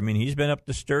rider. I mean, he's been up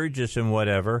to Sturgis and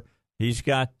whatever. He's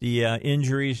got the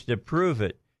injuries to prove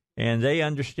it, and they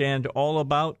understand all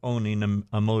about owning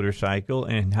a motorcycle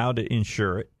and how to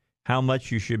insure it, how much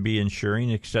you should be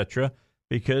insuring, etc.,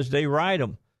 because they ride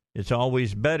them. It's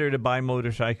always better to buy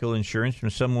motorcycle insurance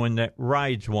from someone that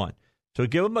rides one. So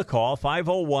give them a call,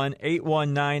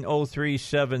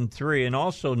 501-819-0373, and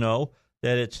also know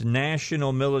that it's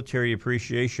National Military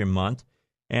Appreciation Month,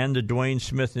 and the Dwayne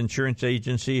Smith Insurance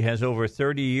Agency has over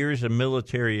 30 years of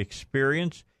military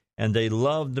experience, and they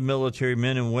love the military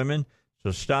men and women.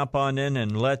 So stop on in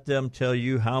and let them tell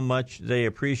you how much they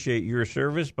appreciate your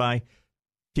service by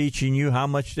teaching you how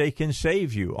much they can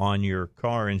save you on your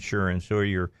car insurance or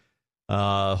your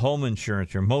home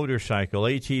insurance or motorcycle,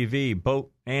 ATV,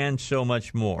 boat, and so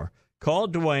much more. Call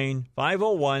Dwayne,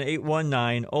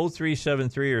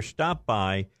 501-819-0373, or stop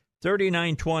by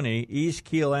 3920 East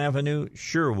Keel Avenue,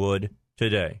 Sherwood,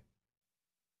 today.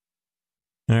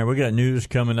 All right, we got news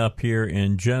coming up here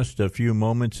in just a few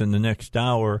moments. In the next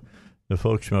hour, the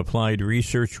folks from Applied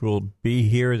Research will be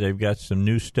here. They've got some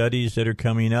new studies that are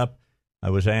coming up.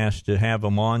 I was asked to have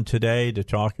them on today to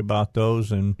talk about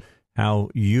those and how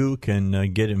you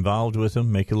can get involved with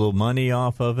them, make a little money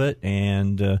off of it,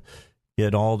 and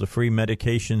get all the free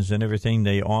medications and everything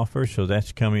they offer. So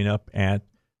that's coming up at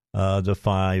the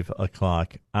 5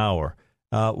 o'clock hour.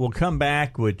 We'll come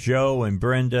back with Joe and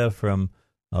Brenda from,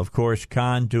 of course,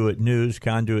 Conduit News,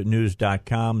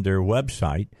 conduitnews.com, their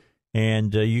website.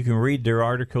 And you can read their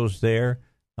articles there,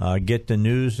 get the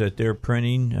news that they're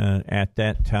printing at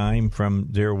that time from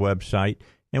their website.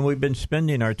 And we've been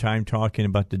spending our time talking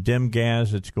about the dim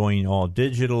gas. It's going all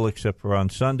digital except for on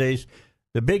Sundays.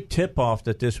 The big tip-off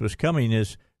that this was coming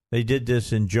is they did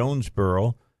this in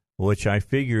Jonesboro, which I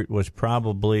figured was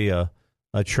probably a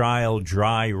trial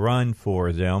dry run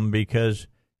for them, because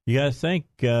you got to think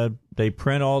they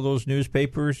print all those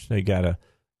newspapers. They got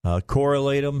to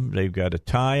correlate them. They've got to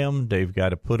tie them. They've got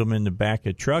to put them in the back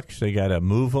of trucks. They got to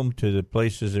move them to the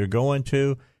places they're going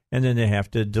to, and then they have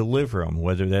to deliver them,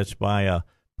 whether that's by a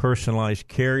personalized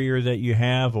carrier that you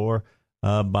have or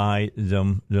by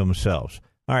themselves.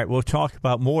 All right, we'll talk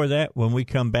about more of that when we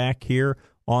come back here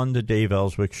on the Dave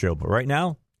Elswick Show. But right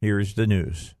now, here's the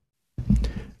news.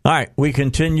 All right, we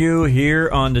continue here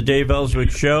on the Dave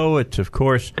Elswick Show. It's, of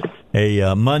course,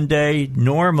 a Monday.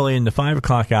 Normally in the 5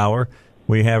 o'clock hour,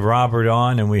 we have Robert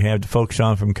on, and we have the folks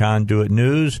on from Conduit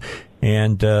News.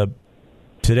 And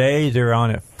today they're on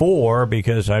at 4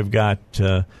 because I've got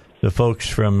the folks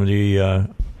from the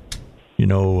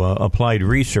Applied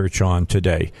Research on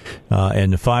today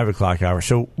in the 5 o'clock hour.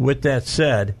 So with that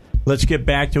said, let's get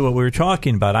back to what we were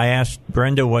talking about. I asked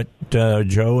Brenda what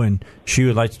Joe and she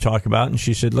would like to talk about, and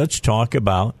she said, let's talk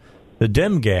about the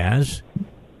dim gas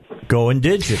going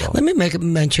digital. Let me make a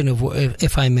mention of,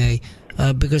 if I may,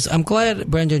 because I'm glad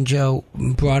Brenda and Joe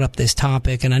brought up this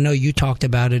topic, and I know you talked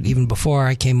about it even before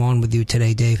I came on with you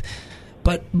today, Dave.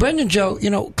 But Brenda and Joe,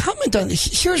 comment on,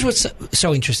 here's what's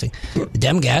so interesting. The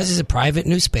Dem Gaz is a private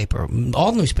newspaper.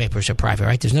 All newspapers are private,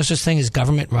 right? There's no such thing as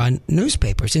government-run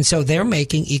newspapers. And so they're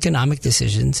making economic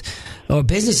decisions or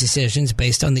business decisions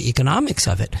based on the economics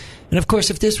of it. And, of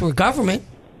course, if this were government,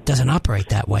 it doesn't operate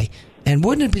that way. And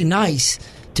wouldn't it be nice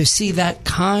to see that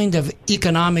kind of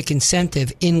economic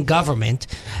incentive in government?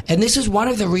 And this is one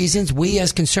of the reasons we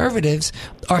as conservatives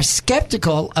are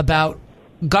skeptical about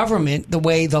government the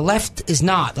way the left is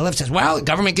not. The left says, well, the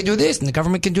government can do this and the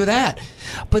government can do that.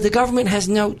 But the government has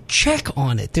no check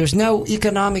on it. There's no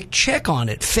economic check on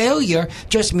it. Failure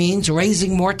just means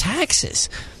raising more taxes.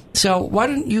 So why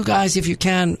don't you guys, if you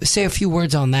can, say a few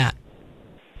words on that?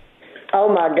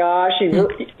 Oh, my gosh.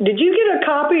 Did you get a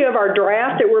copy of our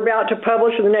draft that we're about to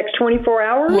publish in the next 24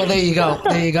 hours? Well, there you go.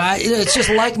 There you go. It's just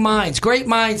like minds. Great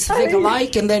minds think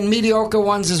alike, and then mediocre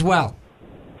ones as well.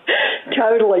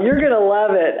 Totally. You're going to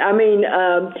love it. I mean,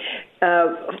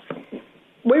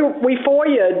 we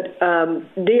FOIA'd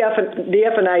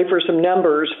DFNA for some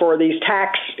numbers for these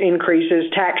tax increases,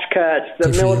 tax cuts, the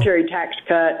military tax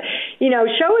cut.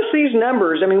 Show us these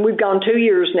numbers. I mean, we've gone 2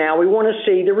 years now. We want to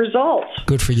see the results.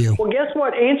 Good for you. Well, guess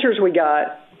what answers we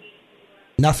got?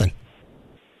 Nothing.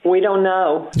 We don't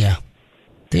know. Yeah.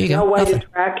 There you go. No way Nothing. to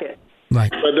track it. Right.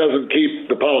 That doesn't keep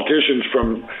the politicians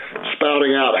from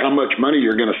spouting out how much money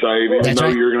you're going to save, even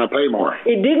though you're going to pay more.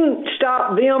 It didn't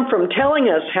stop them from telling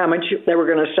us how much they were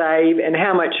going to save and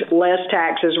how much less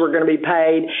taxes were going to be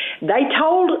paid. They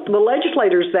told the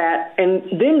legislators that, and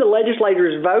then the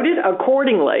legislators voted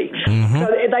accordingly. Mm-hmm. So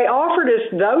they offered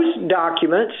us those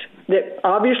documents that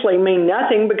obviously mean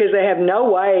nothing because they have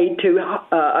no way to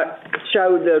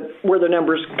show where the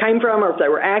numbers came from or if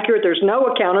they were accurate. There's no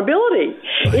accountability.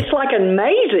 Right. It's like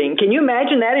amazing. Can you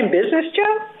imagine that in business,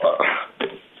 Joe?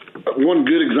 One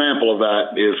good example of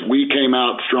that is we came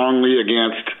out strongly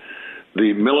against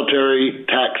the military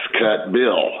tax cut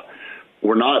bill.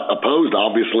 We're not opposed,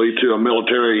 obviously, to a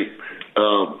military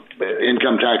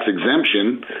income tax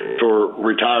exemption for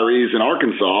retirees in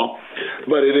Arkansas,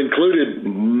 but it included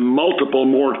multiple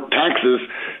more taxes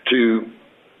to,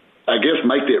 I guess,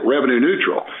 make it revenue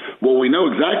neutral. Well, we know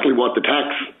exactly what the tax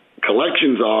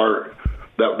collections are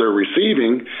that they're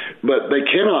receiving, but they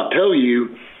cannot tell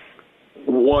you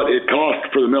what it cost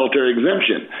for the military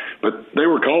exemption. But they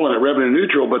were calling it revenue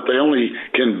neutral, but they only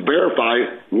can verify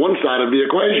one side of the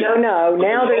equation. No.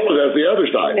 Now that's the other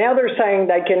side. Now they're saying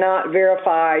they cannot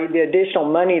verify the additional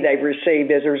money they've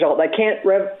received as a result. They can't.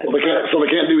 So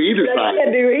they can't do either side. They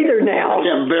can't do either now. They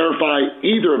can't verify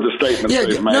either of the statements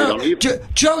they've made. No,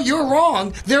 Joe, you're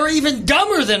wrong. They're even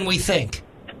dumber than we think.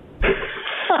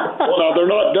 Well, no, they're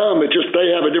not dumb. It's just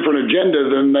they have a different agenda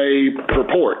than they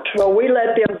purport. Well, we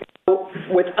let them go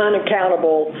with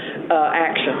unaccountable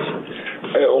actions.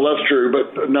 Well, that's true.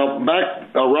 But now,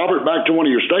 Robert, back to one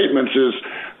of your statements is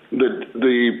that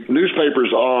the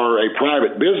newspapers are a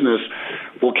private business.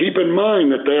 Well, keep in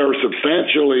mind that they are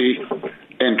substantially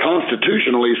and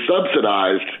constitutionally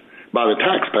subsidized by the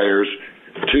taxpayers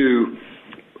to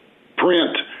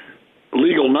print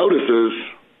legal notices,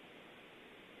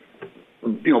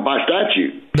 by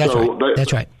statute. That's right.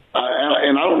 That's right.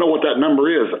 And I don't know what that number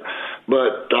is,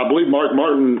 but I believe Mark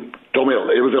Martin told me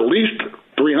it was at least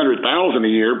 $300,000 a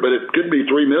year, but it could be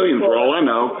 $3 million for all I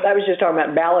know. I was just talking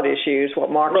about ballot issues.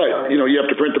 What Mark? Right. You have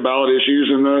to print the ballot issues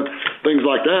and things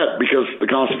like that because the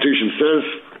Constitution says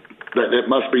that it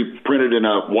must be printed in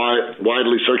a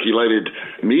widely circulated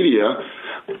media.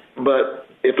 But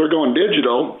if they're going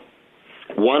digital,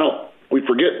 why don't we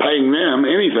forget paying them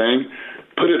anything?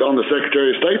 Put it on the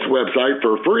Secretary of State's website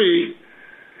for free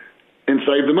and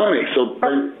save the money. So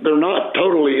they're not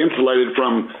totally insulated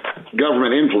from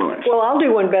government influence. Well, I'll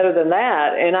do one better than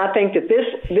that, and I think that this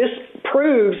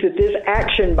proves that this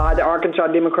action by the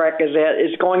Arkansas Democrat Gazette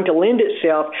is going to lend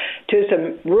itself to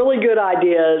some really good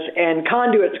ideas, and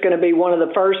Conduit's going to be one of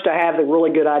the first to have the really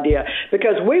good idea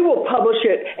because we will publish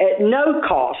it at no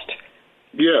cost.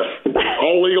 Yes,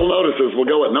 all legal notices will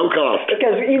go at no cost.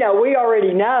 Because, we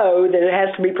already know that it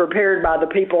has to be prepared by the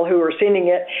people who are sending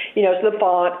it. So the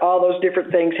font, all those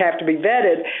different things have to be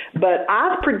vetted. But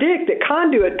I predict that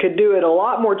Conduit could do it a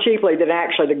lot more cheaply than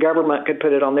actually the government could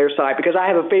put it on their site because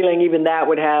I have a feeling even that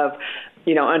would have,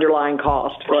 underlying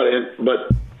cost. Right,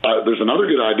 but there's another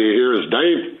good idea here is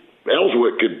Dave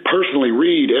Elswick could personally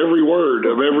read every word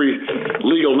of every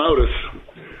legal notice.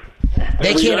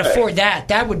 They can't afford that.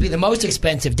 That would be the most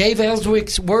expensive. Dave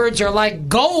Elswick's words are like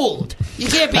gold. You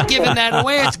can't be giving that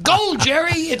away. It's gold,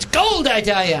 Jerry. It's gold, I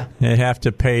tell you. They have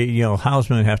to pay,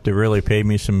 Hausman have to really pay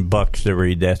me some bucks to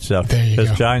read that stuff.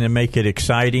 Because trying to make it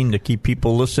exciting to keep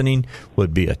people listening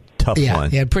would be a tough one.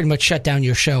 Yeah, pretty much shut down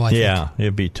your show, I think. Yeah,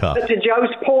 it'd be tough. But to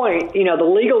Joe's point, the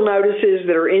legal notices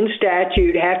that are in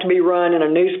statute have to be run in a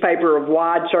newspaper of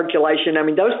wide circulation. I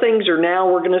mean, those things are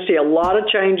now, we're going to see a lot of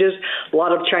changes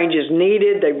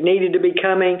needed. They've needed to be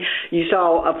coming. You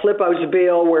saw a Flippo's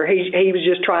bill where he was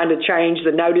just trying to change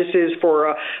the notices for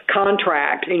a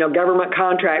contract, government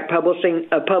contract, publishing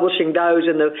those,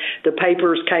 and the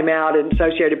papers came out in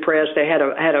Associated Press. They had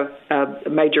a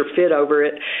major fit over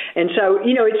it. And so,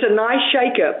 it's a nice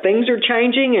shakeup. Things are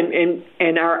changing,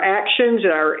 and our actions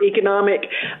and our economic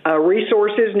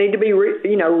resources need to be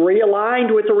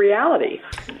realigned with the reality.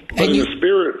 But in the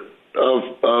spirit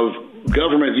of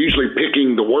government usually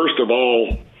picking the worst of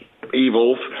all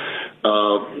evils,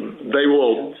 they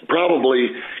will probably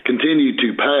continue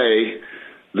to pay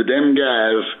the damn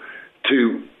guys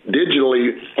to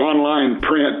digitally online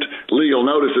print legal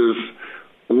notices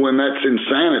when that's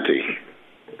insanity.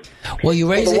 Well,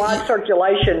 the wide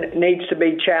circulation needs to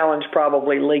be challenged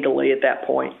probably legally at that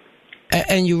point.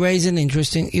 And you raise an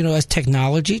interesting, as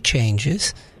technology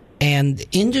changes and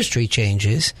industry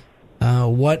changes,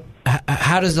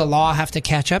 how does the law have to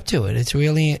catch up to it? It's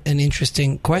really an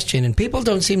interesting question, and people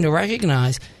don't seem to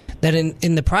recognize that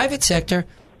in the private sector,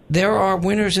 there are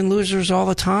winners and losers all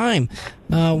the time.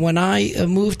 When I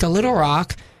moved to Little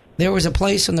Rock, there was a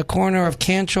place on the corner of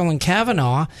Cantrell and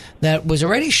Kavanaugh that was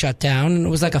already shut down, and it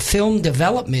was like a film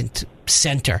development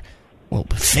center. Well,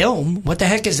 film? What the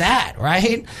heck is that,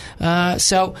 right?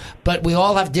 But we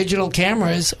all have digital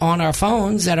cameras on our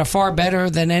phones that are far better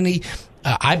than any.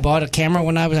 I bought a camera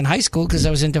when I was in high school because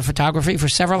I was into photography for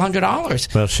several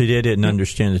 $100s. Well, see, they didn't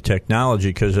understand the technology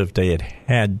because if they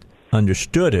had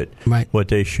understood it, right, what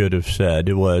they should have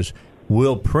said was,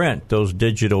 we'll print those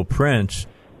digital prints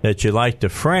that you like to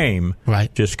frame,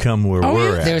 right, just come where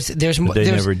we're at. But they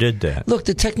never did that. Look,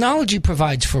 the technology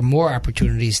provides for more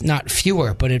opportunities, not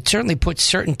fewer, but it certainly puts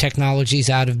certain technologies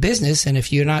out of business, and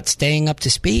if you're not staying up to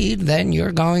speed, then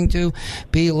you're going to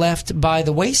be left by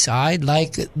the wayside,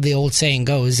 like the old saying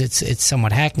goes. It's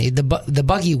somewhat hackneyed. The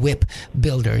buggy whip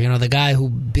builder, the guy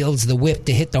who builds the whip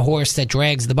to hit the horse that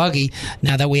drags the buggy.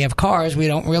 Now that we have cars, we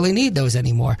don't really need those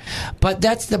anymore. But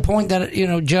that's the point that,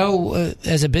 Joe,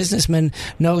 as a businessman,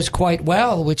 knows quite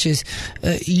well, which is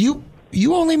you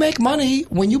you only make money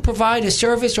when you provide a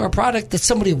service or a product that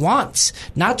somebody wants,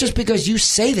 not just because you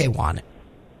say they want it.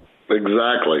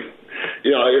 Exactly.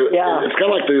 It's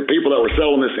kind of like the people that were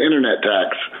selling this internet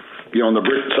tax, on the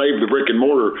save the brick and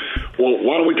mortar. Well,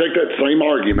 why don't we take that same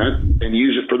argument and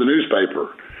use it for the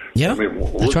newspaper? Yeah,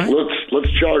 that's right.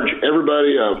 Let's charge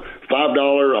everybody a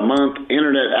 $5 a month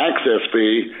internet access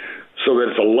fee, so that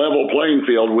it's a level playing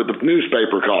field with the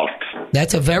newspaper costs.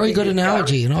 That's a very good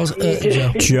analogy,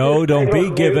 Joe. Joe, don't be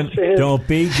giving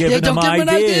them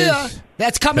ideas.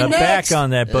 That's coming Cut next. back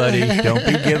on that, buddy. Don't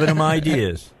be giving them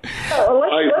ideas. These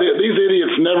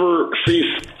idiots never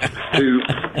cease to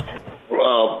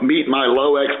meet my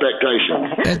low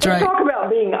expectations. That's right. Let's talk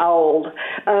about being old.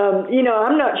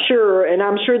 I'm not sure, and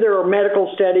I'm sure there are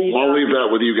medical studies. I'll leave that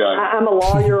with you guys. I'm a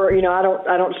lawyer.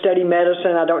 I don't study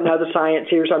medicine. I don't know the science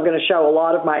here, so I'm going to show a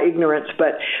lot of my ignorance.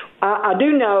 But I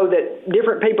do know that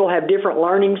different people have different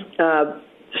learning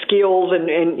skills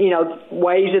and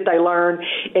ways that they learn.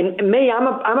 And me, I'm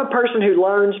a person who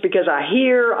learns because I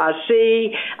hear, I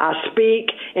see, I speak.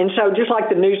 And so just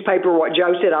like the newspaper, what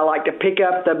Joe said, I like to pick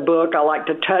up the book, I like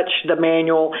to touch the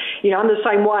manual. I'm the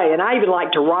same way, and I even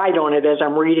like to write on it as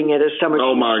I'm reading it, as some of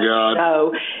you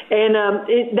know. And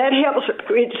that helps.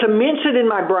 It cements it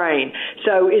in my brain.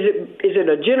 So is it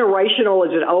a generational?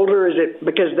 Is it older? Is it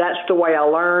because that's the way I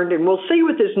learned? And we'll see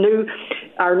with this new.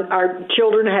 Our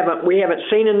children haven't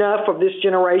seen enough of this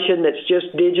generation that's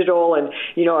just digital, and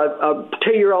a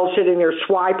 2-year-old sitting there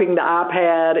swiping the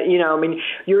iPad.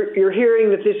 You're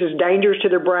hearing that this is dangerous to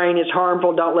their brain, it's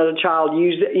harmful, don't let a child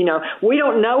use it. We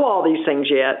don't know all these things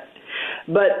yet.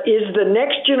 But is the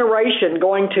next generation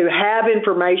going to have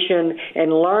information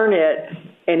and learn it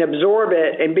and absorb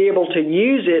it and be able to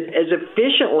use it as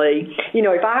efficiently?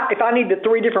 If I need the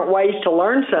 3 different ways to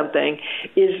learn something,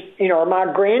 are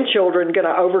my grandchildren going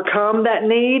to overcome that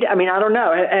need? I don't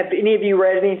know. Have any of you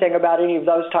read anything about any of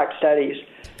those type studies?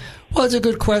 Well, it's a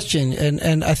good question,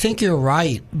 and I think you're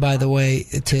right, by the way,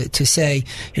 to say,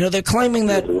 they're claiming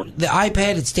that the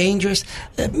iPad, it's dangerous.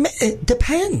 It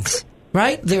depends.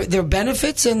 Right? There are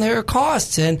benefits and there are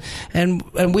costs, and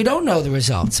we don't know the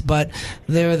results. But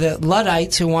there are the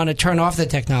Luddites who want to turn off the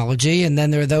technology, and then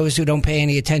there are those who don't pay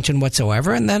any attention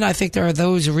whatsoever. And then I think there are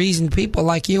those reasoned people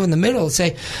like you in the middle who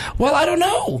say, well, I don't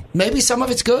know. Maybe some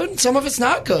of it's good, some of it's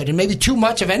not good, and maybe too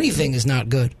much of anything is not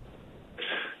good.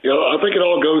 I think it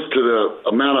all goes to the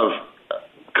amount of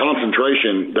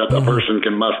concentration that a person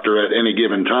can muster at any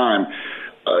given time.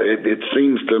 It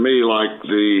seems to me like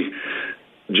the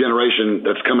generation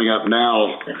that's coming up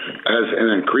now has an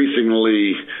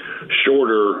increasingly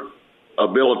shorter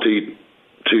ability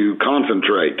to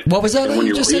concentrate. What was that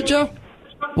you just said, Joe?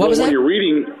 What was that? When you're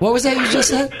reading... What was that you just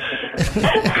said? Joe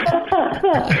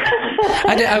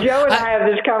and I have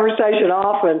this conversation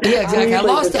often. Yeah, exactly. I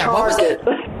lost that. What was that?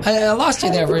 I lost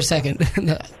you there for a second.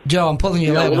 Joe, I'm pulling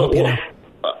your leg. When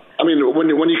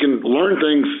you can learn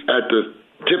things at the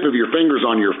tip of your fingers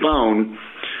on your phone,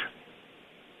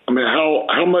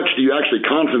 how much do you actually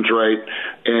concentrate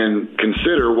and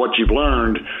consider what you've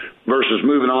learned versus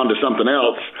moving on to something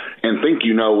else and think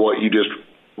you know what you just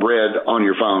read on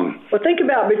your phone? Well, think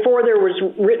about before there was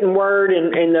written word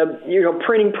and the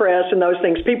printing press and those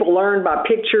things. People learned by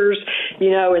pictures,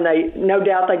 and they no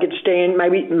doubt they could stand.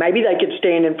 Maybe they could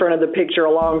stand in front of the picture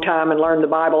a long time and learn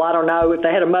the Bible. I don't know. If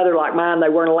they had a mother like mine,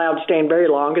 they weren't allowed to stand very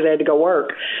long because they had to go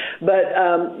work. But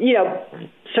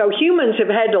so humans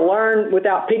have had to learn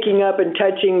without picking up and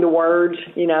touching the words,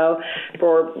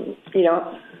 for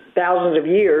thousands of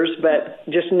years, but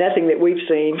just nothing that we've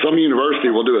seen. Some university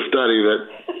will do a study that,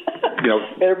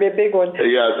 better be a big one.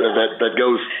 Yeah, that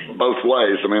goes both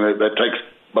ways. That takes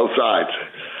both sides.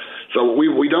 So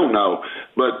we don't know.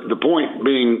 But the point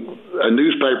being, a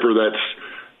newspaper that's,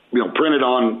 printed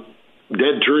on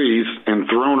dead trees and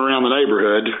thrown around the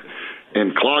neighborhood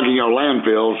and clogging our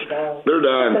landfills, they're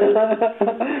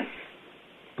done.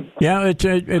 Yeah,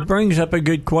 it brings up a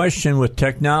good question. With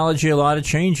technology, a lot of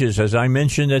changes. As I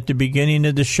mentioned at the beginning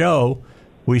of the show,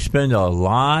 we spend a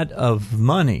lot of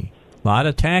money, a lot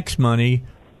of tax money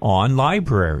on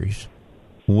libraries.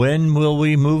 When will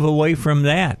we move away from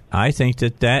that? I think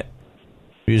that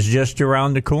is just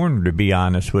around the corner, to be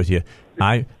honest with you.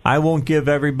 I won't give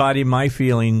everybody my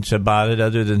feelings about it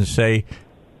other than to say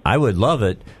I would love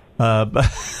it. But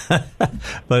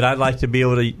I'd like to be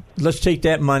able to, let's take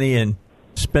that money and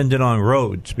spend it on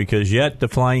roads, because yet the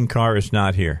flying car is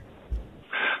not here.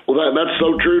 Well, that's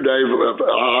so true, Dave.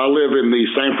 I live in the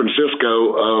San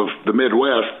Francisco of the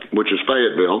Midwest, which is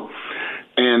Fayetteville,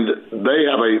 And they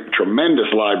have a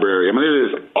tremendous library. I mean, it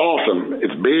is awesome.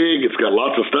 It's big. It's got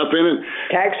lots of stuff in it.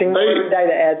 Taxing every day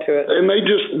to add to it. And they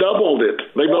just doubled it.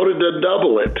 They voted to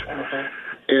double it.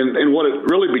 And what it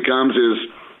really becomes is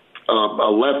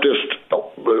a leftist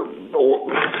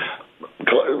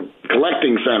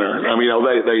collecting center. I mean,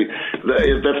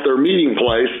 that's their meeting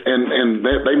place, and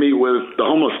they meet with the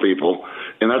homeless people,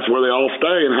 and that's where they all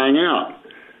stay and hang out.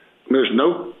 There's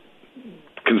no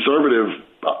conservative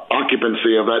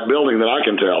occupancy of that building that I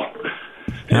can tell.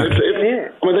 And I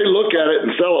mean, they look at it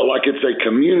and sell it like it's a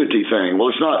community thing. Well,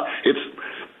 it's not. It's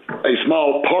a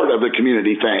small part of the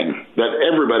community thing that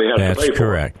everybody has to pay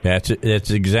for. That's correct. That's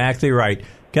exactly right.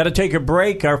 Got to take a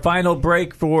break, our final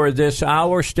break for this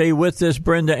hour. Stay with us,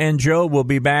 Brenda and Joe. We'll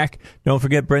be back. Don't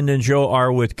forget, Brenda and Joe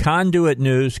are with Conduit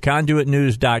News,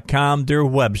 conduitnews.com, their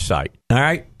website. All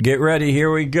right, get ready. Here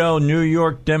we go. New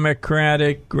York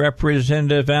Democratic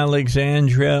Representative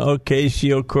Alexandria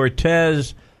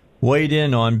Ocasio-Cortez weighed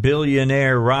in on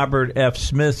billionaire Robert F.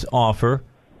 Smith's offer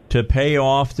to pay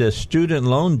off the student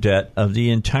loan debt of the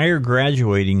entire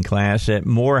graduating class at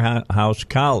Morehouse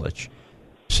College,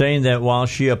 saying that while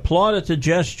she applauded the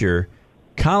gesture,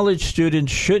 college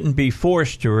students shouldn't be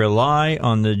forced to rely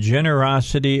on the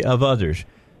generosity of others.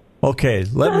 Okay,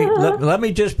 let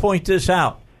me just point this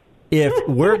out. If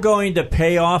we're going to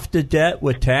pay off the debt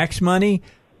with tax money,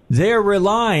 they're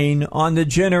relying on the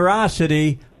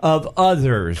generosity of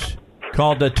others,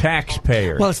 called the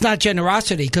taxpayers. Well, it's not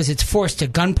generosity because it's forced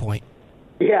at gunpoint.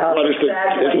 Yeah, but it's the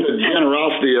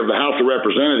generosity of the House of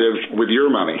Representatives with your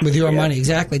money. With your money,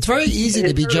 exactly. It's very easy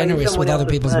to be generous with other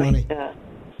people's money.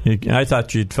 Yeah. I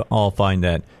thought you'd all find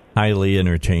that highly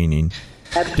entertaining.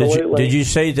 Absolutely. Did you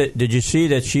see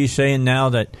that she's saying now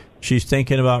that she's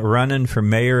thinking about running for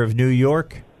mayor of New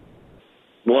York?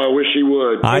 Well, I wish she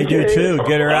would. I do too.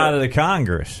 Get her out of the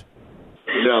Congress.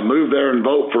 Yeah, move there and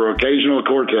vote for Occasional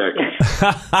Cortex.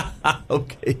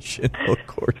 Occasional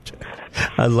Cortex.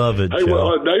 I love it, Hey, Joe.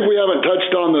 well, Dave, we haven't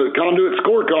touched on the Conduit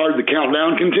scorecard. The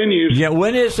countdown continues. Yeah,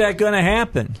 when is that going to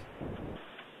happen?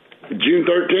 June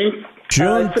 13th.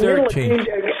 June It's the middle of 13th.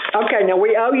 June. Okay, now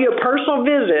we owe you a personal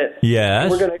visit. Yes.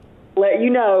 We're going to let you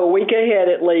know a week ahead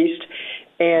at least.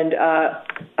 And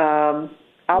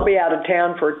I'll be out of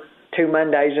town for 2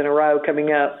 Mondays in a row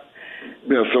coming up.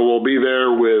 Yeah, so we'll be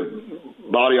there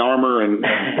with body armor and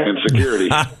security.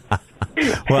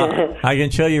 Well, I can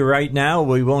tell you right now,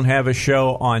 we won't have a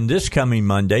show on this coming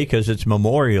Monday because it's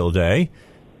Memorial Day.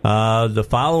 The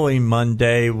following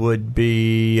Monday would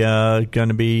be going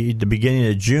to be the beginning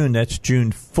of June. That's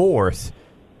June 4th.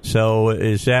 So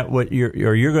is that what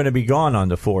you're going to be gone on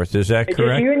the 4th? Is that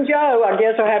correct? Just you and Joe. I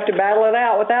guess I'll have to battle it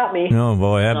out without me. Oh,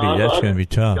 boy, that's going to be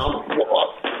tough.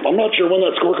 I'm not sure when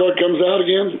that scorecard comes out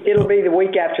again. It'll be the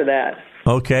week after that.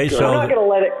 Okay, so I'm not going to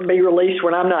let it be released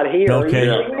when I'm not here. Okay.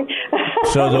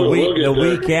 So the We'll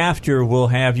week after, we'll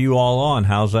have you all on.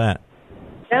 How's that?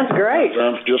 Sounds great.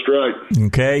 Sounds just right.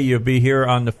 Okay, you'll be here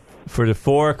for the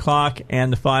 4 o'clock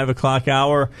and the 5 o'clock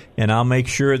hour, and I'll make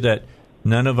sure that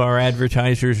none of our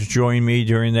advertisers join me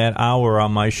during that hour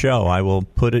on my show. I will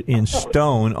put it in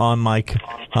stone on my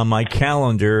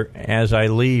calendar as I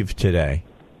leave today.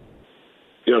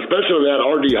 Yeah, especially that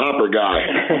R.D. Hopper guy.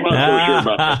 I'm not so sure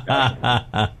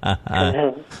about that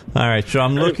guy. All right, so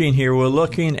I'm looking here. We're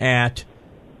looking at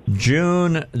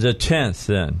June the 10th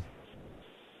then.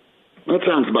 That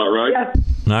sounds about right. Yeah.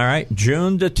 All right,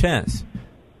 June the 10th.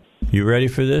 You ready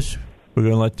for this? We're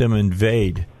going to let them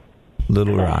invade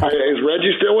Little Rock. Is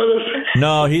Reggie still with us?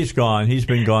 No, he's gone. He's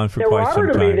been gone for quite some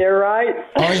Robert time. will be there, right?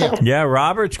 Oh, yeah. Yeah,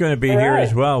 Robert's going to be here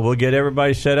as well. We'll get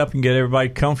everybody set up and get everybody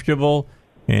comfortable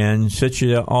and sit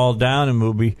you all down, and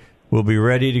we'll be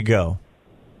ready to go.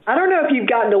 I don't know if you've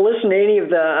gotten to listen to any of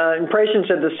the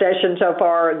impressions of the session so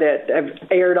far that have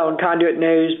aired on Conduit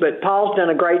News, but Paul's done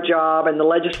a great job, and the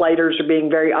legislators are being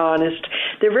very honest.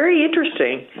 They're very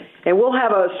interesting, and we'll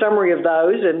have a summary of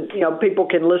those, and people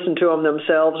can listen to them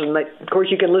themselves. And of course,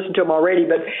 you can listen to them already,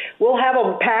 but we'll have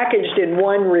them packaged in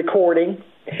one recording.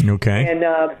 Okay, and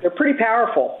they're pretty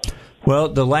powerful. Well,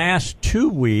 the last 2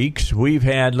 weeks we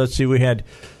had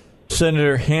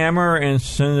Senator Hammer and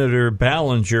Senator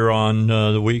Ballinger on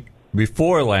the week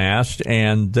before last,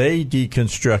 and they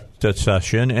deconstructed the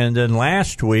session. And then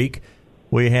last week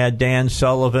we had Dan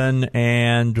Sullivan,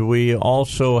 and we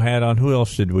also had on, who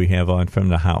else did we have on from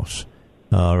the House?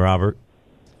 Robert?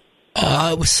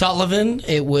 It was Sullivan.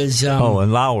 It was...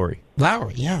 and Lowry.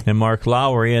 Lowry, yeah. And Mark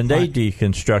Lowry, and they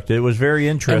deconstructed. It was very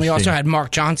interesting. And we also had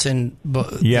Mark Johnson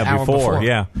the hour before.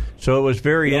 Yeah. So it was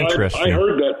very interesting. I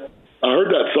heard that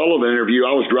Sullivan interview.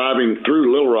 I was driving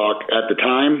through Little Rock at the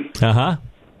time. Uh-huh.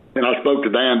 And I spoke to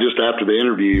Dan just after the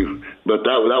interview, but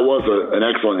that was an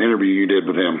excellent interview you did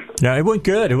with him. Yeah, it went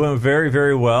good. It went very,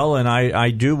 very well, and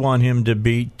I do want him to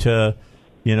beat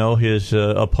his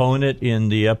opponent in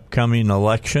the upcoming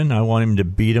election. I want him to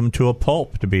beat him to a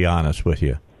pulp, to be honest with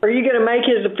you. Are you going to make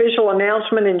his official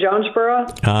announcement in Jonesboro?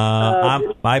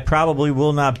 I probably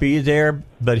will not be there,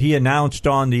 but he announced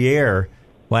on the air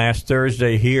last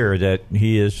Thursday here that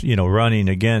he is, running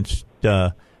against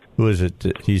who is it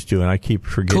that he's doing? I keep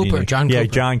forgetting. Cooper, John Cooper.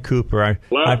 John Cooper.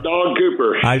 Last dog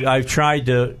Cooper. I've tried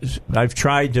to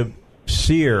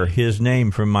sear his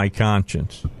name from my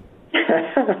conscience. Hey,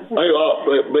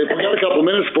 if we got a couple of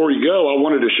minutes before you go, I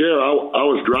wanted to share. I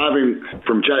was driving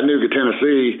from Chattanooga,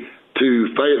 Tennessee,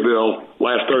 to Fayetteville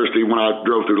last Thursday when I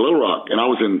drove through Little Rock, and I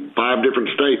was in 5 different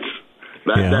states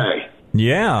that day.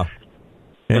 Yeah.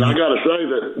 And I got to say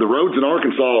that the roads in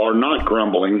Arkansas are not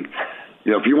crumbling.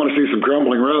 If you want to see some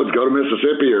crumbling roads, go to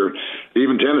Mississippi or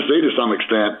even Tennessee to some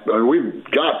extent. I mean, we've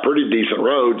got pretty decent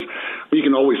roads. You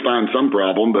can always find some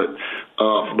problem, but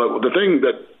the thing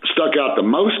that stuck out the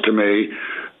most to me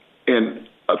in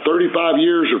 35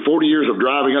 years or 40 years of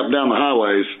driving up and down the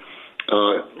highways,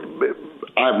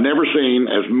 I've never seen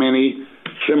as many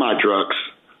semi-trucks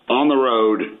on the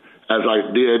road as I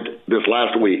did this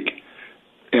last week.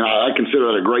 And I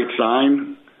consider that a great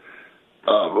sign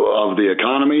of the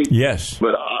economy. Yes.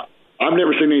 But I've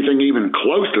never seen anything even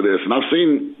close to this. And I've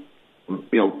seen,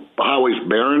 highways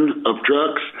barren of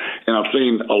trucks, and I've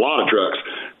seen a lot of trucks.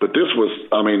 But this was,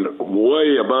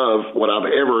 way above what I've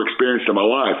ever experienced in my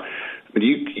life.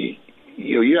 You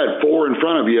had 4 in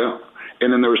front of you,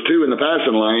 and then there was 2 in the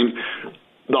passing lane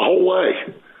the whole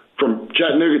way from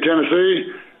Chattanooga,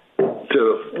 Tennessee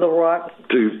to Little Rock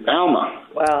to Alma.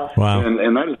 Wow.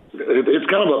 And that it's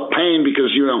kind of a pain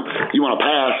because you want to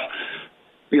pass.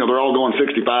 They're all going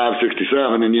 65,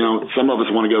 67, and some of us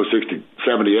want to go 60,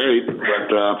 78.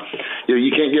 But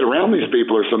you can't get around these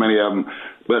people. There's so many of them.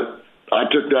 But I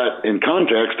took that in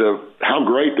context of how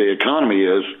great the economy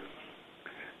is.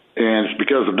 And it's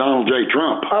because of Donald J.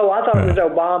 Trump. Oh, I thought it was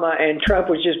Obama, and Trump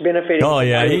was just benefiting. Oh,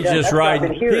 yeah, he's just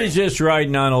riding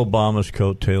on Obama's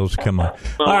coattails. Come on.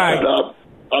 All right.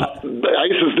 ICE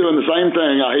is doing the same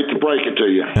thing. I hate to break it to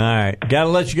you. All right. Got to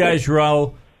let you guys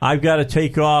roll. I've got to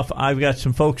take off. I've got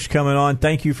some folks coming on.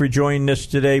 Thank you for joining us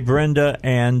today, Brenda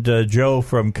and Joe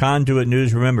from Conduit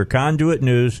News. Remember,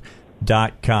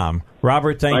 conduitnews.com.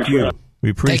 Robert, thank you. We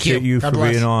appreciate you for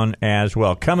being on as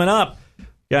well. Coming up,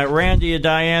 got Randy and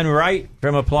Diane Wright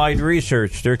from Applied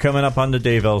Research. They're coming up on the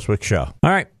Dave Elswick Show.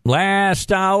 All right,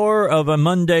 last hour of a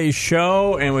Monday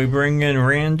show, and we bring in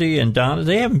Randy and Donna.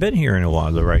 They haven't been here in a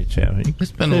while, the Wrights, have they?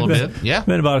 It's been a little bit, yeah. It's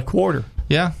been about a quarter.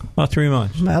 Yeah. About 3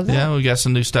 months. Yeah, we got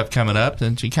some new stuff coming up,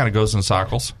 and she kind of goes in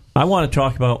cycles. I want to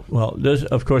talk about, this,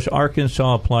 of course,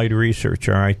 Arkansas Applied Research,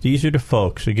 all right? These are the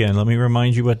folks. Again, let me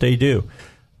remind you what they do.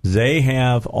 They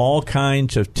have all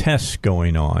kinds of tests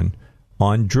going on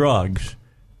drugs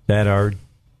that are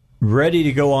ready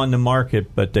to go on the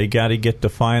market, but they got to get the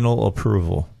final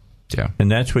approval. Yeah.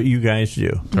 And that's what you guys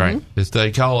do. Right.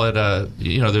 They call it,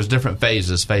 there's different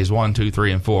phases, phase 1, 2,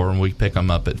 3, and 4, and we pick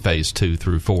them up at phase 2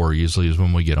 through 4 usually is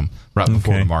when we get them, right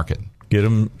before the market. Get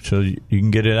them so you can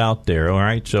get it out there, all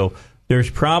right? So there's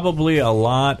probably a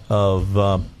lot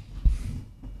of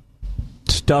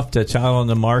stuff that's out on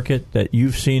the market that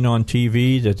you've seen on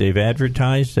TV that they've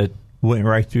advertised that went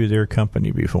right through their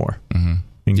company before. Mm-hmm.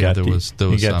 There was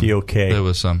the okay. There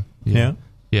was some. Yeah.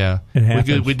 It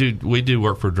happens. We do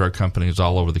work for drug companies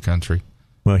all over the country.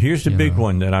 Well, here's the big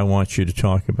one that I want you to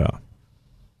talk about.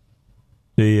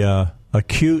 The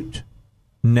acute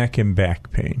neck and back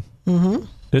pain. Mm-hmm.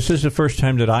 This is the first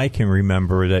time that I can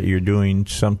remember that you're doing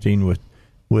something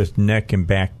with neck and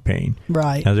back pain.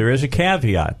 Right. Now, there is a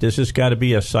caveat. This has got to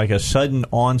be like a sudden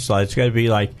onslaught. It's got to be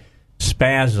like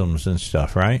spasms and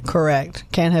stuff, right? Correct.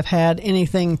 Can't have had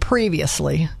anything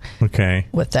previously. Okay.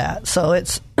 With that, so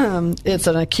it's an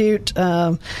acute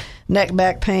neck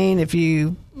back pain. If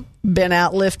you've been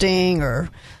out lifting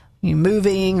or you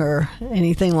moving or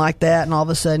anything like that, and all of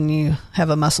a sudden you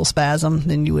have a muscle spasm,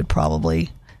 then you would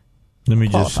probably. Let me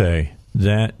just say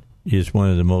that is one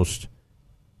of the most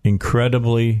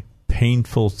incredibly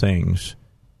painful things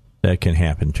that can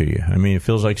happen to you. I mean, it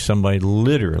feels like somebody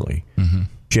literally. Mm-hmm.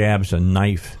 Jabs a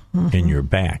knife in your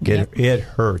back. It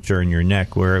hurts, or in your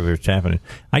neck, wherever it's happening.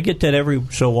 I get that every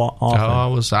so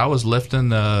often. I was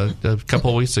lifting a couple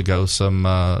of weeks ago some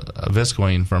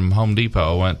Visqueen from Home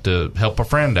Depot. I went to help a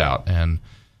friend out, and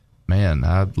man,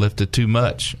 I lifted too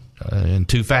much and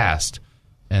too fast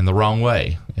and the wrong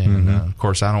way. And of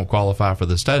course, I don't qualify for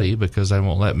the study because they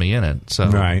won't let me in it.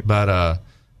 So, but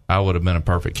I would have been a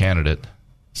perfect candidate.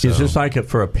 So, is this like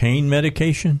for a pain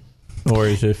medication, or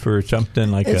is it for something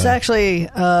like? It's actually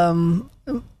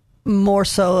more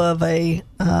so of a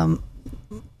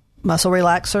muscle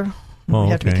relaxer. Oh,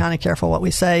 we have to be kind of careful what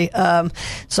we say.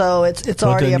 So it's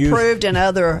already approved in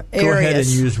other areas. Go ahead and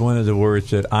use one of the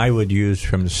words that I would use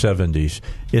from the 70s.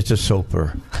 It's a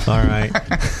soaper. All right.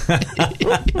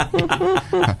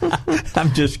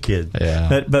 I'm just kidding.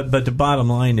 Yeah. But the bottom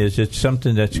line is it's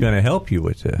something that's going to help you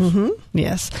with this. Mm-hmm.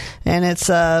 Yes. And it's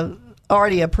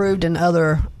already approved in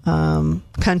other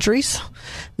countries.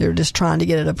 They're just trying to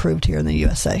get it approved here in the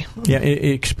USA. Yeah.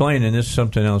 Explain, and this is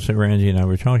something else that Randy and I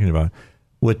were talking about.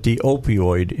 With the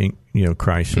opioid,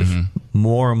 crisis,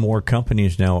 more and more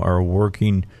companies now are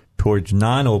working towards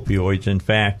non-opioids. In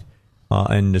fact,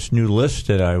 in this new list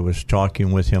that I was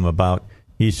talking with him about,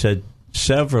 he said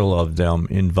several of them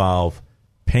involve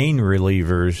pain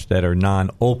relievers that are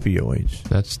non-opioids.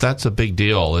 That's a big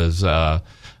deal. Is the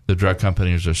drug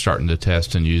companies are starting to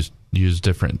test and use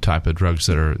different type of drugs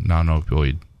that are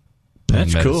non-opioid.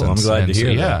 That's cool. I'm glad to hear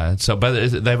that. Yeah. So, but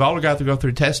they've all got to go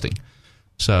through testing.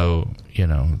 So, you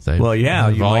might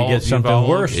get something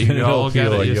worse than an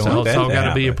opioid. It's all got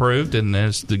to be approved, and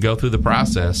it's to go through the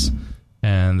process,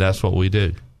 and that's what we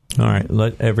do. All right.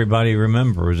 Let everybody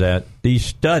remember that these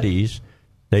studies,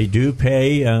 they do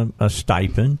pay a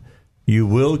stipend. You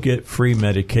will get free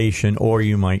medication, or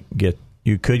you could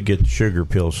get the sugar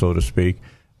pill, so to speak.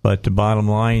 But the bottom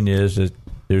line is that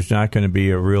there's not going to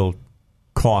be a real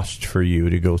cost for you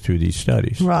to go through these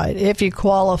studies. Right. If you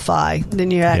qualify,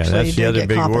 then you actually do get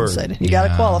compensated. You got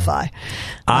to qualify.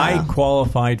 I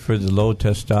qualified for the low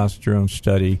testosterone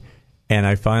study, and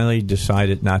I finally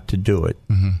decided not to do it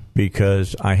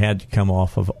because I had to come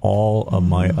off of all of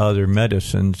my other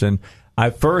medicines. And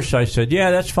at first I said,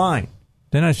 yeah, that's fine.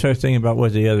 Then I started thinking about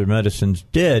what the other medicines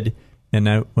did, and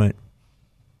I went,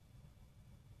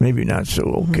 maybe not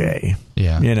so okay.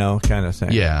 Yeah. Kind of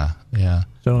thing. Yeah, yeah.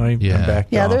 So I'm back.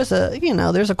 Yeah, there's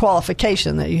a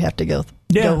qualification that you have to go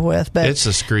with. But it's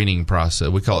a screening process.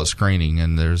 We call it screening,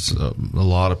 and there's a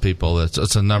lot of people.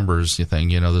 It's a numbers thing.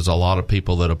 There's a lot of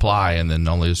people that apply, and then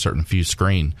only a certain few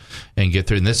screen and get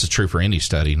through. And this is true for any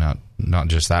study, not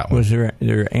just that one. Was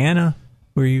there Anna?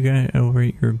 Were you guys over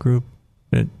at your group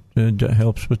that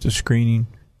helps with the screening?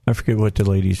 I forget what the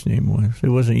lady's name was. It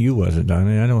wasn't you, was it,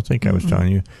 Donnie? I don't think I was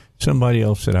telling you. Somebody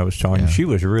else that I was talking to. She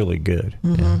was really good.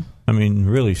 Yeah. I mean,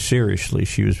 really seriously,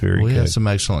 she was very good. We had some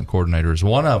excellent coordinators.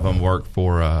 One of them worked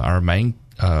for our main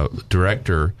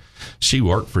director. She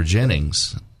worked for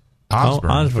Jennings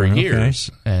Osborne for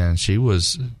years, and she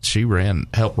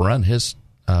helped run his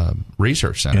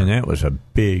research center. And that was a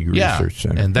big research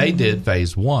center. And they did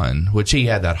phase 1, which he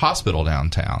had that hospital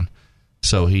downtown.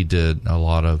 So he did a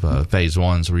lot of phase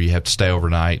 1s where you have to stay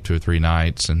overnight, 2 or 3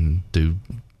 nights, and do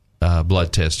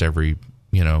blood tests every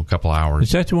couple hours.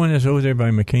 Is that the one that's over there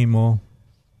by McCain Mall?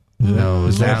 No,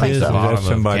 it's down at the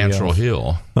bottom of Cantrell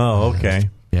Hill. Oh, okay.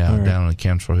 Yeah, down on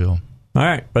Cantrell Hill. All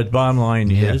right, but bottom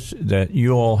line is that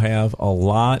you all have a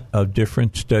lot of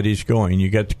different studies going. You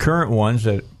got the current ones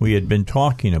that we had been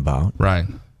talking about. Right.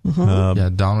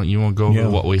 Donald, you want to go over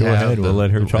what we have? Go ahead. We'll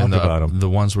let her talk about them. The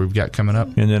ones we've got coming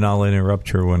up. And then I'll interrupt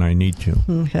her when I need to.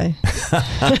 Okay.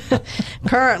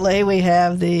 Currently, we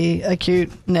have the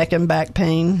acute neck and back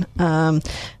pain.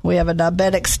 We have a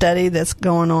diabetic study that's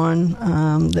going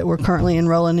on that we're currently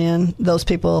enrolling in. Those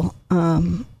people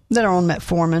that are on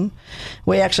metformin.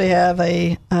 We actually have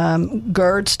a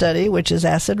GERD study, which is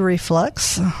acid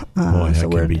reflux. Boy, so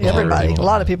everybody, a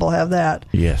lot of people have that.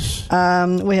 Yes.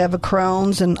 We have a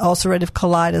Crohn's and ulcerative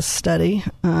colitis study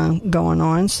going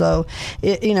on. So,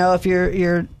 if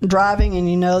you're driving and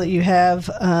you know that you have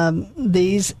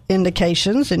these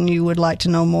indications and you would like to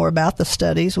know more about the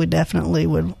studies, we definitely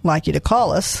would like you to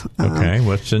call us. Okay,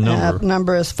 what's the number?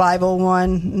 Number is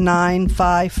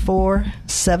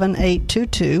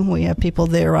 501-954-7822. We have people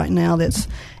there right now that's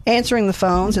answering the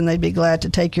phones, and they'd be glad to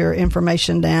take your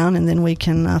information down, and then we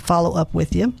can follow up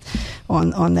with you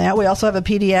on that. We also have a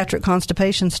pediatric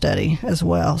constipation study as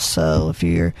well. So if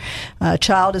your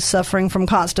child is suffering from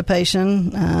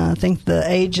constipation, I think the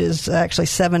age is actually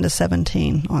 7 to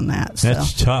 17 on that. So.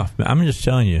 That's tough. I'm just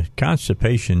telling you,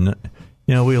 constipation,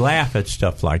 we laugh at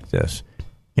stuff like this,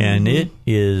 and it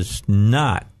is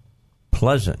not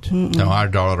pleasant. No, our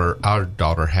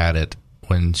daughter had it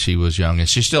when she was young, and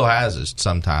she still has it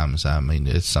sometimes. I mean,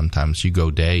 it's sometimes you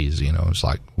go days, it's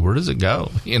like, where does it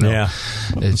go?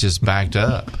 It's just backed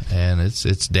up, and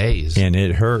it's days. And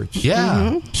it hurts.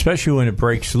 Yeah. Especially when it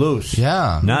breaks loose.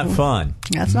 Yeah. Not fun.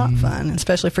 That's not fun,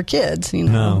 especially for kids,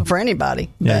 No. for anybody.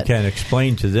 Yeah, But- you can't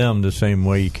explain to them the same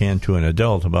way you can to an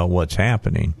adult about what's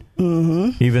happening.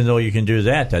 Mm-hmm. Even though you can do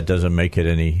that, that doesn't make it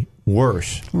any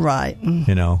worse. Right.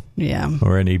 Yeah.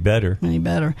 Or any better.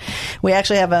 We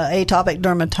actually have an atopic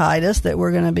dermatitis that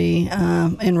we're going to be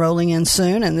enrolling in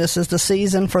soon, and this is the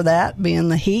season for that, being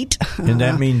the heat. And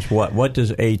that means what? What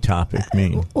does atopic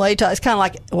mean? Well, it's kind of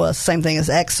like, it's the same thing as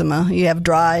eczema. You have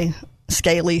dry,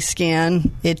 scaly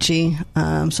skin, itchy.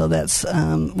 So that's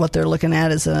what they're looking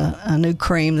at is a new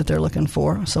cream that they're looking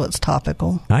for. So it's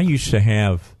topical. I used to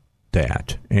have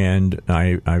that, and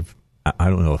I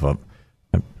don't know if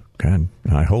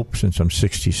I hope since I'm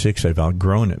 66 I've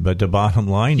outgrown it. But the bottom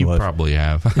line You was probably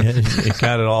have. it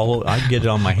got it all. I'd get it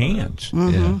on my hands,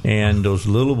 and those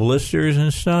little blisters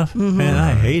and stuff. Man,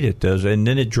 I hate it. And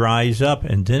then it dries up,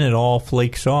 and then it all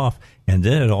flakes off, and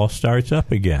then it all starts up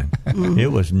again.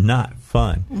 It was not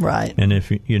fun. Right. And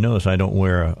if you notice, I don't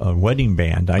wear a wedding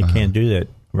band. I can't do that.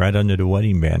 Right under the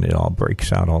wedding band, it all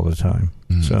breaks out all the time.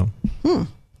 So.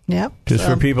 Yep. Just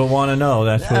for people want to know,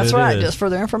 that's what it is. That's right, just for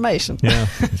their information. Yeah.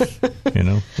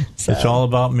 It's all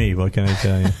about me. What can I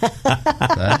tell you?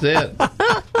 That's it.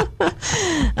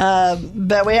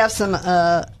 But we have some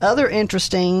other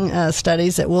interesting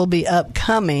studies that will be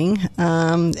upcoming,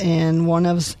 and one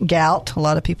of gout. A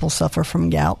lot of people suffer from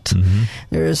gout.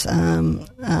 There's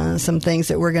some things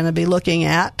that we're going to be looking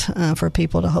at for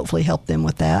people to hopefully help them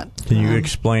with that. Can you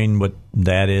explain what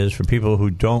that is for people who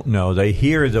don't know? They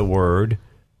hear the word,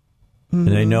 and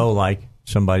they know like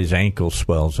somebody's ankle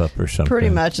swells up or something. Pretty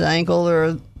much the ankle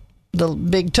or the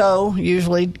big toe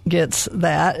usually gets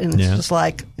that, and it's just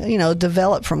like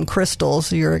developed from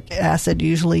crystals, uric acid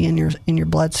usually in your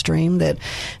bloodstream that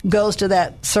goes to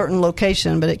that certain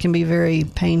location, but it can be very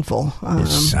painful,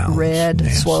 red,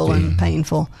 nasty. swollen,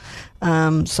 painful.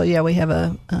 So we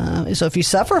have so if you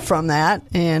suffer from that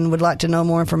and would like to know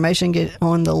more information, get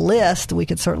on the list. We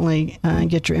could certainly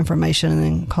get your information and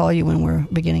then call you when we're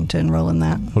beginning to enroll in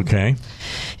that. Okay.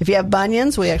 If you have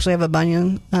bunions, we actually have a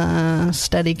bunion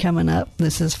study coming up.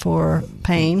 This is for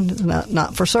pain,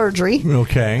 not for surgery.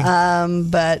 Okay.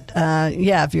 But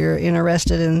if you're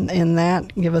interested in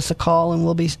that, give us a call and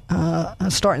we'll be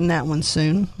starting that one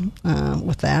soon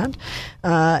with that.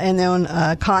 And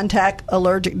then contact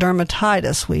allergic dermatitis.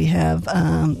 We have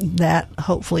that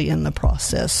hopefully in the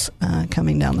process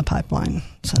coming down the pipeline.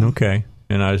 So. Okay.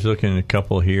 And I was looking at a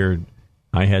couple here.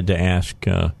 I had to ask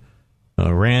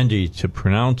Randy to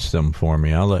pronounce them for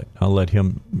me. I'll let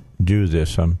him do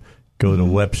this. Go to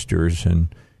Webster's and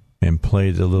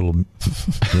play the little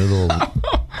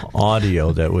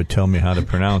audio that would tell me how to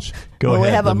pronounce. Go ahead. We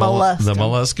have the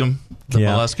molluscum. The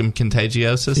molluscum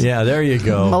contagiosus. Yeah, there you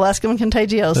go. Molluscum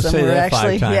contagiosum. Let's say that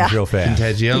 5 times real fast.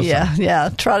 Contagiosum. Yeah.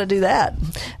 Try to do that.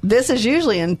 This is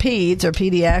usually in peds or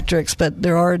pediatrics, but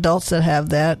there are adults that have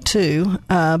that too.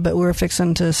 But we're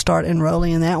fixing to start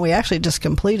enrolling in that. We actually just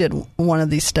completed one of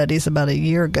these studies about a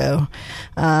year ago,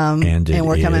 and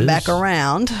we're coming back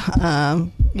around.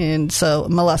 And so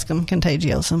molluscum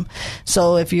contagiosum.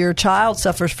 So if your child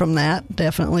suffers from that,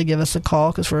 definitely give us a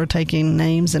call because we're taking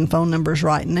names and phone numbers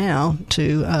right now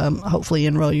to hopefully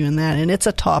enroll you in that. And it's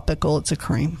a topical. It's a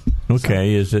cream.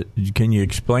 Okay. So. Can you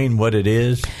explain what it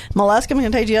is? Molluscum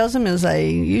contagiosum is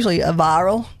usually a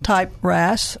viral type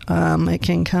rash. It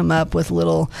can come up with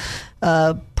little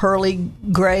pearly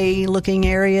gray looking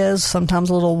areas,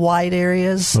 sometimes little white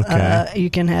areas. Okay. You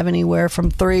can have anywhere from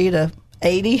 3 to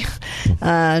 80.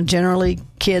 Generally,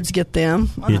 kids get them.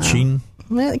 Itching?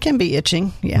 It can be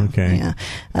itching, yeah. Okay. Yeah.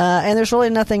 And there's really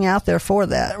nothing out there for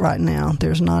that right now.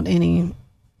 There's not any,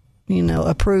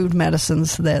 approved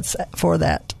medicines that's for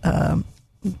that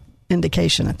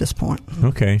indication at this point.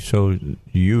 Okay, so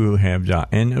you have,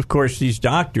 and of course these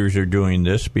doctors are doing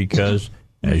this because,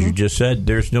 as you just said,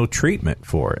 there's no treatment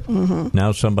for it.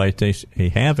 Now somebody thinks they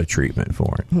have a treatment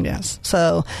for it. Yes.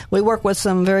 So we work with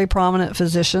some very prominent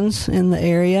physicians in the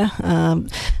area.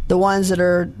 The ones that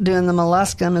are doing the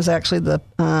molluscum is actually the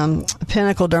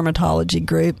Pinnacle Dermatology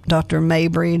Group, Dr.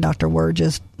 Mabry, Dr.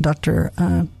 Wurgis, Dr.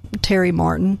 Terry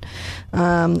Martin.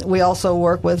 We also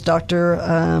work with Dr.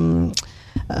 Alex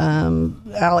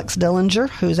Dillinger,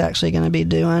 who's actually going to be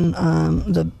doing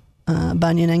the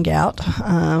bunion and gout.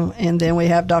 And then we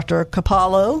have Dr.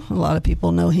 Capallo. A lot of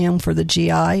people know him for the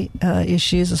GI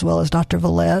issues, as well as Dr.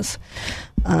 Velez.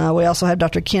 We also have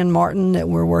Dr. Ken Martin that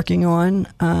we're working on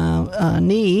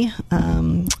knee,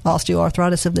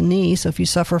 osteoarthritis of the knee. So if you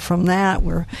suffer from that,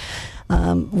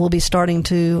 we'll be starting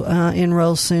to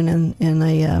enroll soon in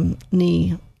a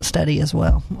knee study as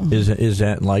well. Is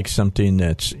that like something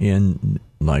that's in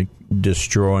like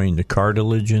destroying the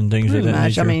cartilage and things of that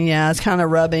nature? I mean, yeah, it's kind of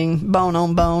rubbing bone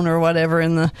on bone or whatever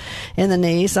in the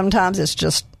knee. Sometimes it's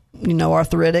just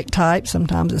arthritic type.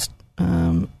 Sometimes it's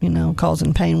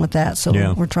causing pain with that.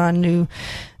 So we're trying new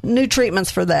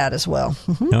treatments for that as well.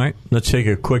 Mm-hmm. All right, let's take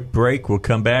a quick break. We'll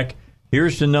come back.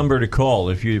 Here's the number to call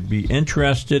if you'd be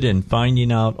interested in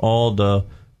finding out all the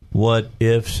what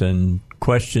ifs and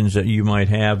questions that you might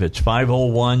have. It's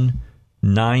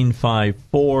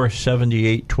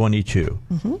 501-954-7822.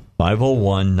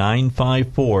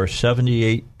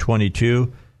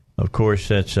 501-954-7822. Of course,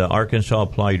 that's Arkansas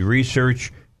Applied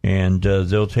Research, and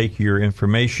they'll take your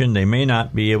information. They may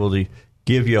not be able to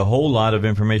give you a whole lot of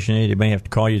information. They may have to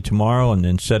call you tomorrow and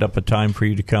then set up a time for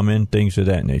you to come in, things of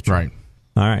that nature. Right.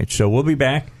 All right, so we'll be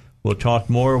back. We'll talk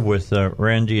more with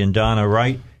Randy and Donna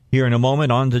Wright here in a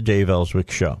moment on the Dave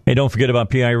Elswick Show. Hey, don't forget about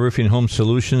PI Roofing Home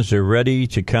Solutions. They're ready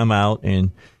to come out,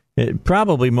 and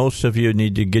probably most of you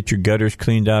need to get your gutters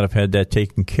cleaned out. I've had that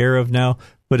taken care of now.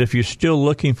 But if you're still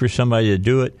looking for somebody to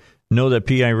do it, know that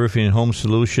PI Roofing and Home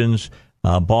Solutions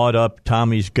bought up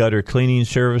Tommy's Gutter Cleaning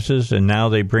Services, and now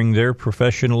they bring their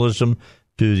professionalism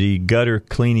to the gutter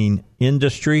cleaning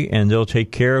industry, and they'll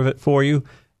take care of it for you,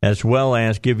 as well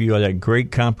as give you that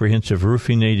great comprehensive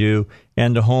roofing they do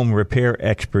and the home repair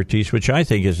expertise, which I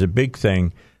think is a big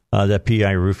thing that PI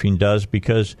Roofing does,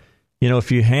 because,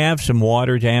 if you have some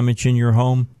water damage in your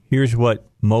home, here's what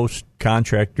most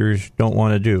contractors don't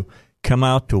want to do. Come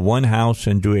out to one house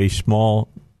and do a small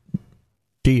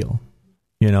deal.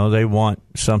 They want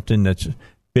something that's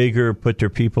bigger, put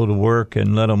their people to work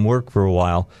and let them work for a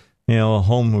while. A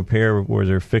home repair where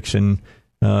they're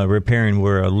repairing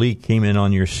where a leak came in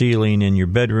on your ceiling in your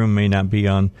bedroom may not be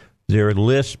on their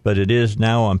list, but it is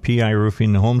now on PI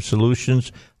Roofing Home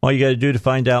Solutions. All you got to do to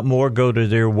find out more, go to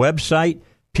their website,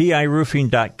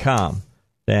 piroofing.com.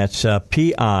 That's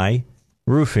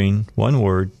piroofing, one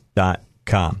word,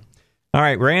 .com. All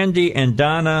right, Randy and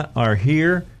Donna are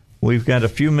here. We've got a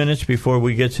few minutes before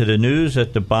we get to the news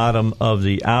at the bottom of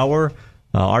the hour.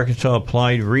 Arkansas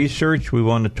Applied Research, we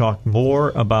want to talk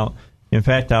more about, in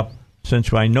fact,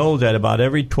 since I know that about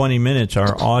every 20 minutes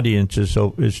our audience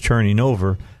is turning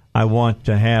over, I want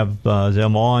to have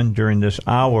them on during this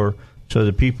hour so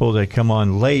the people that come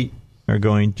on late are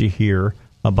going to hear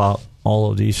about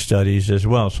all of these studies as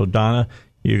well. So, Donna,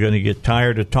 you're going to get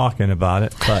tired of talking about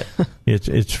it, but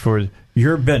it's for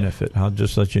your benefit. I'll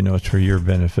just let you know it's for your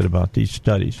benefit about these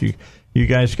studies. You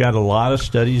guys got a lot of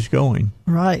studies going.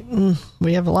 Right.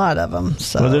 We have a lot of them.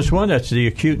 So. Well, there's one that's the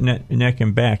acute neck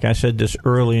and back. I said this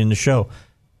early in the show.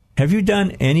 Have you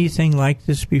done anything like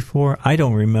this before? I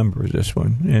don't remember this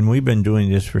one, and we've been doing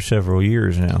this for several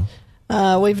years now.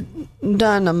 We've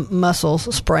done a muscle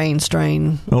sprain,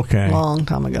 strain long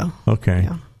time ago. Okay.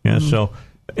 Yeah. So,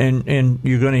 and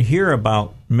you're going to hear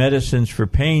about medicines for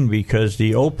pain because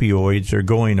the opioids are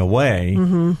going away,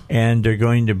 and they're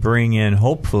going to bring in,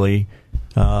 hopefully,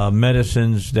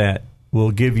 medicines that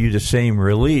will give you the same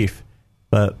relief,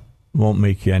 but won't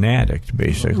make you an addict,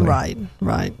 basically.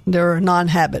 Right. They're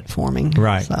non-habit forming.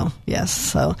 Right. So, yes.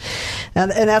 So,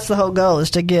 and that's the whole goal,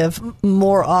 is to give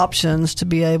more options to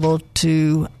be able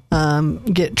to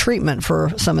get treatment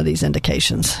for some of these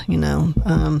indications,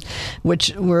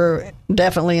 which we're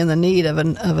definitely in the need of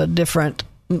a different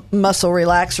muscle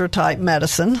relaxer type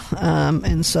medicine,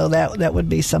 and so that would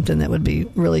be something that would be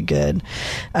really good.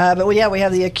 But we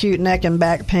have the acute neck and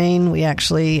back pain. We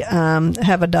actually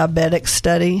have a diabetic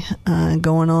study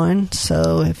going on.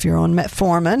 So if you're on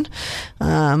metformin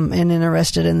and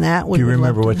interested in that, do you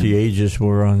remember what the ages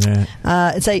were on that?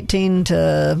 It's 18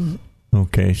 to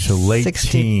so late 65,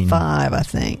 teen, I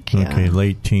think. Yeah. Okay,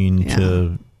 late teen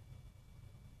to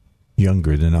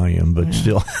younger than I am, but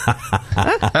still.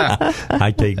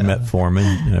 I take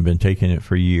metformin, and I've been taking it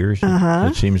for years.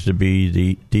 It seems to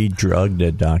be the drug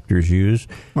that doctors use.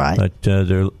 Right. But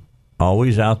they're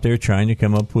always out there trying to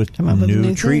come up with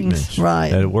new treatments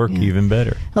that work even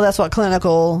better. Well, that's what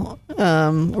clinical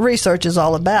research is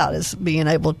all about, is being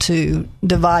able to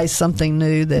devise something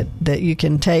new that you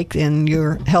can take, and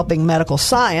you're helping medical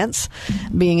science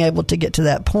being able to get to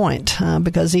that point,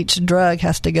 because each drug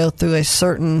has to go through a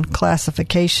certain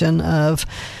classification of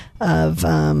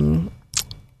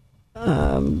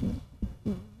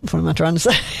what am I trying to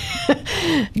say?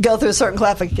 Go through a certain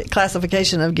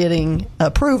classification of getting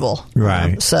approval.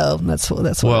 Right. So that's what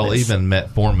it is. Even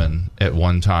metformin at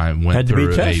one time went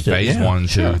through a phase 1,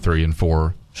 2, 3, and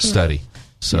 4 study.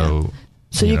 So,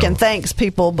 you can thank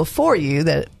people before you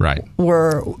that right.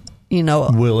 were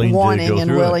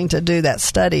willing to do that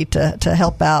study to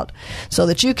help out so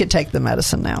that you could take the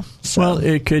medicine now. So. Well,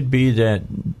 it could be that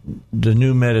the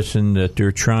new medicine that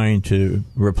they're trying to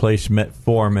replace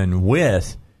metformin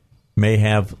with may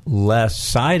have less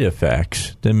side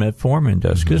effects than metformin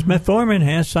does, because metformin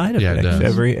has side effects. Yeah, it does.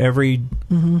 Every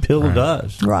pill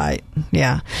does. Right.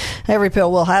 Yeah. Every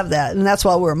pill will have that, and that's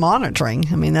why we're monitoring.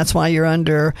 I mean, that's why you're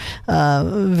under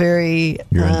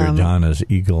You're under Donna's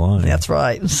eagle eye. That's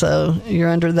right. So you're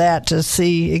under that to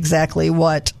see exactly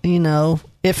what,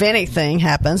 if anything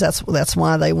happens. That's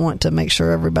why they want to make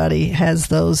sure everybody has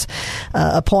those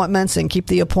appointments and keep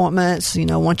the appointments.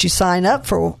 Once you sign up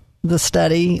for the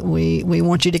study, we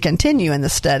want you to continue in the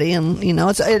study, and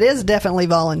it is definitely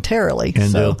voluntarily.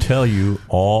 And they'll tell you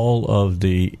all of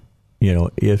the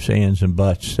ifs, ands, and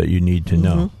buts that you need to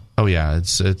know. Oh yeah,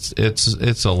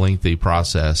 it's a lengthy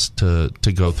process to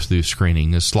go through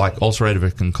screening. It's like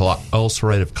ulcerative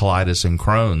colitis and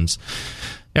Crohn's.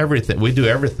 Everything we do,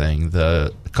 everything,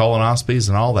 the colonoscopies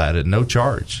and all that, at no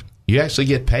charge. You actually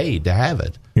get paid to have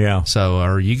it. Yeah. So,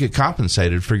 or you get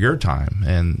compensated for your time,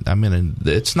 and I mean,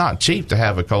 it's not cheap to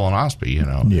have a colonoscopy.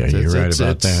 Yeah, you're right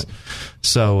about that.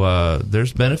 So,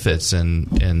 there's benefits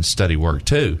in study work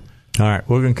too. All right,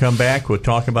 we're going to come back. We'll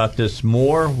talk about this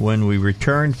more when we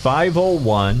return.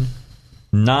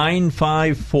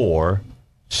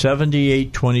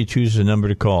 501-954-7822 is the number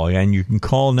to call, and you can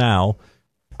call now.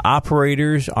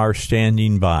 Operators are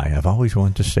standing by. I've always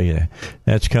wanted to say that.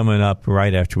 That's coming up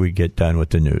right after we get done with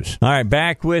the news. All right,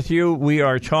 back with you. We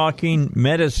are talking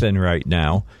medicine right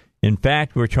now. In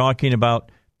fact, we're talking about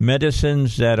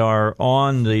medicines that are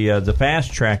on the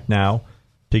fast track now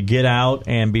to get out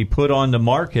and be put on the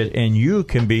market, and you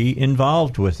can be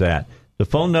involved with that. The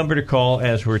phone number to call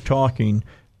as we're talking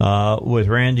with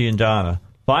Randy and Donna,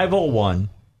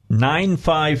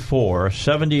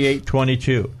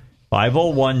 501-954-7822.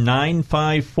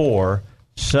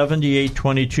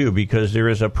 501-954-7822, because there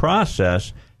is a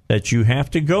process that you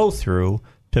have to go through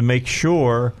to make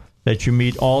sure that you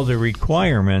meet all the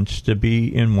requirements to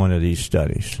be in one of these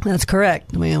studies. That's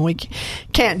correct. I mean, we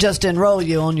can't just enroll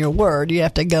you on your word. You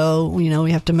have to go, we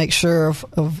have to make sure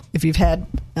of if you've had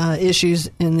issues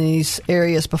in these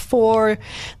areas before.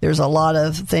 There's a lot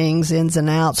of things, ins and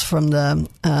outs from the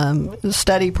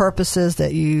study purposes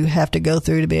that you have to go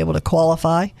through to be able to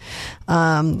qualify.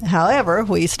 However,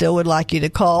 we still would like you to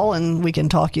call, and we can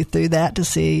talk you through that to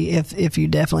see if you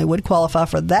definitely would qualify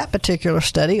for that particular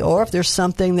study, or if there's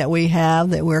something that we have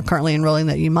that we're currently enrolling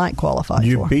that you might qualify for.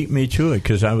 You beat me to it,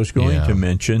 because I was going to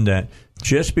mention that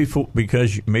just before,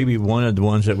 because maybe one of the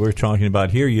ones that we're talking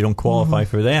about here, you don't qualify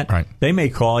for that. Right. They may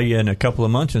call you in a couple of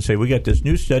months and say, we got this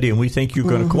new study and we think you're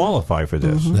going to qualify for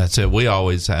this. That's it. We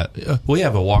always have a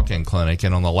walk-in clinic,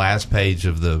 and on the last page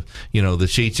of the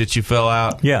sheets that you fill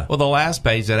out, well, the last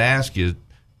page that asks you,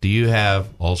 do you have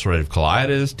ulcerative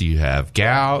colitis? Do you have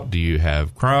gout? Do you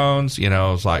have Crohn's?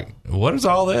 It's like, what is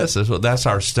all this? That's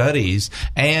our studies,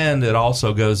 and it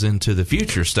also goes into the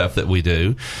future stuff that we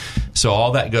do. So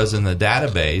all that goes in the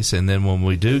database, and then when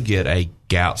we do get a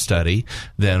gout study,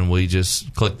 then we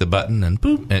just click the button and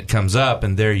boop, and it comes up,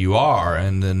 and there you are,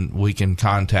 and then we can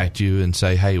contact you and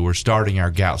say, hey, we're starting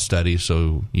our gout study,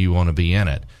 so you want to be in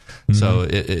it. So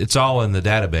it's all in the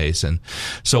database. And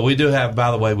so we do have, by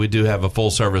the way, a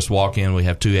full service walk-in. We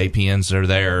have 2 APNs that are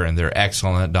there, and they're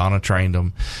excellent. Donna trained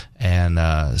them.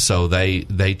 And so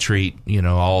they treat,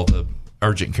 all the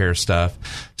urgent care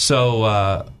stuff.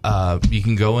 So you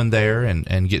can go in there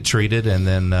and get treated, and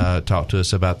then talk to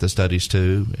us about the studies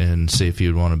too, and see if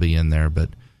you'd want to be in there.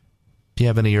 But if you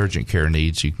have any urgent care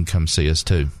needs, you can come see us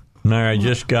too. All right, I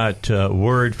just got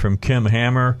word from Kim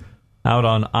Hammer. Out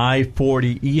on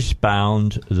I-40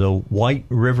 eastbound, the White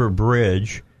River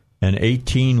Bridge, an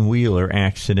 18-wheeler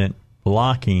accident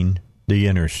blocking the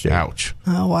interstate. Ouch.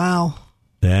 Oh, wow.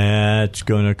 That's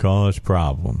going to cause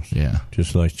problems. Yeah.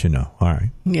 Just to let you know. All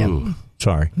right. Yeah. Ooh.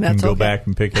 Sorry. That's you can go okay. back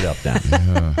and pick it up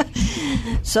now.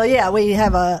 So, we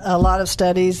have a lot of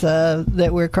studies that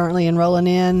we're currently enrolling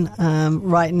in.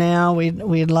 Right now,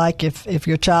 we'd like, if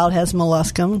your child has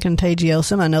molluscum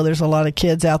contagiosum, I know there's a lot of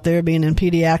kids out there being in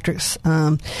pediatrics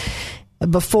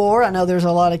before. I know there's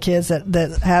a lot of kids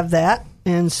that have that.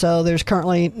 and so there's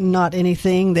currently not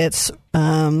anything that's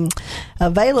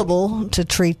available to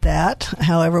treat that.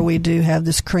 However, we do have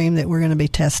this cream that we're going to be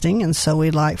testing, and so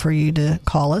we'd like for you to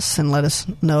call us and let us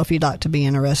know if you'd like to be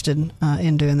interested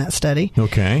in doing that study.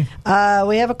 Okay.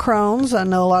 We have a Crohn's. I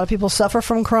know a lot of people suffer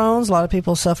from Crohn's. A lot of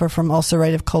people suffer from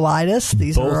ulcerative colitis.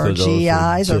 These Both are our of those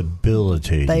GIs. are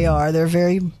debilitating. They are. They're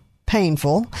very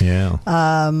painful. Yeah.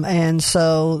 And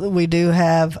so we do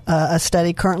have a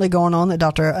study currently going on that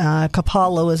Dr.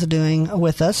 Capallo is doing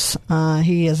with us.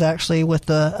 He is actually with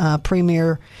the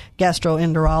premier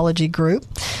gastroenterology group.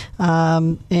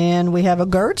 And we have a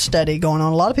GERD study going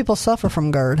on. A lot of people suffer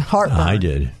from GERD, heartburn. I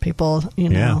did. People,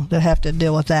 that have to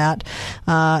deal with that.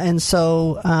 And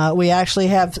so we actually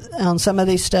have on some of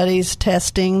these studies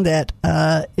testing that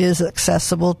is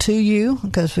accessible to you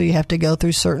because we have to go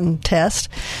through certain tests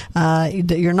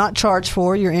that you're not charged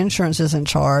for. Your insurance isn't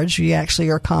charged. You actually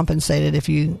are compensated if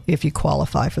you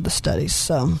qualify for the studies.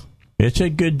 So it's a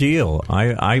good deal.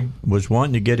 I was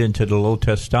wanting to get into the low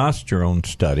testosterone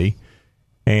study,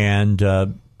 and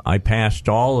I passed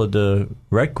all of the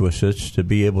requisites to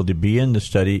be able to be in the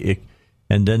study,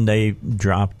 and then they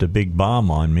dropped a big bomb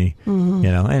on me,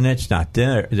 and it's not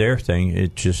their thing.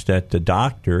 It's just that the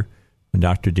doctor,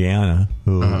 Dr. Deanna,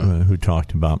 who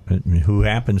talked about it, who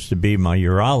happens to be my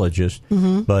urologist,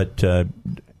 but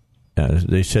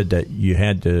they said that you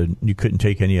couldn't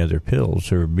take any other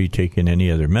pills or be taking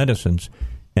any other medicines,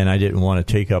 and I didn't want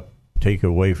to take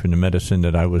away from the medicine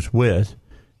that I was with,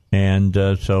 and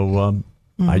so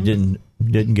I didn't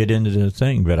get into the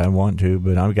thing, but I want to.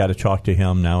 But I've got to talk to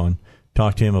him now and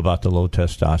talk to him about the low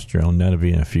testosterone. That'll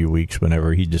be in a few weeks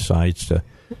whenever he decides to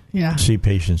see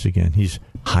patients again. He's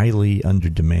highly under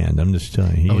demand. I'm just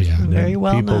telling you. He's very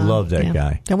well people known. love that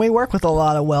guy. And we work with a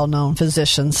lot of well-known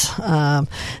physicians that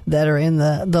are in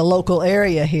the local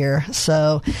area here.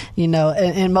 So,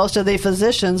 and most of the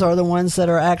physicians are the ones that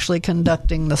are actually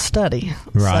conducting the study.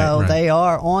 Right, they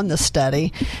are on the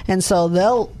study. And so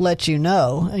they'll let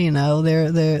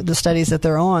they're the studies that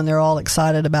they're on, they're all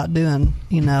excited about doing,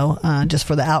 just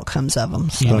for the outcomes of them.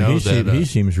 So. He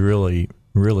seems really,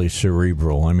 really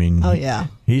cerebral. I mean,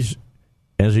 he's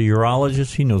as a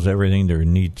urologist, he knows everything there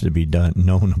needs to be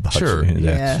known about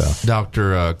that stuff.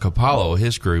 Dr. Capallo,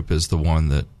 his group is the one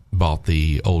that bought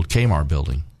the old Kmart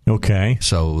building. Okay.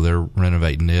 So they're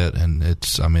renovating it, and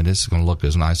it's going to look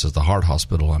as nice as the heart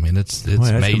hospital. I mean, it's that's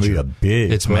major. Going to be a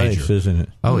big it's place, major, isn't it?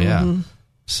 Oh, yeah.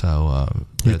 So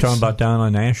you're talking about down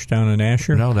in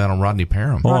Asher? No, down on Rodney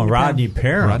Parham. Oh, Rodney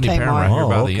Parham. Rodney Parham, right here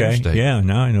by the interstate. Yeah,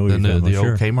 now I know what you're talking about. The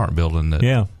old Kmart building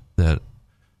that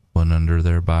went under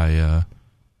there by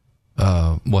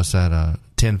what's that?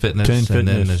 10 Fitness. 10 and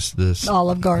Fitness. Then this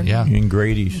Olive Garden. Yeah, in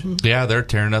Grady's. Yeah, they're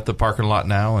tearing up the parking lot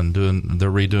now and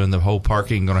they're redoing the whole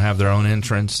parking. Going to have their own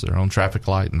entrance, their own traffic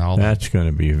light, and all that. That's going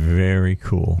to be very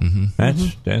cool.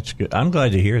 That's good. I'm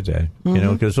glad to hear that.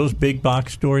 Because those big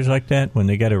box stores like that, when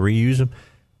they got to reuse them,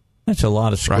 that's a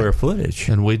lot of square footage.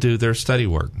 And we do their study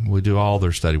work. We do all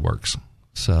their study works.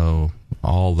 So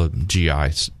all the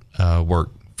GIs work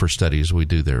for studies, we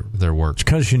do their work. It's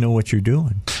because you know what you're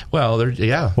doing. Well, or is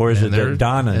it that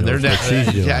Donna knows what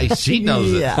she's doing? Yeah, she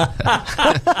knows it.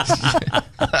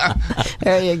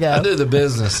 There you go. I do the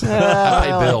business. I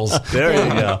pay bills. There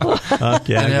you go.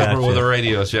 Okay, and help her with a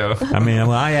radio show. I mean,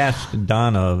 when I asked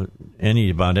Donna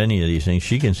about any of these things,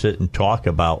 she can sit and talk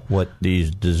about what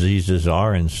these diseases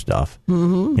are and stuff,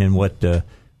 and what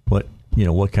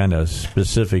kind of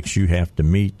specifics you have to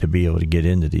meet to be able to get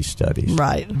into these studies.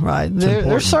 Right.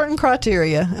 There's certain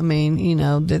criteria, I mean,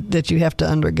 that you have to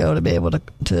undergo to be able to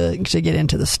get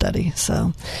into the study.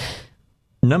 So,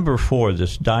 number 4,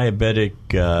 this diabetic,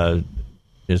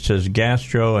 it says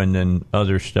gastro and then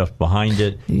other stuff behind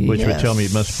it, which would tell me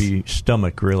it must be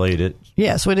stomach related.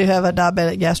 Yes, we do have a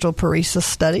diabetic gastroparesis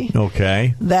study.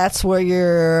 Okay. That's where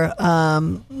your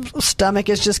stomach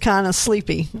is just kind of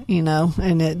sleepy,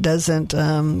 and it doesn't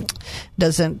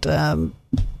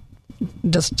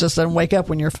just doesn't wake up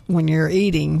when you're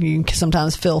eating. You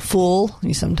sometimes feel full.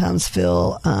 You sometimes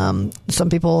feel some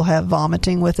people have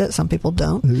vomiting with it. Some people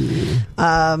don't.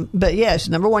 But yes,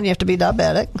 number 1, you have to be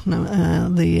diabetic.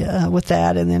 With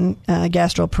that, and then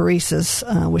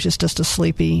gastroparesis, which is just a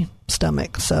sleepy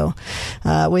stomach. So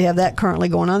we have that currently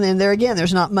going on. And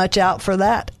there's not much out for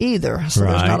that either. So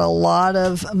there's not a lot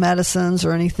of medicines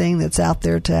or anything that's out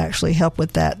there to actually help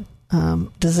with that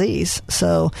disease.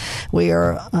 So we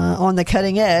are on the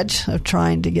cutting edge of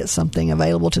trying to get something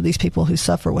available to these people who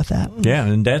suffer with that. Yeah,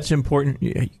 and that's important.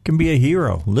 You can be a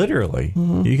hero, literally.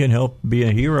 You can help be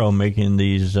a hero making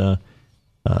these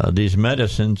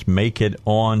medicines make it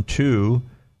onto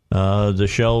the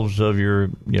shelves of your,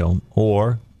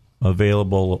 or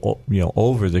available,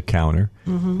 over the counter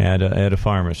at a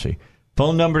pharmacy.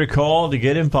 Phone number to call to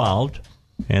get involved,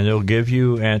 and they'll give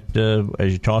you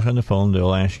as you talk on the phone,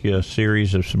 they'll ask you a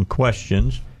series of some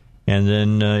questions, and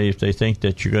then if they think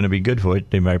that you're going to be good for it,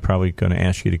 they might probably going to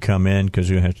ask you to come in because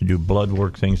you're going to have to do blood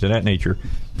work, things of that nature.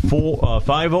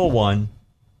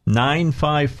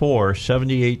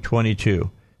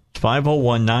 501-954-7822.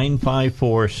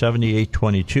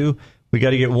 501-954-7822. We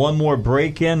got to get one more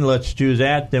break in. Let's do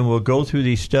that. Then we'll go through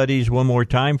these studies one more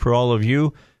time for all of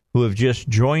you who have just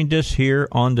joined us here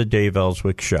on the Dave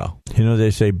Elswick Show.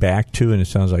 They say back to, and it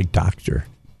sounds like doctor.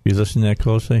 You listen to that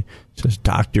closely? It says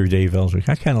Dr. Dave Elswick.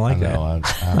 I kind of like that.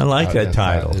 I like that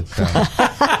title.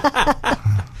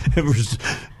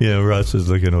 Russ is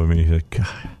looking over me. He's like,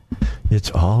 God,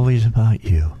 it's always about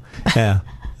you. Yeah.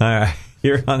 All right.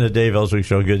 Here on the Dave Elswick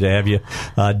Show. Good to have you.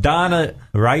 Donna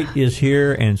Wright is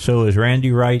here, and so is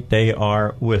Randy Wright. They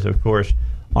are with, of course,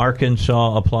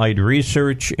 Arkansas Applied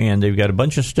Research, and they've got a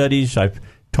bunch of studies. I've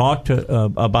talked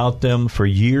about them for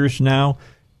years now.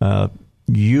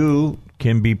 You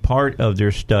can be part of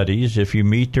their studies if you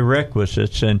meet the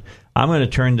requisites, and I'm going to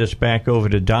turn this back over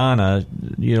to Donna.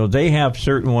 They have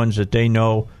certain ones that they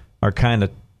know are kind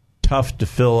of tough to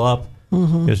fill up,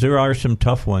 because there are some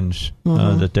tough ones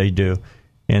that they do,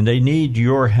 and they need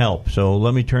your help. So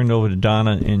let me turn it over to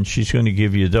Donna, and she's going to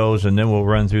give you those, and then we'll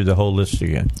run through the whole list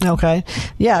again. Okay.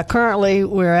 Yeah, currently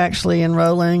we're actually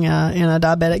enrolling in a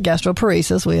diabetic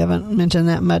gastroparesis. We haven't mentioned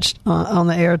that much on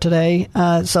the air today.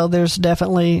 So there's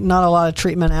definitely not a lot of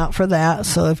treatment out for that.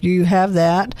 So if you have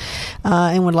that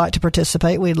and would like to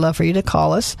participate, we'd love for you to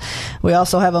call us. We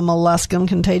also have a molluscum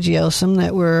contagiosum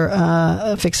that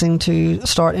we're fixing to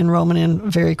start enrollment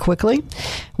in very quickly.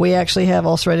 We actually have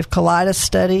ulcerative colitis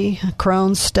study,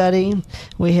 Crohn's study.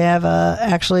 We have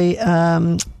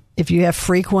if you have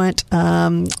frequent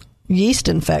yeast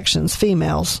infections,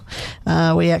 females,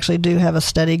 we actually do have a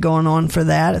study going on for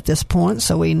that at this point,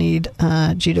 so we need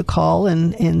you to call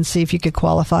and see if you could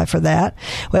qualify for that.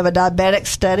 We have a diabetic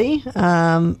study,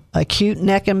 acute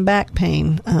neck and back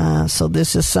pain. So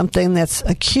this is something that's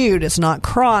acute. It's not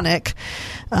chronic.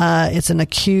 It's an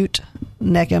acute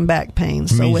neck and back pain.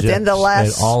 So within the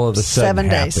last all of a 7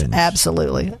 days, happens.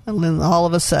 Absolutely. And then all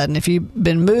of a sudden, if you've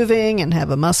been moving and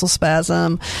have a muscle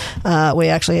spasm,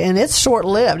 and it's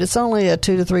short-lived. It's only a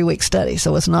 2 to 3 week study,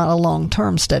 so it's not a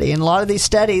long-term study. And a lot of these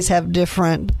studies have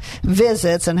different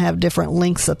visits and have different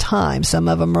lengths of time. Some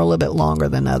of them are a little bit longer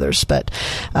than others. But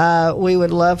we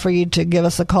would love for you to give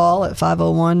us a call at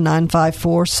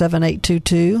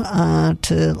 501-954-7822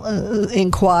 to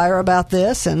inquire about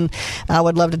this. And I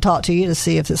would love to talk to you to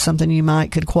see if it's something you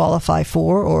could qualify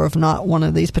for, or if not one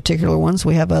of these particular ones,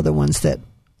 we have other ones that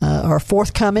are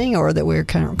forthcoming or that we're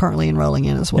currently enrolling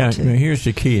in as well. Now, here's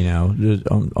the key now.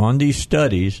 On these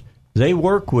studies, they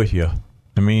work with you.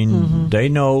 I mean, they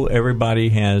know everybody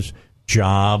has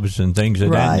jobs and things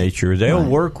of that nature. They'll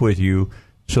work with you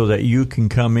so that you can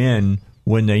come in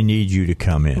when they need you to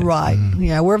come in. Right.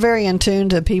 Yeah, we're very in tune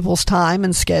to people's time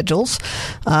and schedules.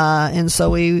 And so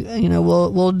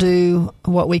we'll do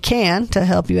what we can to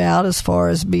help you out as far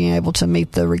as being able to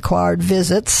meet the required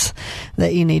visits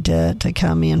that you need to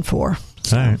come in for.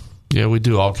 So. All right. Yeah, we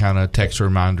do all kind of text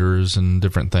reminders and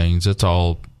different things. It's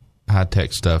all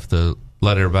high-tech stuff to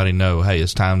let everybody know, hey,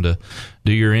 it's time to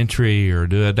do your entry or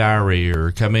do a diary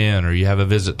or come in or you have a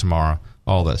visit tomorrow,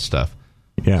 all that stuff.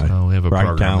 Yeah, so we have a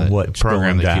program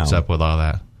that keeps up with all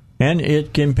that, and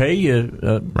it can pay you,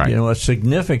 a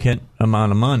significant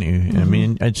amount of money. I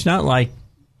mean, it's not like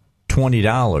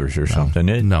 $20 or something.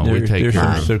 We take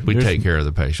care of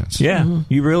the patients. Yeah,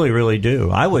 you really, really do.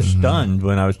 I was stunned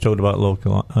when I was told about low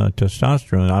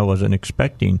testosterone. I wasn't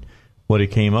expecting what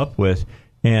it came up with,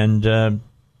 and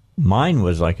mine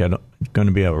was like going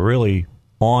to be a really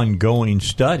ongoing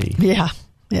study. Yeah.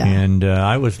 Yeah. And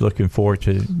I was looking forward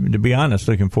to be honest,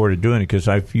 doing it because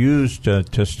I've used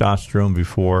testosterone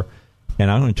before,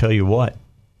 and I'm going to tell you what,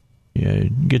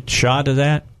 get the shot of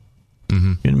that,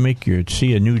 it'll make you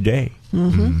see a new day.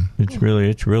 It's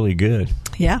really good.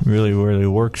 Yeah, it really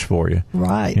works for you.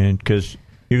 Right, and because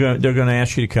they're going to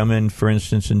ask you to come in, for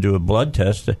instance, and do a blood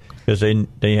test because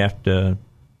they have to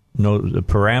know the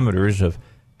parameters of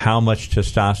how much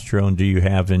testosterone do you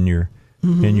have in your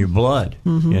blood,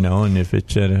 and if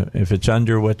it's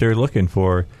under what they're looking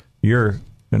for, you're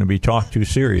going to be talked to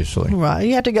seriously. Right.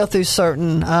 You have to go through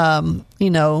certain,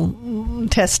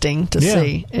 testing to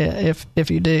see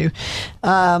if you do.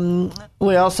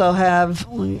 We also have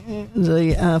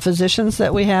the physicians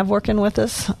that we have working with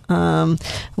us.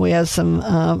 We have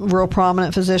some real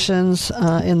prominent physicians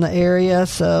in the area.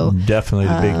 So definitely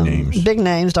the big names. Big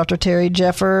names: Dr. Terry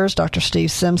Jeffers, Dr.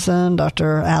 Steve Simpson,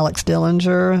 Dr. Alex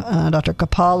Dillinger, Dr.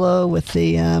 Capallo with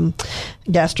the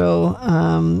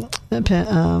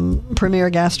Premier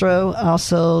Gastro,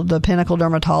 also the Pinnacle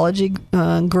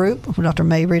Dermatology group, Dr.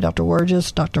 Mabry, Dr.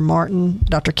 Wurgis, Dr. Martin,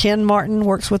 Dr. Ken Martin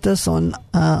works with us on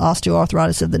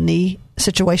osteoarthritis of the knee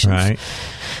situations. Right.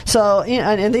 So,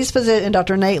 and these physicians, and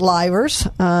Dr. Nate Livers,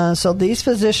 so these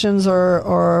physicians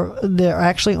they're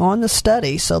actually on the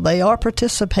study, so they are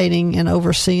participating and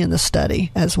overseeing the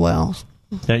study as well.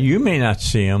 Now, you may not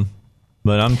see them,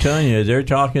 but I'm telling you, they're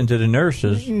talking to the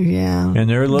nurses. Yeah. And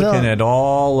they're looking at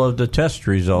all of the test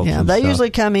results. Yeah, and they stuff. usually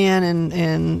come in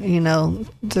and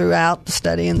throughout the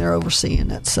study, and they're overseeing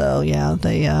it. So, yeah,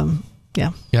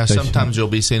 Yeah, sometimes you'll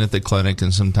be seen at the clinic,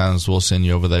 and sometimes we'll send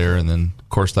you over there. And then, of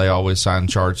course, they always sign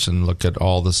charts and look at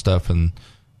all the stuff and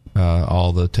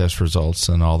all the test results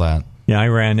and all that. Yeah, I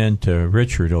ran into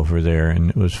Richard over there, and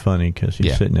it was funny because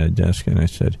he's sitting at a desk, and I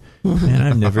said, man,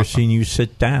 I've never seen you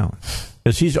sit down.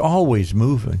 Because he's always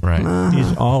moving. Right.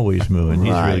 He's always moving.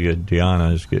 He's really good.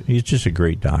 Deanna is good. He's just a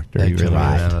great doctor. He really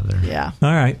is. Yeah.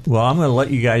 All right. Well, I'm going to let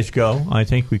you guys go. I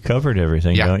think we covered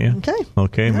everything, don't you?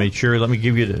 Okay. Yeah. Make sure. Let me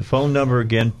give you the phone number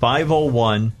again,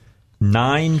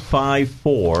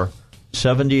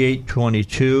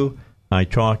 501-954-7822. I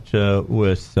talked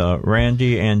with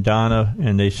Randy and Donna,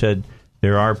 and they said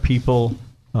there are people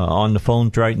on the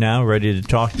phones right now ready to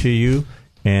talk to you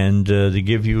and to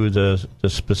give you the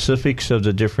specifics of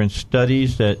the different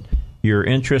studies that you're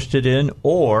interested in.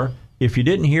 Or if you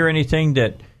didn't hear anything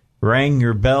that rang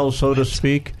your bell, so to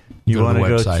speak, you want to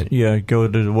go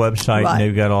to the website, and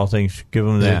they've got all things. Give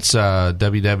them that. It's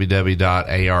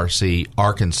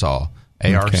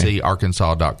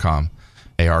www.arcarkansas.com.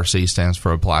 ARC stands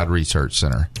for Applied Research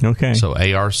Center. Okay. So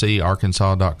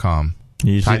arcarkansas.com.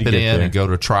 Type it in and go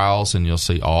to trials, and you'll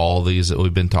see all these that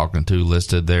we've been talking to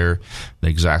listed there,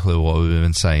 exactly what we've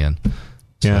been saying.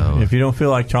 Yeah. So, if you don't feel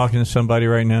like talking to somebody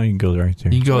right now, you can go right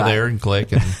there. You can go there and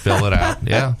click and fill it out.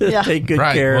 Yeah. Take good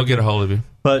care. We'll get a hold of you.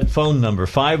 But phone number,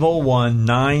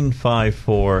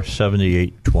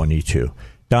 501-954-7822.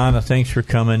 Donna, thanks for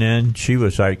coming in. She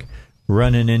was like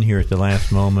running in here at the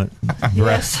last moment,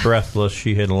 breathless.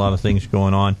 She had a lot of things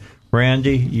going on.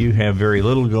 Randy, you have very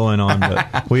little going on,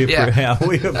 but we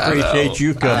appreciate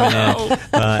you coming in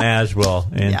as well.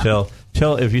 And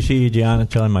tell if you see Deanna,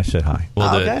 tell him I said hi.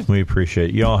 Okay. We appreciate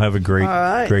it. You all have a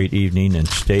great evening, and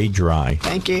stay dry.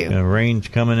 Thank you. Rain's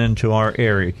coming into our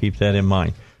area. Keep that in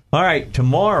mind. All right,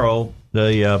 tomorrow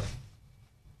the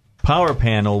power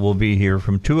panel will be here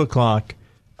from 2 o'clock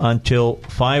until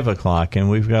 5 o'clock, and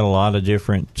we've got a lot of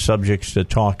different subjects to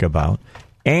talk about.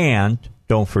 And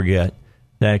don't forget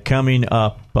that coming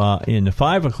up in the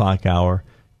 5 o'clock hour,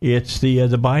 it's the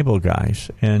Bible guys,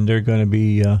 and they're going to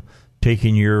be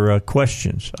taking your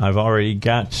questions. I've already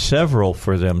got several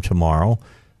for them tomorrow,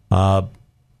 but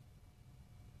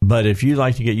if you'd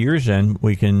like to get yours in,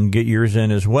 we can get yours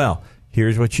in as well.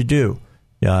 Here's what you do.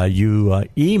 You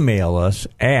email us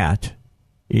at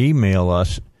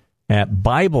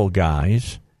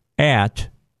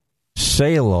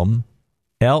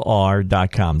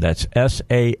BibleGuys@SalemLR.com. That's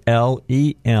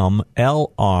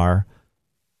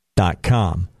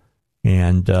SalemLR.com.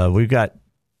 And we've got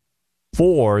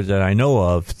 4 that I know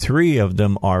of. 3 of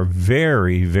them are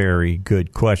very, very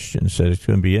good questions that it's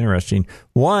going to be interesting.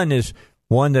 One is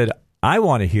one that I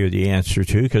want to hear the answer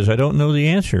to because I don't know the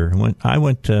answer. I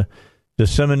went to the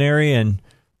seminary, and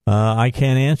I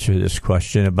can't answer this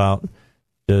question about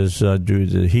do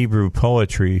the Hebrew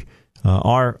poetry,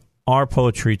 our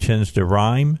poetry tends to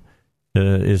rhyme.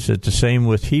 Is it the same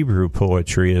with Hebrew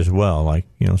poetry as well, like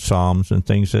Psalms and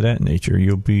things of that nature?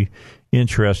 You'll be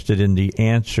interested in the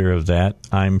answer of that,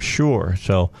 I'm sure.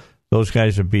 So those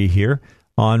guys will be here.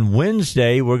 On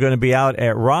Wednesday, we're going to be out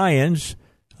at Ryan's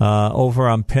over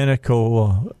on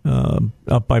Pinnacle,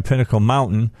 up by Pinnacle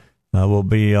Mountain. We'll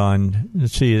be on,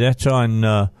 let's see, that's on,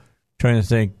 trying to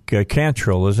think,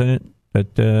 Cantrell, isn't it?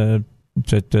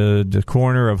 It's at the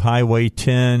corner of Highway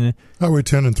 10. Highway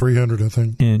 10 and 300, I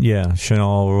think. And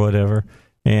Chenal or whatever.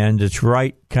 And it's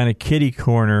right kind of kitty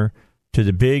corner to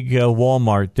the big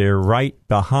Walmart there, right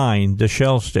behind the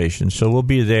Shell station. So we'll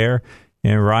be there,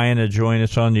 and Ryan will join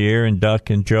us on the air, and Duck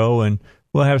and Joe, and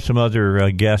we'll have some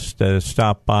other guests that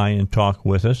stop by and talk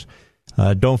with us.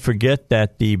 Don't forget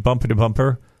that the Bumper to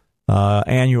Bumper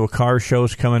annual car show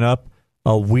is coming up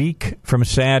a week from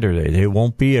Saturday. There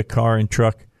won't be a Car and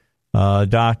Truck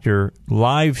Doctor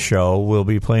live show. We'll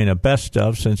be playing a best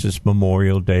of since it's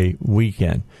Memorial Day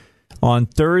weekend. On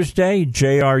Thursday,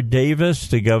 J.R. Davis,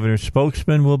 the governor's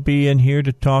spokesman, will be in here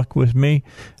to talk with me.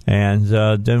 And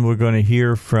then we're going to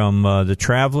hear from the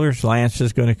Travelers. Lance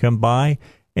is going to come by.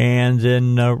 And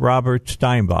then Robert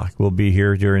Steinbach will be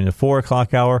here during the 4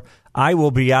 o'clock hour. I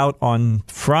will be out on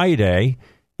Friday.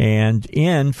 And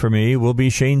in for me will be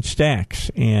Shane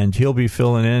Stacks. And he'll be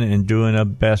filling in and doing a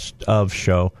best of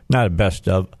show. Not a best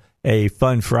of, a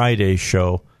Fun Friday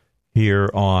show here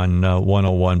on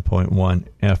 101.1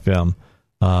 FM,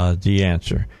 The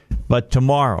Answer. But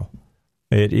tomorrow,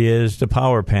 it is the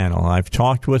Power Panel. I've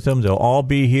talked with them. They'll all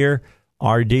be here.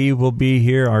 RD will be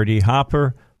here, RD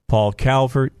Hopper, Paul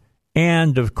Calvert,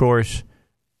 and, of course,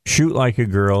 Shoot Like a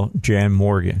Girl, Jan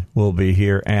Morgan will be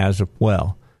here as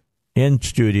well in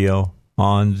studio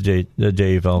on the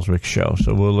Dave Elswick Show.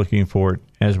 So we're looking forward,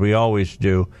 as we always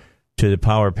do, to the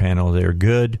Power Panel. They're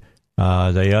good.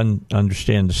 They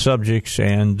understand the subjects,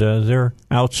 and they're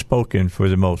outspoken for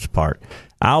the most part.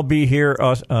 I'll be here,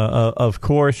 of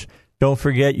course. Don't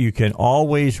forget, you can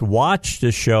always watch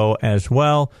the show as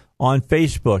well on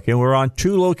Facebook. And we're on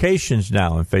 2 locations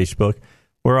now on Facebook.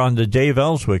 We're on the Dave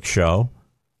Elswick Show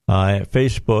at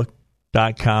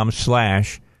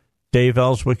facebook.com/Dave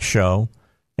Elswick Show.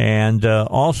 And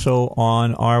also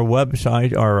on our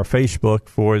website, or our Facebook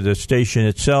for the station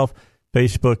itself,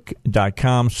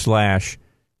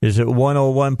 facebook.com/is it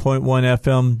 101.1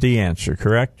 FM The Answer,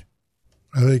 correct?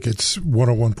 I think it's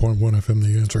 101.1 FM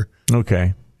The Answer.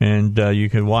 Okay. And you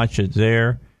can watch it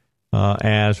there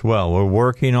as well. We're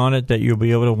working on it that you'll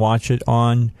be able to watch it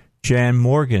on Jan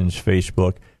Morgan's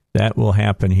Facebook. That will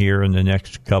happen here in the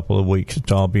next couple of weeks.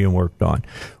 It's all being worked on.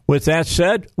 With that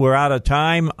said, we're out of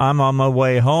time. I'm on my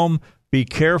way home. Be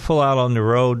careful out on the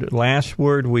road. Last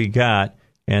word we got,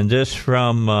 and this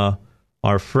from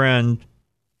our friend,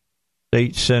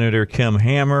 State Senator Kim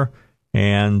Hammer,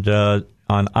 and on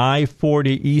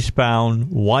I-40 eastbound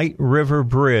White River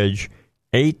Bridge,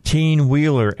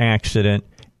 18-wheeler accident,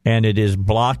 and it is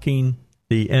blocking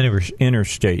the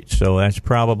interstate. So that's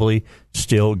probably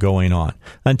still going on.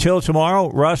 Until tomorrow,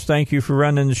 Russ, thank you for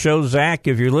running the show. Zach,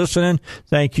 if you're listening,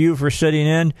 thank you for sitting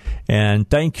in, and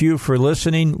thank you for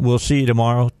listening. We'll see you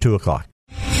tomorrow, 2 o'clock.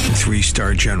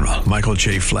 3-star General Michael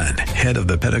J. Flynn, head of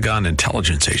the Pentagon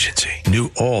Intelligence Agency, knew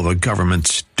all the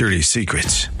government's dirty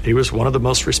secrets. He was one of the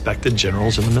most respected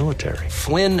generals in the military.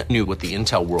 Flynn knew what the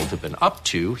intel world had been up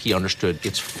to. He understood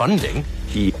its funding.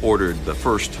 He ordered the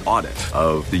first audit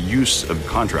of the use of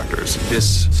contractors.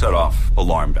 This set off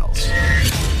alarm bells.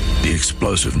 The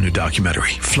explosive new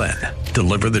documentary, Flynn,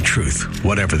 Deliver the Truth,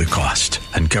 Whatever the Cost,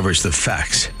 uncovers the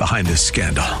facts behind this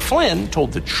scandal. Flynn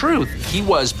told the truth. He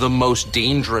was the most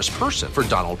dangerous person for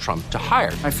Donald Trump to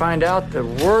hire. I find out the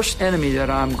worst enemy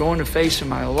that I'm going to face in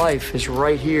my life is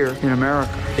right here in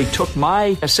America. They took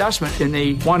my assessment and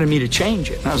they wanted me to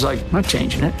change it. And I was like, I'm not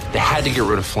changing it. They had to get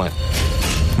rid of Flynn.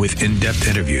 With in-depth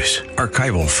interviews,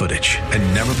 archival footage,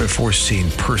 and never-before-seen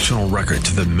personal records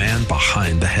of the man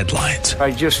behind the headlines.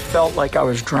 I just felt like I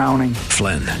was drowning.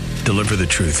 Flynn, Deliver the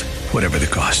Truth, Whatever the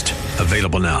Cost.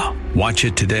 Available now. Watch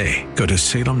it today. Go to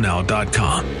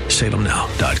salemnow.com.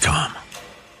 salemnow.com.